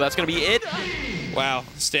 that's going to be it. Wow,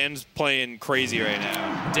 Stan's playing crazy right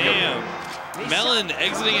now. Damn. Melen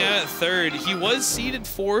exiting out at 3rd. He was seeded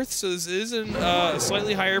 4th, so this is a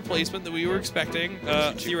slightly higher placement than we were expecting,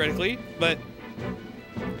 theoretically. But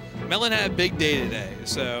Melen had a big day today,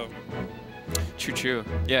 so. True.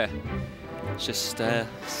 Yeah. It's just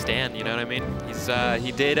Stan, you know what I mean?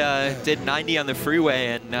 He did 90 on the freeway,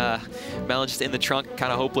 and Melen just in the trunk,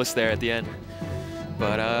 kind of hopeless there at the end.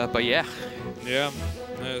 But yeah. Yeah,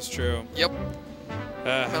 that is true. Yep.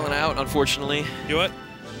 Melen out, unfortunately. You what?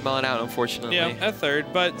 Melen out, unfortunately. Yeah, at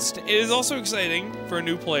 3rd, but it is also exciting for a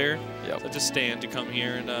new player to Stan to come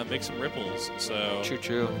here and make some ripples. So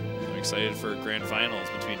True. I'm excited for grand finals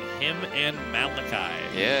between him and Malachi.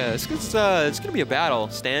 Yeah, it's gonna be a battle.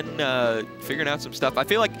 Stan figuring out some stuff. I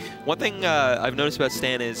feel like one thing I've noticed about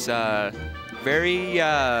Stan is very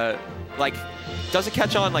doesn't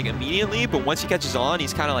catch on immediately, but once he catches on,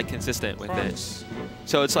 he's kind of consistent with it.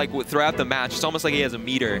 So it's throughout the match, it's almost like he has a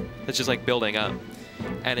meter that's just building up.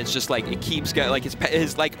 And it's just it keeps getting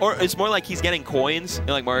or it's more like he's getting coins in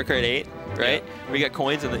Mario Kart 8, right? Yeah. Where you get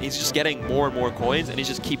coins and then he's just getting more and more coins and he's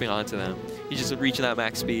just keeping on to them. He's just reaching that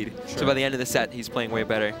max speed. Sure. So by the end of the set, he's playing way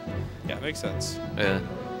better. Yeah, makes sense. Yeah.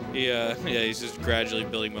 He's just gradually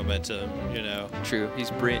building momentum, True. He's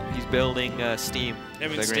building steam. I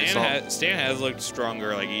mean, Stan has looked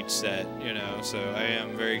stronger each set, so I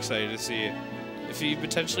am very excited to see if he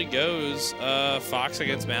potentially goes Fox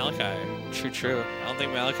against Malachi. True. I don't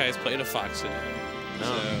think Malachi has played a Fox today. No.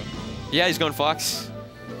 So. Yeah, he's going Fox.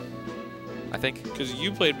 I think. Because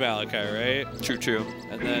you played Malachi, right? True.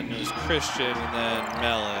 And then it was Christian, and then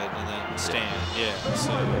Melen, and then Stan. Yeah,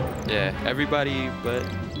 so. Yeah, everybody but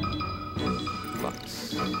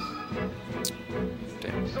Fox.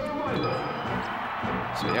 Damn.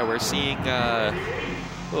 So yeah, we're seeing a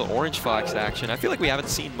little Orange Fox action. I feel like we haven't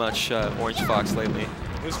seen much Orange Fox lately.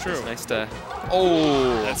 It's true. It's nice to...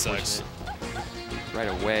 Oh! That sucks. Right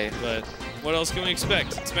away. But what else can we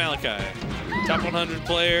expect? It's Malachi. Top 100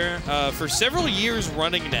 player for several years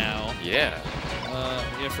running now. Yeah.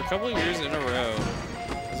 Yeah, for a couple of years in a row.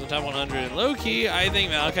 He's on top 100. And low-key, I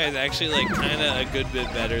think Malachi is actually like kind of a good bit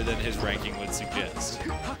better than his ranking would suggest.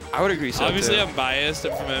 I would agree so, Obviously, too. I'm biased.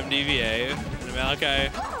 I'm from MVLvchi. And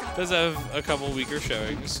Malachi does have a couple weaker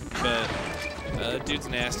showings, but dude's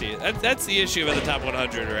nasty. That's the issue about the top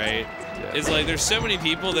 100, right? Yeah. Is like there's so many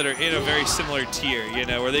people that are in a very similar tier, you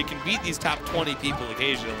know, where they can beat these top 20 people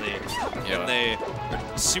occasionally, and they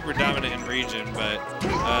are super dominant in region. But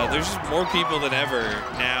there's just more people than ever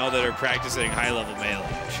now that are practicing high-level Melee,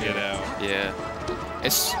 you know. Yeah.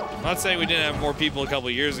 I'm not saying we didn't have more people a couple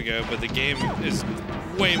years ago, but the game is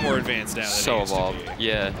way more advanced now than So it used evolved. to be.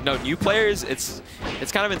 Yeah. No, new players, it's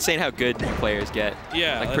kind of insane how good new players get.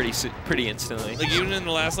 Yeah. Like pretty instantly. Like even in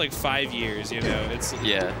the last like 5 years, you know, it's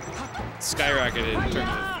skyrocketed in terms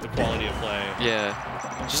of the quality of play. Yeah.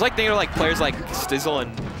 Just like thinking of like players like Stizzle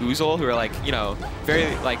and Oozle who are like, you know,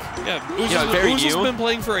 very like Oozle's been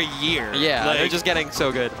playing for a year. Yeah, like, they're just getting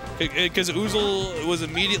so good. Because Oozle was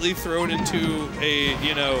immediately thrown into a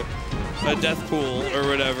a death pool or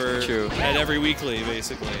whatever. True. At every weekly,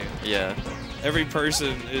 basically. Yeah. Every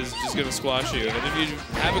person is just gonna squash you, and if you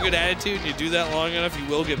have a good attitude and you do that long enough, you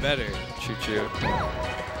will get better. True.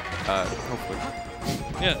 Hopefully.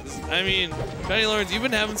 Yeah, I mean, Johnny Lawrence, you've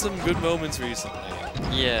been having some good moments recently.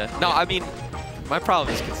 Yeah. No, I mean, my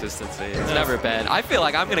problem is consistency. It's never been. I feel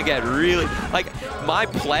like I'm gonna get really my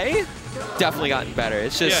play definitely gotten better.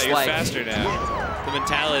 It's just you're faster now. The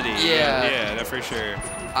mentality. Yeah, no, for sure.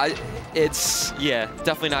 It's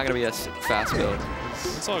definitely not gonna be a fast build.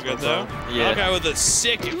 It's all good though. Yeah. Malachi with a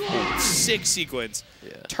sick sequence.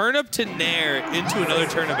 Yeah. Turnip to Nair into another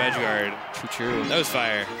turnip edge guard. True. That was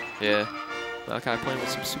fire. Yeah. Malachi playing with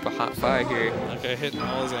some super hot fire here. Malachi hitting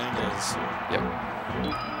all his angles. Yep.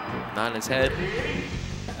 Not in his head.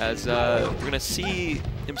 As we're gonna see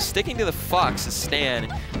him sticking to the Fox as Stan.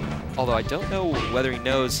 Although I don't know whether he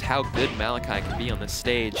knows how good Malachi can be on this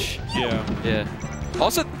stage. Yeah.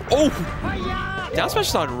 Also, down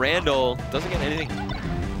smash on Randall. Doesn't get anything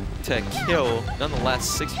to kill. Nonetheless,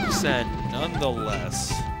 60%.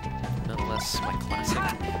 Nonetheless, my classic.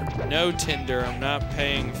 No Tinder, I'm not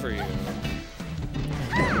paying for you.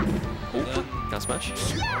 Down smash.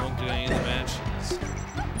 I won't do any of the matches.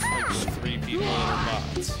 Like 3 people that are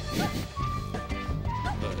bots.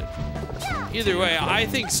 But either way, I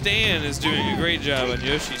think Stan is doing a great job on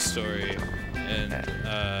Yoshi's story. And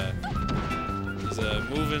is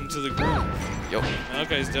moving to the group. Yep.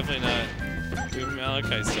 Malachi's definitely not doing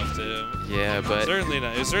Malachi stuff to him. Yeah, but Certainly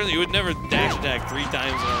not. Certainly, he would never dash attack 3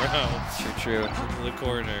 times in a row. True. Into the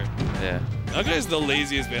corner. Yeah. Malachi's the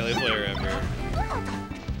laziest Melee player ever.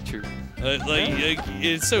 True.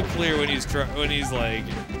 It's so clear when he's like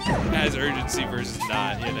has urgency versus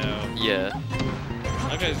not, you know. Yeah.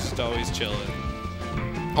 Malachi's just always chilling.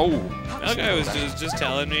 Malachi was just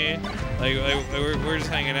telling me, like we're just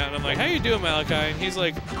hanging out, and I'm like, "How you doing, Malachi?" And he's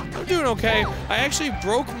like, "I'm doing okay. I actually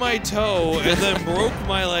broke my toe and then broke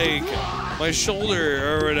my shoulder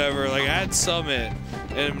or whatever, like at Summit,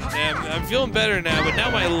 and I'm feeling better now, but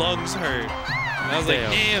now my lungs hurt." And I was like,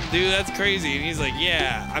 "Damn, dude, that's crazy." And he's like,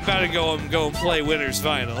 "Yeah, I'm about to go and play winners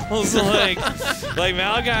finals." like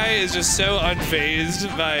Malachi is just so unfazed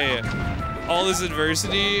by all this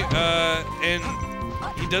adversity, and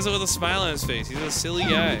he does it with a smile on his face. He's a silly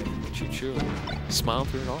guy. True. Smile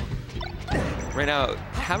through it all. Right now,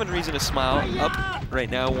 having reason to smile. Up right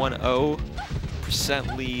now,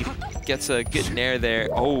 1-0% lead. Gets a good nair there.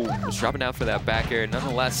 Just dropping down for that back air.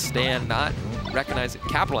 Nonetheless, Stan not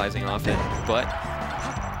capitalizing off it, but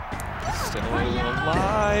still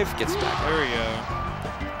alive. Gets back. There we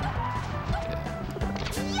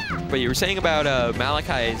go. But you were saying about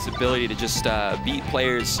Malachi's ability to just beat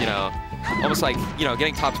players, you know, almost like, you know,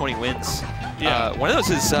 getting top 20 wins. Yeah. One of those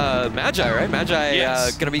is Magi, right?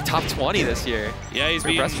 Magi gonna be top 20 this year. Yeah, he's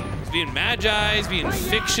beating Magi, he's beating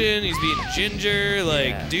Fiction, he's beating Ginger.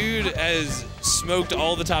 Like, dude has smoked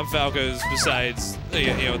all the top Falcos besides,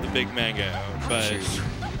 you know, the big Mango. But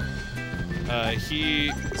He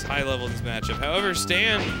is high level in this matchup. However,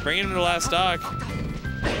 Stan bringing him to last stock.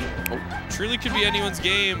 Truly could be anyone's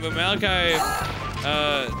game, but Malachi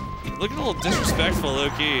looking a little disrespectful, low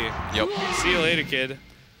key. Yep. See you later, kid.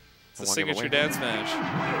 It's a I wanna go signature away. dance match.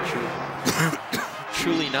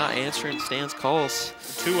 Truly not answering Stan's calls.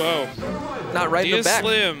 2-0. Not right in the Dia back.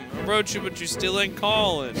 Slim, wrote you, but you still ain't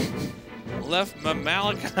calling. Left my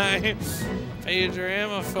Malachi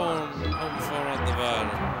pager phone, home phone on the bottom.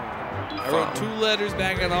 I wrote 2 letters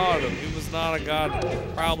back in autumn. He was not a god.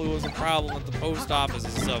 Probably was a problem at the post office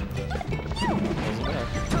or something. Wasn't bad.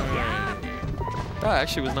 Alright. That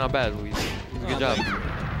actually was not bad, Louise. Good job.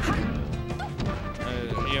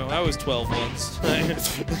 You know, I was 12 once.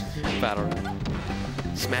 Battle rap.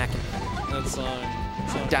 Smacking. That song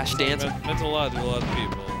Dash dancing. meant a lot to a lot of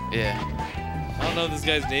people. Yeah. I don't know if this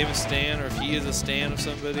guy's name is Stan or if he is a Stan of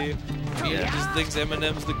somebody. He just thinks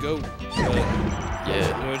Eminem's the GOAT. But,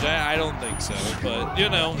 Yeah. which I don't think so. But, you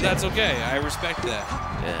know, that's okay. I respect that.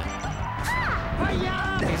 Yeah.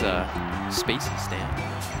 He's a spacey Stan.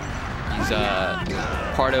 He's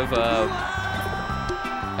part of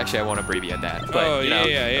actually I won't abbreviate that. But, Oh, you know.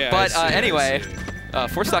 yeah. But I see, anyway,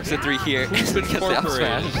 4 stocks at 3 here. Who's been Gets the up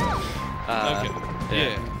incorporated? smash. Okay.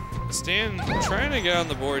 Yeah. Stan trying to get on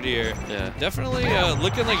the board here. Yeah. Definitely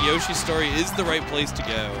looking like Yoshi's story is the right place to go.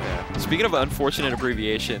 Yeah. Speaking of unfortunate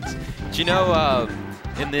abbreviations, do you know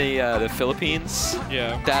in the Philippines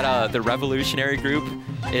that the revolutionary group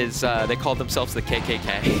is they call themselves the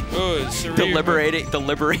KKK. Oh, it's the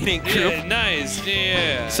liberating group. Yeah, nice.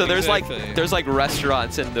 Yeah. So there's exactly. like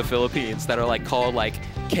restaurants in the Philippines that are like called like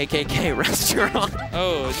KKK restaurant.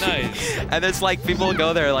 Oh, nice. And it's like people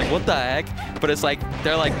go there like, what the heck? But it's like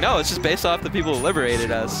they're like, no, it's just based off the people who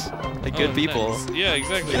liberated us, like good people. Nice. Yeah,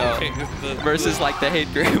 exactly. You know, Okay, versus like the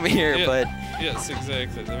hate group here, yeah, but yes,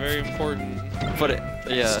 exactly. The very important,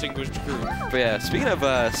 distinguished group. But yeah, speaking of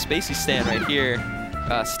Spacey Stan right here,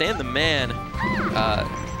 Stan the man,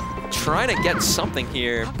 trying to get something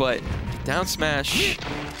here, but down smash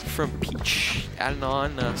from Peach, adding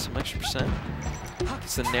on some extra percent.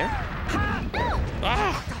 It's in there.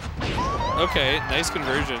 Ah! Okay, nice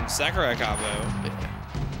conversion. Sakurai combo. Yeah.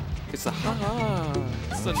 It's the ha-ha.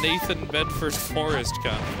 It's the Nathan Bedford Forrest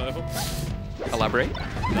combo. Elaborate?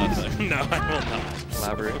 Nothing. No, I will not.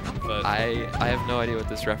 Elaborate. But I have no idea what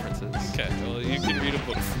this reference is. okay, well, you can read a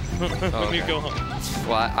book when you okay. go home.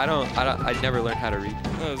 Well, I never learned how to read.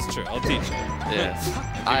 That's true. I'll teach you. Yeah.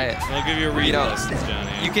 I'll give you a reading know, lessons,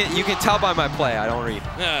 Johnny. You can tell by my play I don't read.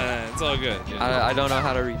 No, it's all good. You know? I don't know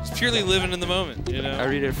how to read. It's purely living in the moment, you know? I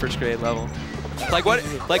read at 1st grade level. Like what?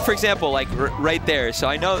 Like for example, like right there. So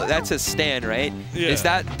I know that's a Stan, right?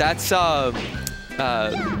 Yeah. That's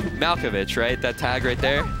Malkovich, right? That tag right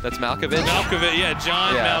there. That's Malkovich. Malkovich, yeah,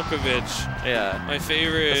 John Yeah. Malkovich. Yeah. My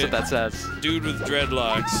favorite That's what that says. dude with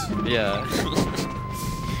dreadlocks. Yeah.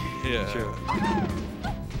 Yeah. True.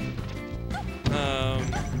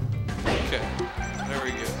 Okay. There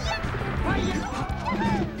we go.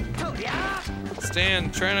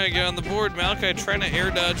 Stan trying to get on the board. Malachi trying to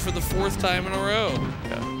air dodge for the 4th time in a row.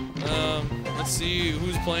 Yeah. Let's see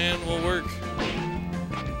whose plan will work.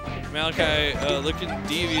 Malachi looking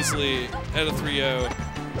deviously at a 3-0.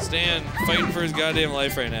 Stan fighting for his goddamn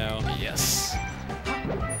life right now. Yes.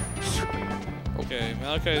 Okay,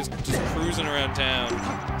 Malachi is just cruising around town.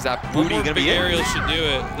 Is that One booty more gonna big be it? aerial should do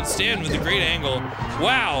it. But Stan with a great angle.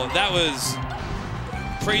 Wow, that was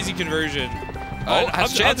crazy conversion. Oh,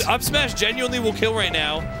 has chance. Up smash genuinely will kill right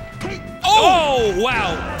now. Oh,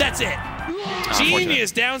 wow, that's it.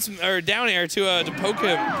 Genius down air to poke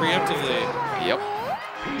him preemptively. Yep.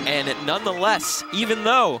 And nonetheless, even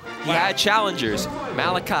though he had challengers,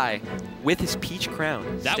 Malachi with his peach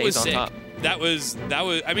crown That stays was on sick. top. That was.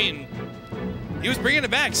 I mean, he was bringing it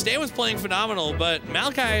back. Stan was playing phenomenal, but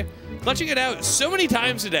Malachi clutching it out so many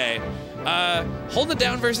times today. Holding it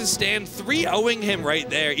down versus Stan, 3-0ing him right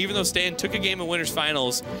there, even though Stan took a game in Winners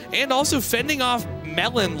Finals, and also fending off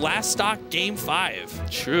Melen last stock game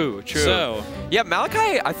 5. True. So, Yeah,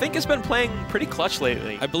 Malachi, I think, has been playing pretty clutch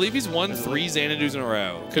lately. I believe he's won 3 Xanadus in a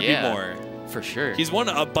row. Could be more. For sure. He's won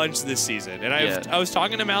a bunch this season, and I was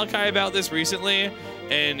talking to Malachi about this recently,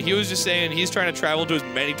 and he was just saying he's trying to travel to as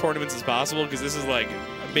many tournaments as possible because this is like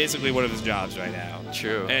basically one of his jobs right now.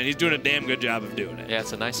 True. And he's doing a damn good job of doing it. Yeah,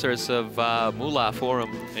 it's a nice source of moolah for him.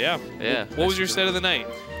 Yeah. Yeah. What was your set of the night?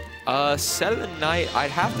 Set of the night,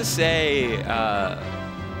 I'd have to say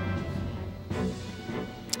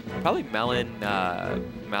probably Melen,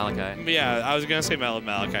 Malachi. Yeah, I was gonna say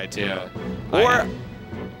Malachi too. Yeah. Or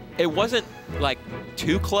it wasn't like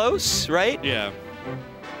too close, right? Yeah.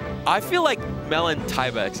 I feel like Melen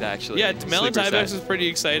tiebex actually. Yeah, Melen Sleeper tiebex set. is pretty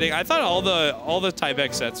exciting. I thought all the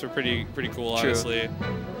tiebex sets were pretty cool, True. honestly.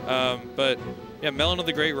 But yeah, Melen with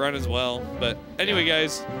a great run as well. But anyway,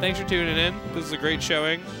 guys, thanks for tuning in. This is a great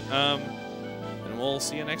showing. And we'll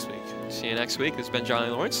see you next week. See you next week. This has been Johnny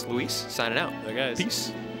Lawrence. Louise signing out. Bye, guys.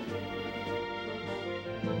 Peace.